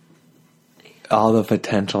all the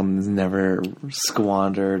potential is never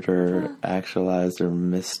squandered or actualized or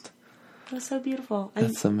missed. It was so beautiful.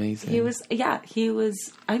 That's amazing. He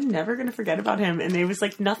was. I'm never gonna forget about him, and it was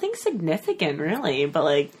like nothing significant really, but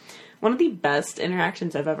like one of the best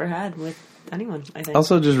interactions I've ever had with anyone, I think.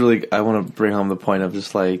 Also, just really, I want to bring home the point of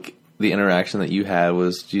just like the interaction that you had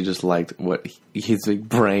was you just liked what his like,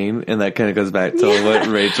 brain, and that kind of goes back to what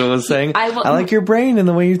Rachel was saying. I like your brain and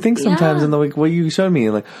the way you think sometimes, and the way you showed me,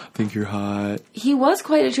 like, I think you're hot. He was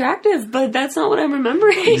quite attractive, but that's not what I'm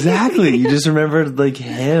remembering. Exactly. You just remembered like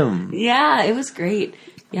him. Yeah, it was great.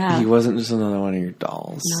 Yeah. He wasn't just another one of your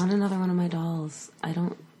dolls. Not another one of my dolls. I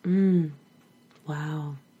don't...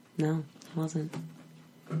 Wow. No, it wasn't.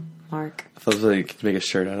 Mark. I felt like you could make a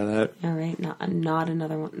shirt out of that. All right, not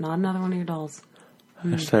another one. Not another one of your dolls.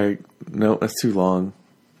 Hashtag, no, that's too long.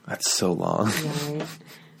 That's so long. Yeah, right.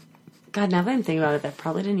 God, now that I'm thinking about it, that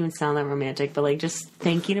probably didn't even sound that romantic. But like, just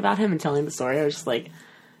thinking about him and telling the story, I was just like,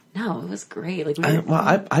 no, it was great. Like,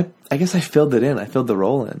 I guess I filled it in. I filled the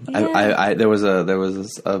role in. Yeah.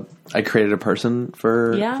 I created a person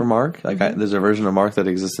for Mark. Like there's a version of Mark that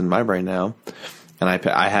exists in my brain now, and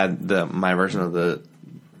I had my version of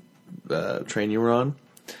the train you were on,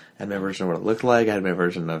 and my version of what it looked like. I had my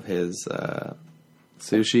version of his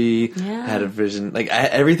sushi. Yeah. I had a vision, like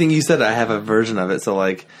everything you said. I have a version of it. So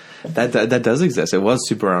like that does exist. It was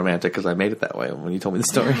super romantic because I made it that way when you told me the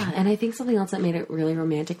story. Yeah, and I think something else that made it really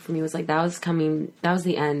romantic for me was like that was coming to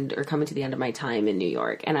the end of my time in New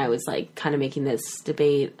York, and I was like kind of making this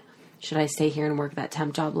debate: should I stay here and work that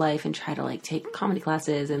temp job life and try to like take comedy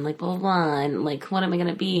classes and like blah blah blah, and like what am I going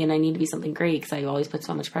to be? And I need to be something great because I always put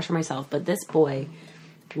so much pressure on myself. But this boy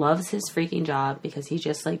loves his freaking job because he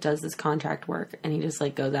just like does this contract work and he just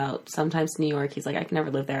like goes out sometimes to New York. He's like, I can never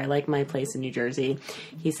live there. I like my place in New Jersey.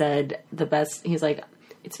 He said he's like,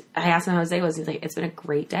 I asked him how his day was. He's like, it's been a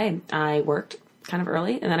great day. I worked kind of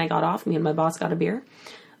early and then I got off. Me and my boss got a beer.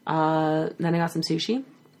 Then I got some sushi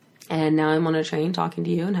and now I'm on a train talking to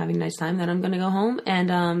you and having a nice time. Then I'm going to go home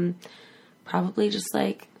and, probably just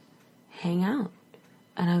like hang out.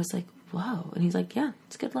 And I was like, whoa. And he's like, yeah,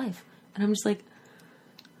 it's a good life. And I'm just like,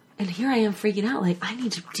 and here I am freaking out, like, I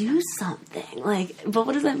need to do something. Like, but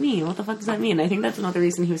what does that mean? What the fuck does that mean? I think that's another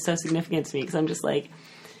reason he was so significant to me, because I'm just like,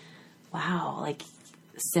 wow, like,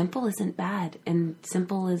 simple isn't bad, and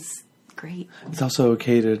simple is great. It's also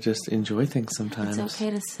okay to just enjoy things sometimes. It's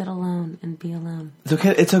okay to sit alone and be alone.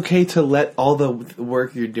 It's okay to let all the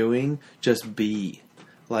work you're doing just be.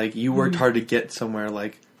 Like, you worked hard to get somewhere,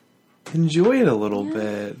 like, enjoy it a little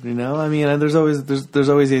bit, you know? I mean, there's always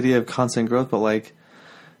the idea of constant growth, but, like,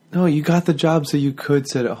 no, you got the job so you could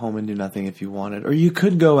sit at home and do nothing if you wanted. Or you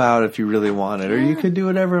could go out if you really wanted. Or you could do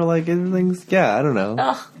whatever, like, everything's, I don't know.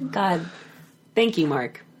 Oh, God. Thank you,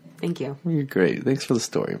 Mark. Thank you. You're great. Thanks for the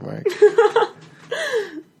story, Mark.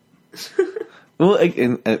 Well,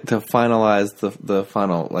 to finalize the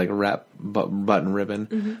final, like, wrap button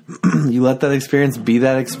ribbon, you let that experience be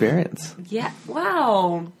that experience. Yeah.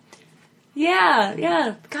 Wow.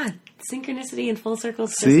 Yeah. God. Synchronicity and full circle.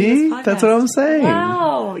 See? That's what I'm saying.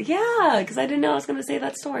 Wow. Yeah. Because I didn't know I was going to say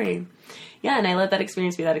that story. Yeah. And I let that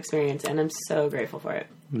experience be that experience. And I'm so grateful for it.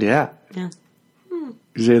 Yeah. Yeah.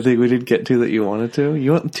 Is there anything we didn't get to that you wanted to?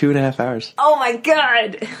 You went 2.5 hours. Oh my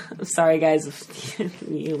God. I'm sorry, guys. If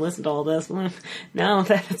you listened to all this. No,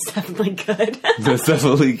 that's definitely good. That's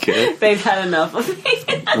definitely good. They've had enough of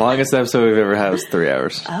me. Longest episode we've ever had was 3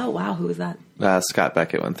 hours. Oh, wow. Who was that? Scott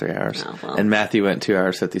Beckett went 3 hours. Oh, well. And Matthew went 2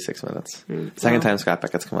 hours, 56 minutes. Second time Scott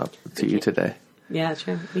Beckett's come up to you today. Yeah,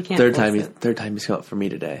 true. We can't. Third time he's come up for me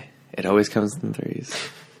today. It always comes in threes.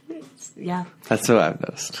 Yeah. That's what I've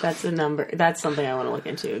noticed. That's a number. That's something I want to look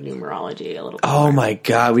into, numerology, a little bit Oh more. my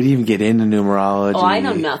God, we didn't even get into numerology. Oh, I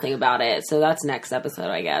know nothing about it, so that's next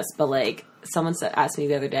episode, I guess. But, like, someone asked me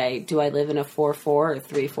the other day, do I live in a 4-4 or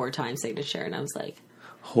 3-4 time signature? And I was like...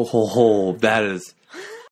 That is...